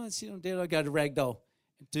say, oh, that's it, I'm dead, I go to ragdoll.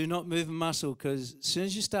 Do not move a muscle, because as soon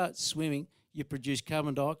as you start swimming, you produce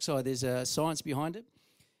carbon dioxide. There's a science behind it.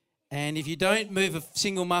 And if you don't move a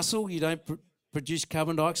single muscle, you don't produce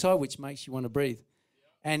carbon dioxide, which makes you want to breathe.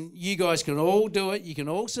 And you guys can all do it. You can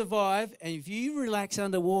all survive. And if you relax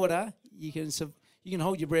underwater, you can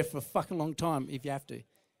hold your breath for a fucking long time if you have to.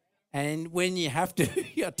 And when you have to,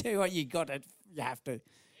 I'll tell you what, you have to.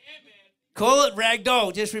 Call it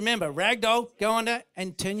ragdoll. Just remember, ragdoll, go under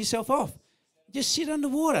and turn yourself off. Just sit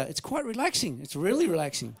underwater. It's quite relaxing. It's really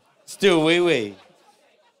relaxing. Still wee-wee.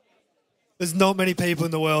 There's not many people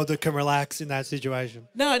in the world that can relax in that situation.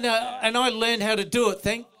 No, and I learned how to do it.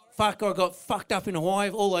 Thank fuck I got fucked up in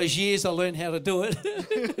Hawaii. All those years I learned how to do it.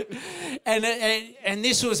 and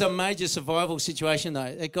this was a major survival situation, though.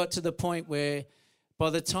 It got to the point where by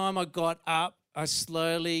the time I got up, I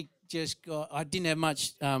slowly I didn't have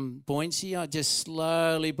much buoyancy. I just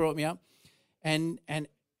slowly brought me up. And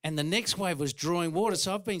the next wave was drawing water,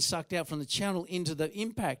 so I've been sucked out from the channel into the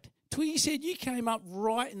impact. Twiggy said you came up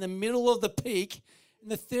right in the middle of the peak, and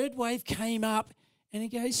the third wave came up, and he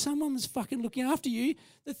goes, someone was fucking looking after you.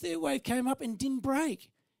 The third wave came up and didn't break.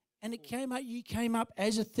 And it came up, you came up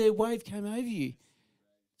as a third wave came over you.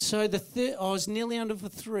 So I was nearly under for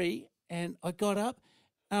 3, and I got up,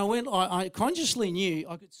 and I consciously knew,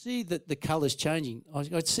 I could see that the colours changing.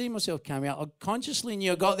 I'd see myself coming out. I consciously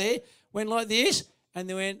knew I got there, went like this, and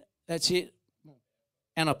then went, that's it.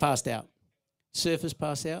 And I passed out. Surface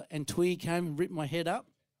passed out, and Twiggy came and ripped my head up.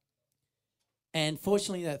 And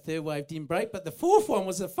fortunately, that third wave didn't break, but the fourth one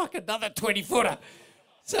was a fucking another 20-footer.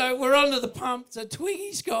 So we're under the pump. So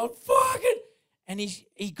Twiggy's gone, fucking, and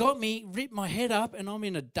he got me, ripped my head up, and I'm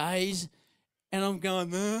in a daze, and I'm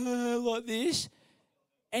going like this.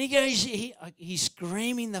 And he goes, he's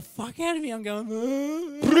screaming the fuck out of me. I'm going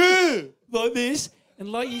like this. And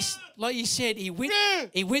like you said, he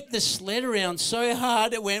whipped the sled around so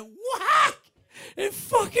hard it went whack. It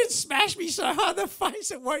fucking smashed me so hard in the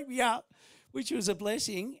face it woke me up. which was a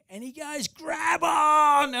blessing. And he goes, grab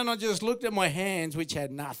on. And I just looked at my hands, which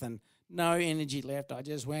had nothing, no energy left. I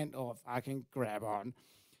just went, oh, fucking grab on.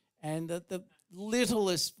 And the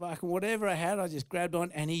littlest fucking whatever I had, I just grabbed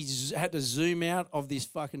on. And he had to zoom out of this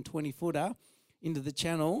fucking 20-footer into the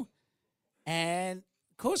channel. And,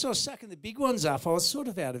 of course, I was sucking the big ones up. I was sort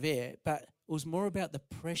of out of air, but it was more about the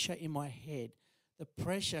pressure in my head. The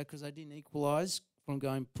pressure, because I didn't equalise from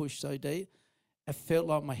going push so deep. It felt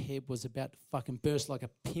like my head was about to fucking burst like a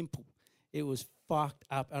pimple. It was fucked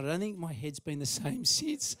up. I don't think my head's been the same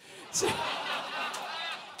since. So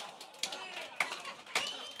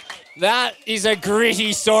That is a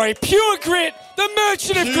gritty story. Pure grit. The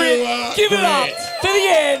merchant of grit. Give it up for the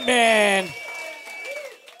Antman.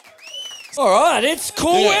 All right, it's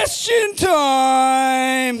question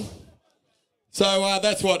time. So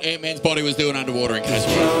that's what Ant-Man's body was doing underwater in case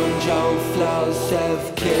John Flowers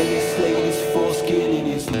have Kelly Slater's foreskin in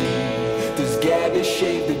his knee. Does Gabby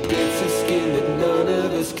shave the bits of skin that none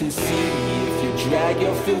of us can see? If you drag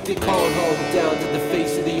your filthy cornhole down to the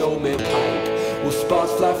face of the old man Pike, will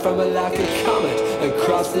sparks fly from it like a comet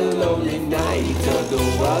across the lonely night?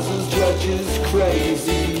 Otherwise those judges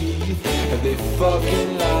crazy, and they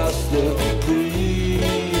fucking lost the brief.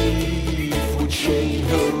 Would chain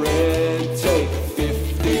her and take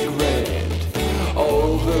 50 grand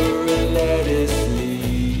over and let us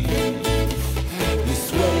leave.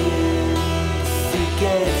 This way seek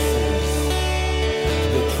answers,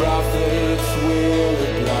 the prophets will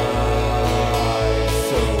oblige.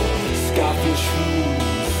 So Scottish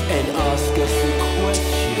rules and ask us a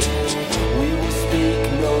question, we will speak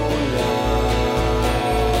no lies.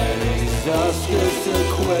 Ask us a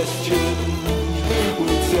question,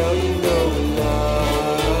 we'll tell you no lies.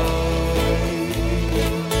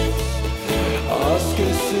 Ask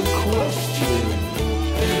us a question,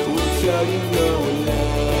 we'll tell you no lies.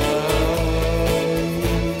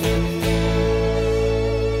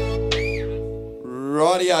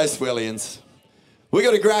 Rightio, Swellians. We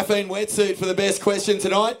got a graphene wetsuit for the best question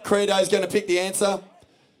tonight. Creedo's going to pick the answer.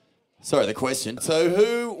 Sorry, the question. So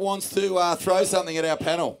who wants to throw something at our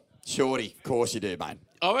panel? Shorty, of course you do, mate.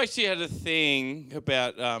 I've actually had a thing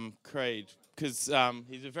about Creed because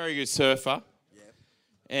he's a very good surfer. Yep.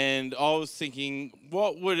 And I was thinking,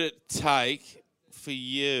 what would it take for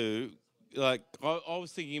you? Like, I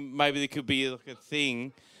was thinking maybe there could be like a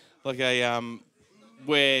thing, like a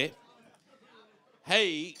where,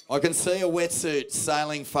 hey, I can see a wetsuit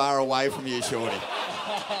sailing far away from you, Shorty.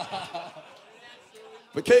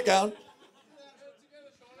 But keep going.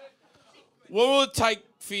 what will it take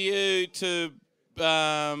for you to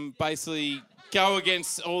basically go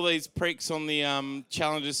against all these pricks on the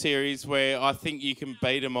Challenger Series where I think you can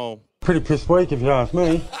beat them all? Pretty pissed weak if you ask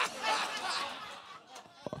me.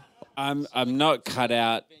 I'm not cut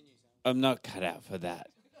out. I'm not cut out for that.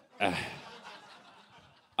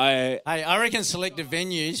 I reckon selective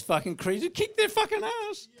venues fucking Creedo kick their fucking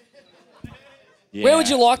ass. Yeah. Where would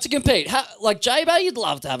you like to compete? Like J-Bay, you'd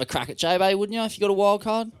love to have a crack at J-Bay, wouldn't you, if you got a wild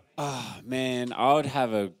card? Oh, man, I would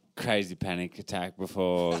have a crazy panic attack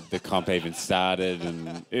before the comp even started,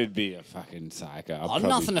 and it would be a fucking psycho.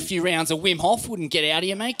 Nothing a few rounds of Wim Hof wouldn't get out of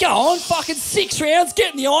you, mate. Go on, fucking 6 rounds,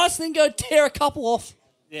 get in the ice, and then go tear a couple off.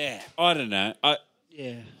 Yeah, I don't know. I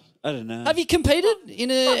don't know. Have you competed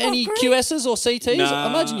in any QSs or CTs? No. I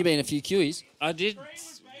imagine you've been in a few QEs. I did.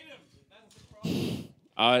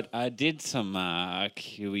 I did some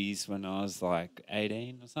QEs when I was like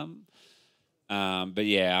 18 or something. But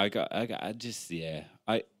yeah,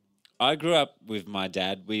 I grew up with my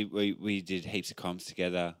dad. We did heaps of comps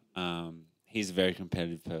together. He's a very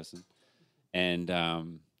competitive person, and I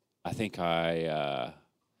think I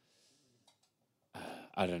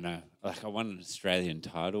don't know. Like I won an Australian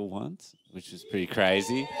title once, which was pretty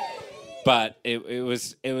crazy. But it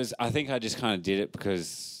was. I think I just kind of did it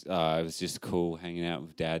because it was just cool hanging out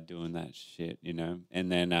with Dad doing that shit, you know.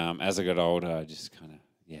 And then as I got older, I just kind of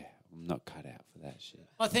I'm not cut out for that shit.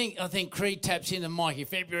 I think Creed taps into Mikey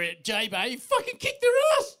February at J-Bay. Fucking kick their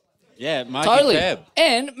ass. Yeah, Mikey Totally. Feb.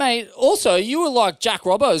 And mate, also you were like Jack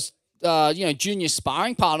Robbo's, junior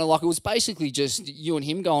sparring partner. Like it was basically just you and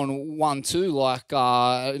him going 1-2, like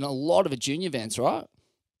in a lot of the junior events, right?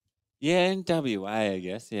 Yeah, in WA, I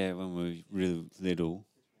guess. Yeah, when we were really little.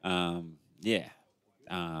 I don't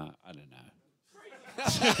know.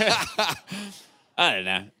 I don't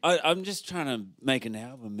know. I'm just trying to make an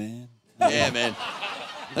album, man. Yeah, man.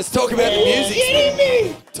 Let's talk about the music. Kidding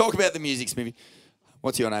me? Talk about the music, Smithy.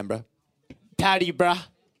 What's your name, bro? Paddy, bruh.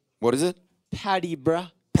 What is it? Paddy,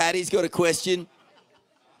 bruh. Paddy's got a question,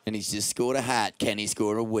 and he's just scored a hat. Can he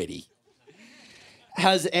score a Whitey?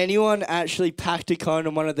 Has anyone actually packed a cone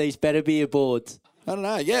on one of these better beer boards? I don't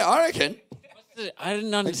know. Yeah, I reckon. I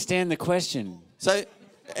didn't understand the question. So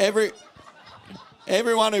everyone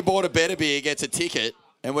who bought a better beer gets a ticket,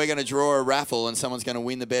 and we're going to draw a raffle, and someone's going to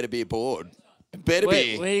win the better beer board. Better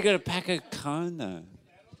beer. Where you got to pack a cone though?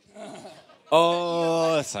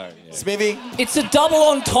 Oh, sorry. Yeah. Smithy. It's a double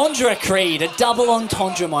entendre, Creed. A double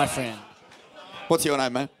entendre, my friend. What's your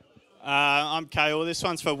name, mate? I'm Kale. This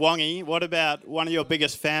one's for Wongy. What about one of your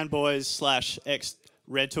biggest fanboys /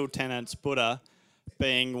 ex-rental tenants, Buddha,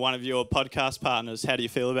 being one of your podcast partners? How do you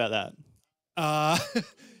feel about that?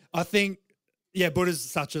 I think, Buddha's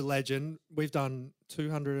such a legend. We've done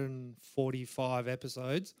 245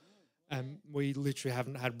 episodes, and we literally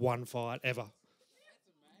haven't had one fight ever.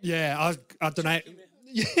 Yeah, I don't know.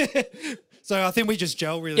 Yeah. So I think we just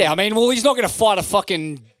gel really. Yeah, I mean, well, he's not going to fight a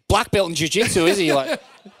fucking black belt in jiu-jitsu, is he? Like,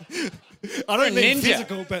 I don't mean ninja.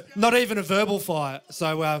 physical, but not even a verbal fight.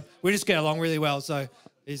 So we just get along really well. So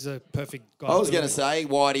he's a perfect guy. I was going to say,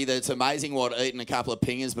 Whitey, that it's amazing what eating a couple of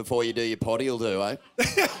pingers before you do your potty will do, eh?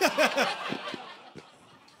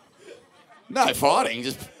 No fighting,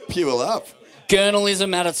 just pure love.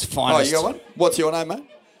 Journalism at its finest. Oh, you got one? What's your name, mate?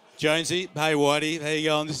 Jonesy. Hey, Whitey. How you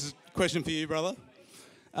going? This is a question for you, brother.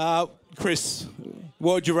 Chris,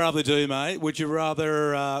 what would you rather do, mate? Would you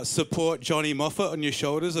rather support Johnny Moffat on your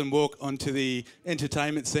shoulders and walk onto the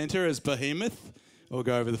entertainment centre as Behemoth, or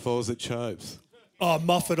go over the falls at Chopes? Oh,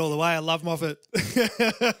 Moffat all the way. I love Moffat.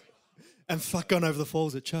 And fuck on over the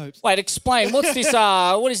falls at Chopes. wait, explain. What's this?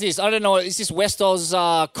 What is this? I don't know. Is this West Oz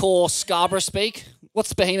core Scarborough speak?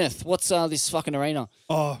 What's Behemoth? What's this fucking arena?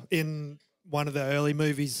 Oh, in one of the early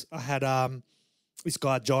movies, I had this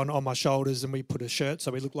guy, John, on my shoulders, and we put a shirt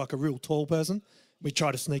so we looked like a real tall person. We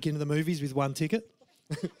tried to sneak into the movies with one ticket.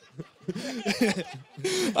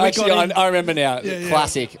 Actually, I remember now. Yeah.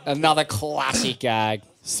 Classic. Another classic gag.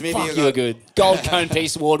 Smithy, Fuck, you were good. Gold Cone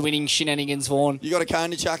Piece Award-winning shenanigans, Vaughan. You got a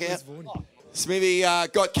cone to chuck out? Smithy,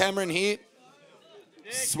 got Cameron here.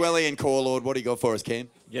 Swelly and Core Lord, what do you got for us, Cam?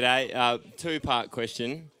 G'day. Two-part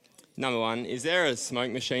question. Number one, is there a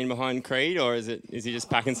smoke machine behind Creed, or is he just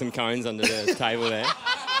packing some cones under the table there?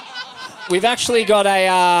 We've actually got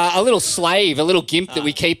a little slave, a little gimp that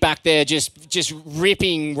we keep back there just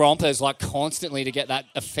ripping rompers like constantly to get that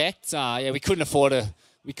effect. We couldn't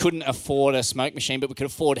afford a smoke machine, but we could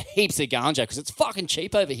afford heaps of ganja because it's fucking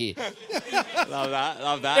cheap over here. Love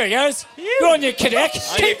that. There he goes. Good on you, Cadet.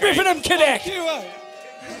 Keep ripping him, Cadet.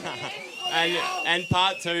 And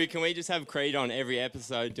part two, can we just have Creed on every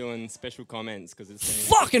episode doing special comments? Because it's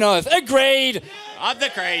fucking oath. Agreed. Up the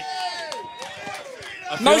Creed.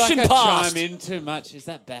 I feel Motion like I passed. chime in too much. Is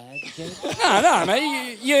that bad? No,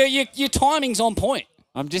 mate. Your timing's on point.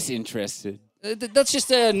 I'm just interested. That's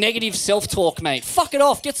just a negative self-talk, mate. Fuck it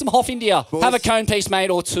off. Get some Hoff India. Boys. Have a cone piece, mate,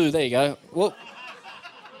 or two. There you go. Well,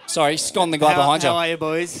 sorry, scone the guy behind you. How are you,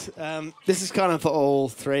 boys? This is kind of for all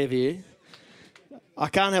three of you. I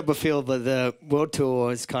can't help but feel that the world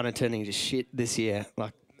tour is kind of turning to shit this year.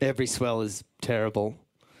 Like, every swell is terrible.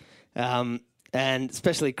 And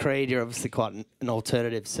especially Creed, you're obviously quite an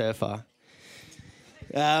alternative surfer.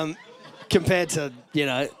 Compared to,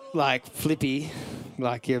 like Flippy,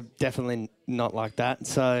 like you're definitely not like that.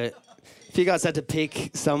 So if you guys had to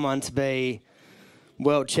pick someone to be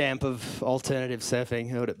world champ of alternative surfing,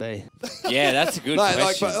 who would it be? Yeah, that's a good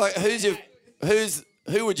question.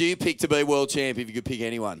 Who would you pick to be world champ if you could pick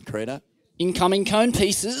anyone, Creedo? Incoming cone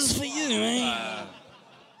pieces for you, mate.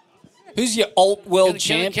 Who's your alt world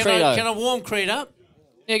champ, Creedo? Can I warm Creed up?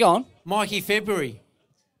 Yeah, go on. Mikey February.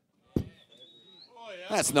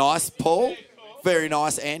 That's nice, Paul. Very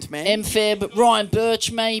nice, Antman. M-Feb, Ryan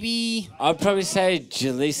Birch, maybe. I'd probably say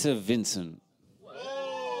Jaleesa Vincent.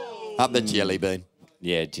 Up the jelly bean.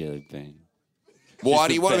 Yeah, jelly bean.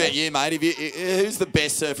 Whitey, what about you, mate? Who's the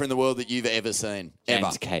best surfer in the world that you've ever seen? James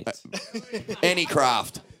ever? Cates. Any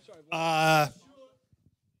craft? Probably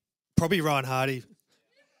Ryan Hardy.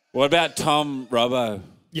 What about Tom Robbo?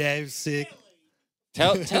 Yeah, he was sick.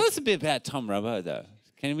 Tell us a bit about Tom Robbo, though.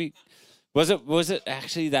 Can we? Was it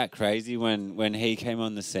actually that crazy when he came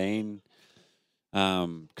on the scene?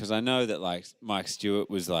 Because I know that like Mike Stewart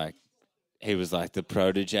was like, he was like the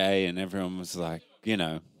protege, and everyone was like,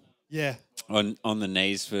 yeah, on the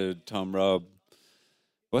knees for Tom Rob.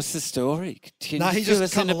 What's the story? Can he you fill just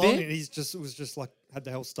us come in a along bit? and was just like had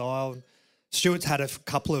the whole style. And Stewart's had a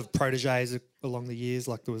couple of proteges along the years,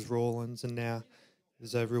 like there was Rawlins, and now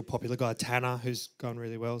there's a real popular guy, Tanner, who's gone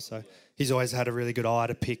really well. So he's always had a really good eye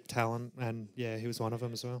to pick talent, and yeah, he was one of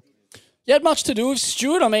them as well. You had much to do with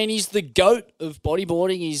Stewart. I mean, he's the GOAT of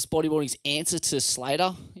bodyboarding. He's bodyboarding's answer to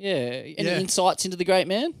Slater. Yeah. Any insights into the great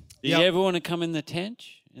man? Do you ever want to come in the tent?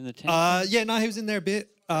 Yeah, no, he was in there a bit.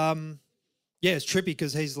 Yeah, it's trippy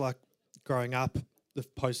because he's like growing up. The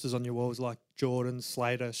posters on your walls like Jordan,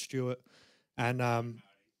 Slater, Stewart, and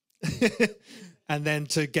and then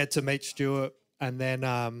to get to meet Stewart, and then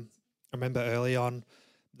I remember early on,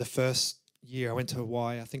 the first year I went to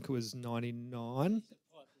Hawaii. I think it was '99,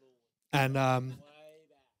 and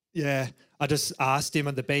yeah, I just asked him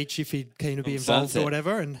on the beach if he'd keen to be involved or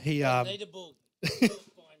whatever, and he yeah,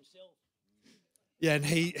 and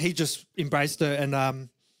he just embraced it and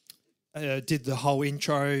did the whole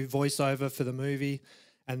intro voiceover for the movie,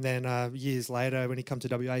 and then years later when he come to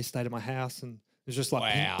WA, he stayed at my house and it was just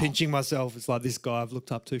like pinching myself. It's like this guy I've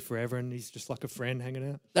looked up to forever, and he's just like a friend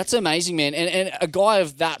hanging out. That's amazing, man. And a guy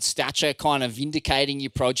of that stature kind of vindicating your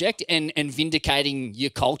project and vindicating your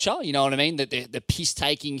culture, you know what I mean? The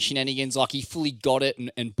piss-taking shenanigans, like he fully got it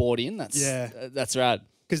and bought in. That's rad.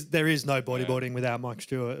 Because there is no bodyboarding without Mike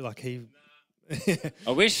Stewart. Like he...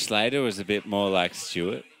 I wish Slater was a bit more like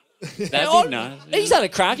Stewart. That'd be nice. He's had a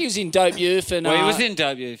crack. He was in Dope Youth. And, well, he was in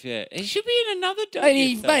Dope Youth, yeah. He should be in another Dope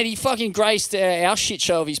Youth. Mate, he fucking graced our shit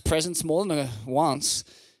show of his presence more than once.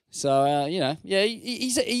 So, you know, yeah,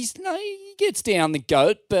 he gets down the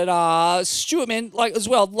goat. But Stuart, man, like as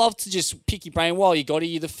well, I'd love to just pick your brain while you got it.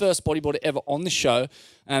 You're the first bodyboarder ever on the show.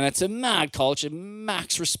 And it's a mad culture,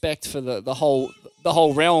 max respect for the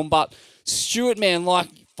whole realm. But Stuart, man, like,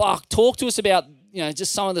 fuck, talk to us about, you know,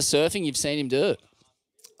 just some of the surfing you've seen him do.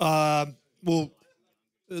 Well,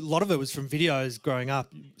 a lot of it was from videos growing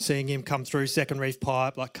up, seeing him come through second reef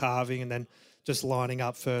pipe, like carving, and then just lining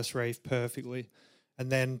up first reef perfectly.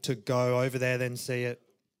 And then to go over there, then see it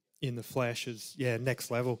in the flesh is, next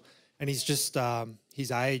level. And he's just, his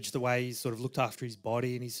age, the way he's sort of looked after his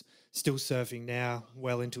body, and he's still surfing now,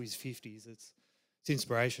 well into his 50s. It's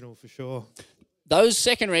inspirational for sure. Those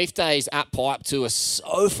second reef days at Pipe 2 are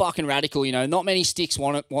so fucking radical, you know. Not many sticks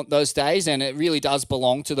want those days, and it really does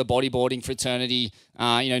belong to the bodyboarding fraternity.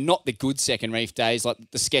 You know, not the good second reef days, like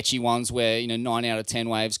the sketchy ones where, you know, 9 out of 10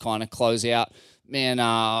 waves kind of close out. Man,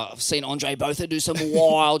 I've seen Andre Botha do some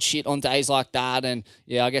wild shit on days like that, and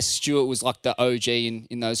yeah, I guess Stuart was like the OG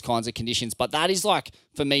in those kinds of conditions. But that is like,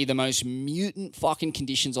 for me, the most mutant fucking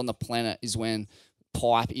conditions on the planet is when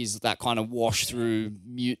Pipe is that kind of wash through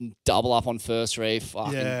mutant double up on first reef,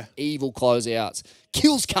 fucking evil closeouts,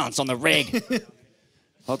 kills cunts on the reg.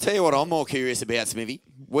 I'll tell you what I'm more curious about, Smithy.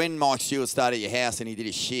 When Mike Stewart started at your house and he did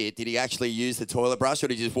his shit, did he actually use the toilet brush or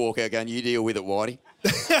did he just walk out going, "You deal with it, Whitey"?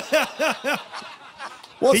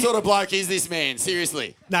 What sort of bloke is this man?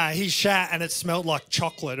 Seriously. Nah, he shat and it smelled like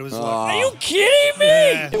chocolate. It was like, are you kidding me?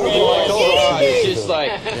 Yeah. It's just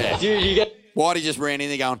like, dude, you get... Whitey just ran in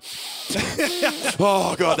there going,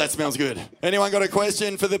 oh, God, that smells good. Anyone got a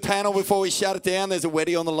question for the panel before we shut it down? There's a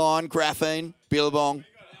Whitey on the line, Graphene, Billabong.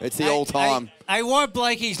 It's the all-time. Hey, while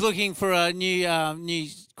Blakey's looking for a new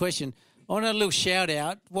question, I want a little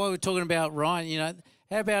shout-out while we're talking about Ryan, you know.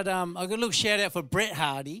 How about I got a little shout-out for Brett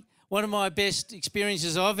Hardy, one of my best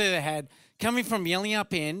experiences I've ever had. Coming from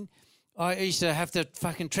Yellingup End, I used to have to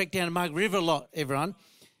fucking trek down to Mug River a lot, everyone.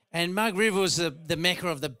 And Mug River was the mecca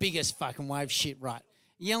of the biggest fucking wave shit, right?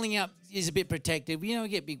 Yellingup is a bit protected. You know, we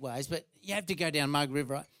get big waves, but you have to go down Mug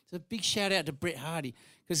River, right? So a big shout-out to Brett Hardy.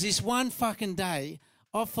 Because this one fucking day,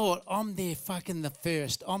 I thought, I'm there fucking the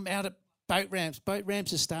first. I'm out at boat ramps. Boat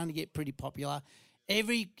ramps are starting to get pretty popular.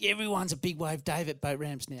 Everyone's a big wave Dave at boat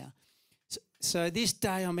ramps now. So this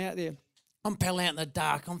day I'm out there. I'm paddling out in the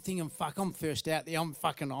dark. I'm thinking, fuck, I'm first out there. I'm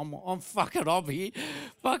fucking on here.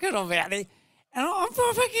 Fucking I'm out there. And I'm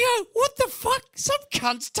fucking going, what the fuck? Some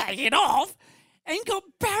cunt's taking off and got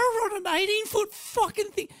barrel on an 18-foot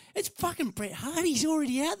fucking thing. It's fucking Brett Hardy. He's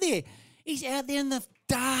already out there. He's out there in the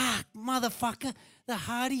dark, motherfucker. The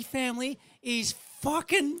Hardy family is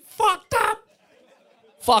fucking fucked up.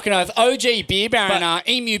 Fucking oath. OG beer baron,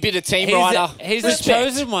 emu bit of team rider. He's the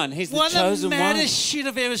chosen one. He's the chosen one. one. One of the maddest shit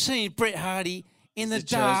I've ever seen. Brett Hardy in the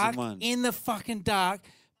dark, in the fucking dark,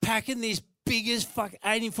 packing this biggest fucking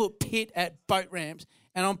 18-foot pit at boat ramps,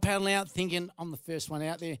 and I'm paddling out thinking I'm the first one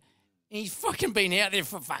out there. He's fucking been out there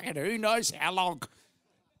for fucking who knows how long.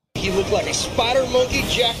 He looked like a spider monkey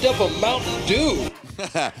jacked up a Mountain Dew.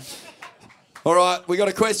 All right, we got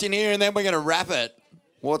a question here, and then we're going to wrap it.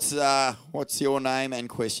 What's your name and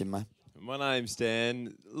question, mate? My name's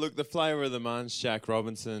Dan. Look, the flavour of the month, Jack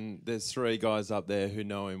Robinson. There's 3 guys up there who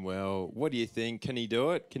know him well. What do you think? Can he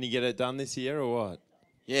do it? Can he get it done this year or what?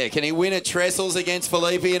 Yeah, can he win at Trestles against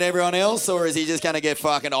Felipe and everyone else, or is he just going to get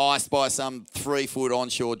fucking iced by some 3-foot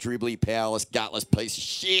onshore dribbly, powerless, gutless piece of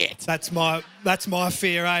shit? That's my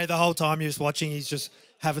fear, eh? The whole time you're just watching, he's just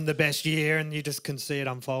having the best year, and you just can see it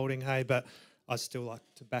unfolding, hey. But I still like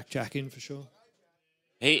to back Jack in for sure.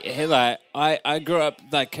 He like I grew up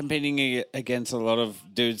like competing against a lot of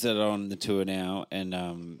dudes that are on the tour now,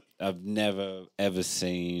 and I've never ever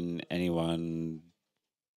seen anyone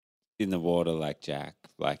in the water like Jack.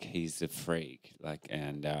 Like he's a freak. Like,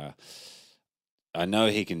 and I know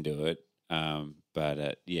he can do it.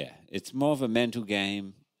 But yeah, it's more of a mental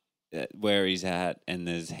game where he's at, and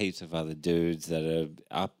there's heaps of other dudes that are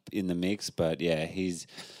up in the mix. But yeah, he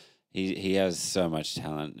has so much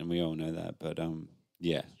talent, and we all know that. But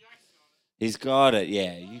yeah, he's got it.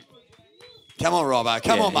 Yeah, Come on, Robbo.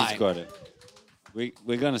 Come on, mate. He's got it.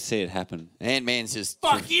 We're gonna see it happen. Ant-Man's just...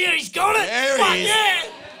 Fuck yeah, he's got it. There Fuck he is. yeah.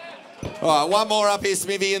 All right, one more up here,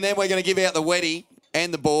 Smithy, and then we're going to give out the Whitey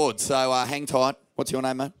and the board. So hang tight. What's your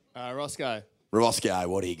name, mate? Roscoe. Roscoe.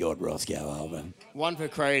 What do you got, Roscoe Alvin? One for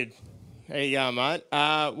Creed. There you go, mate.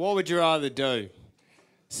 What would you rather do?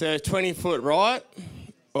 Surf 20-foot right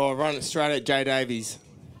or run it straight at Jay Davies?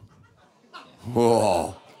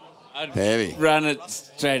 Whoa. Heavy. Run it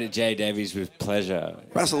straight at Jay Davies with pleasure.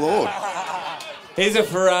 Russell Lord. He's a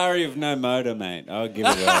Ferrari of no motor, mate. I'll give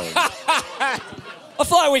it all. I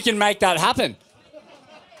feel like we can make that happen.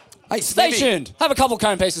 Hey, Stay Smithy. tuned. Have a couple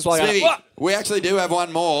cone pieces while Smithy, you're at it. we actually do have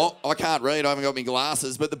one more. I can't read. I haven't got my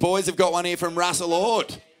glasses. But the boys have got one here from Russell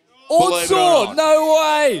Lord. Ord Sword, no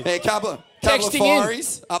way. Yeah, a couple of Texting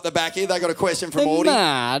fireys up the back here. They got a question from They're Audie.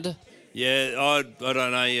 mad. Yeah, I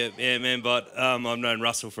don't know you, man, but I've known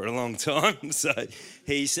Russell for a long time. So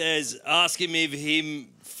he says, ask him if him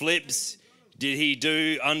flips, did he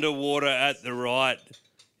do underwater at the right?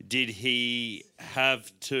 Did he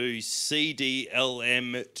have to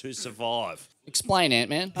CDLM to survive? Explain,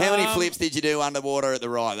 Antman. How many flips did you do underwater at the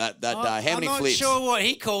right that day? How many I'm not flips? sure what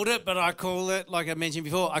he called it, but I call it, like I mentioned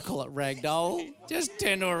before, I call it ragdoll. Just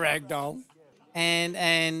turn to a ragdoll.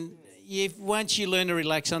 And once you learn to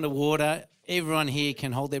relax underwater, everyone here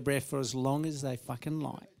can hold their breath for as long as they fucking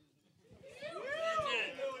like.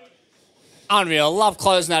 Unreal. Love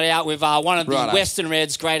closing that out with one of the Righto. Western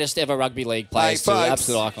Reds' greatest ever rugby league players. Hey, too. folks.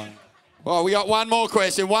 Absolute icon. Well, we got one more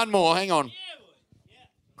question. One more. Hang on.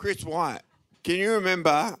 Chris White, can you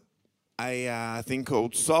remember a thing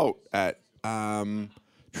called salt at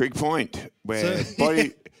Trig Point where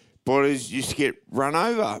bodies used to get run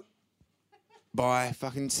over by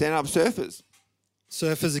fucking stand-up surfers?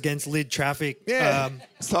 Surfers against lid traffic. Yeah,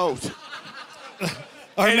 salt.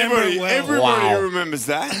 I remember it well. Everybody remembers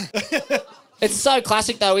that. It's so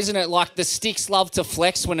classic, though, isn't it? Like, the sticks love to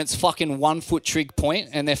flex when it's fucking 1 foot trig point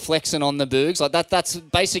and they're flexing on the boogs. Like, that's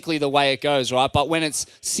basically the way it goes, right? But when it's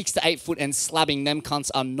 6 to 8 foot and slabbing, them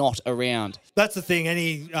cunts are not around. That's the thing.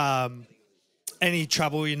 Any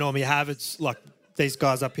trouble you normally have, it's like these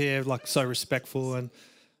guys up here, like so respectful, and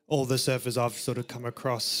all the surfers I've sort of come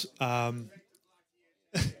across.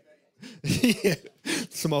 Yeah,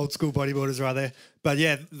 some old school bodyboarders right there. But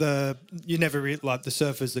yeah, you never like the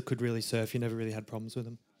surfers that could really surf. You never really had problems with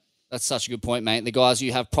them. That's such a good point, mate. The guys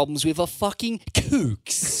you have problems with are fucking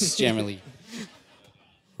kooks, generally.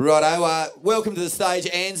 Righto. Welcome to the stage,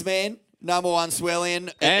 Antman, #1 swell-in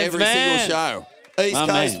at every Antman. single show. East My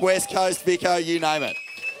Coast, man. West Coast, Vico, you name it.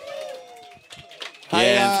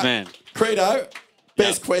 Yeah, man. Creedo,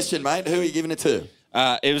 best question, mate. Who are you giving it to?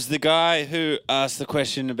 It was the guy who asked the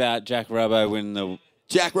question about Jack Robbo winning the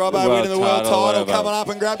Jack Robbo winning the world title. whatever. Coming up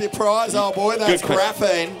and grab your prize, old boy. That's Good question.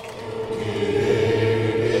 graphene.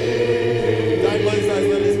 Don't lose those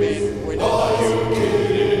letters, man. We know.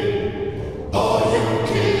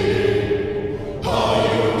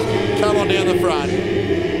 Come on down the front.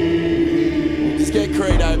 Just get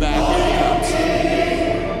Creedo back. Here he comes.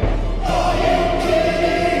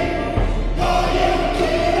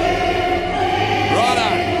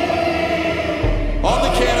 On the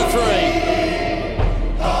count of 3.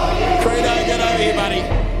 Creedo, get over here, buddy.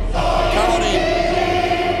 Come on in.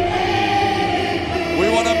 We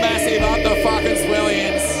want a massive up the fucking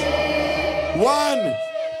swell-ins. 1,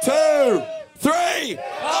 2, 3.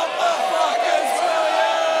 Up the fucking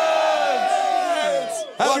swell-ins.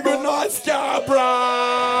 Have a good night, Scarborough.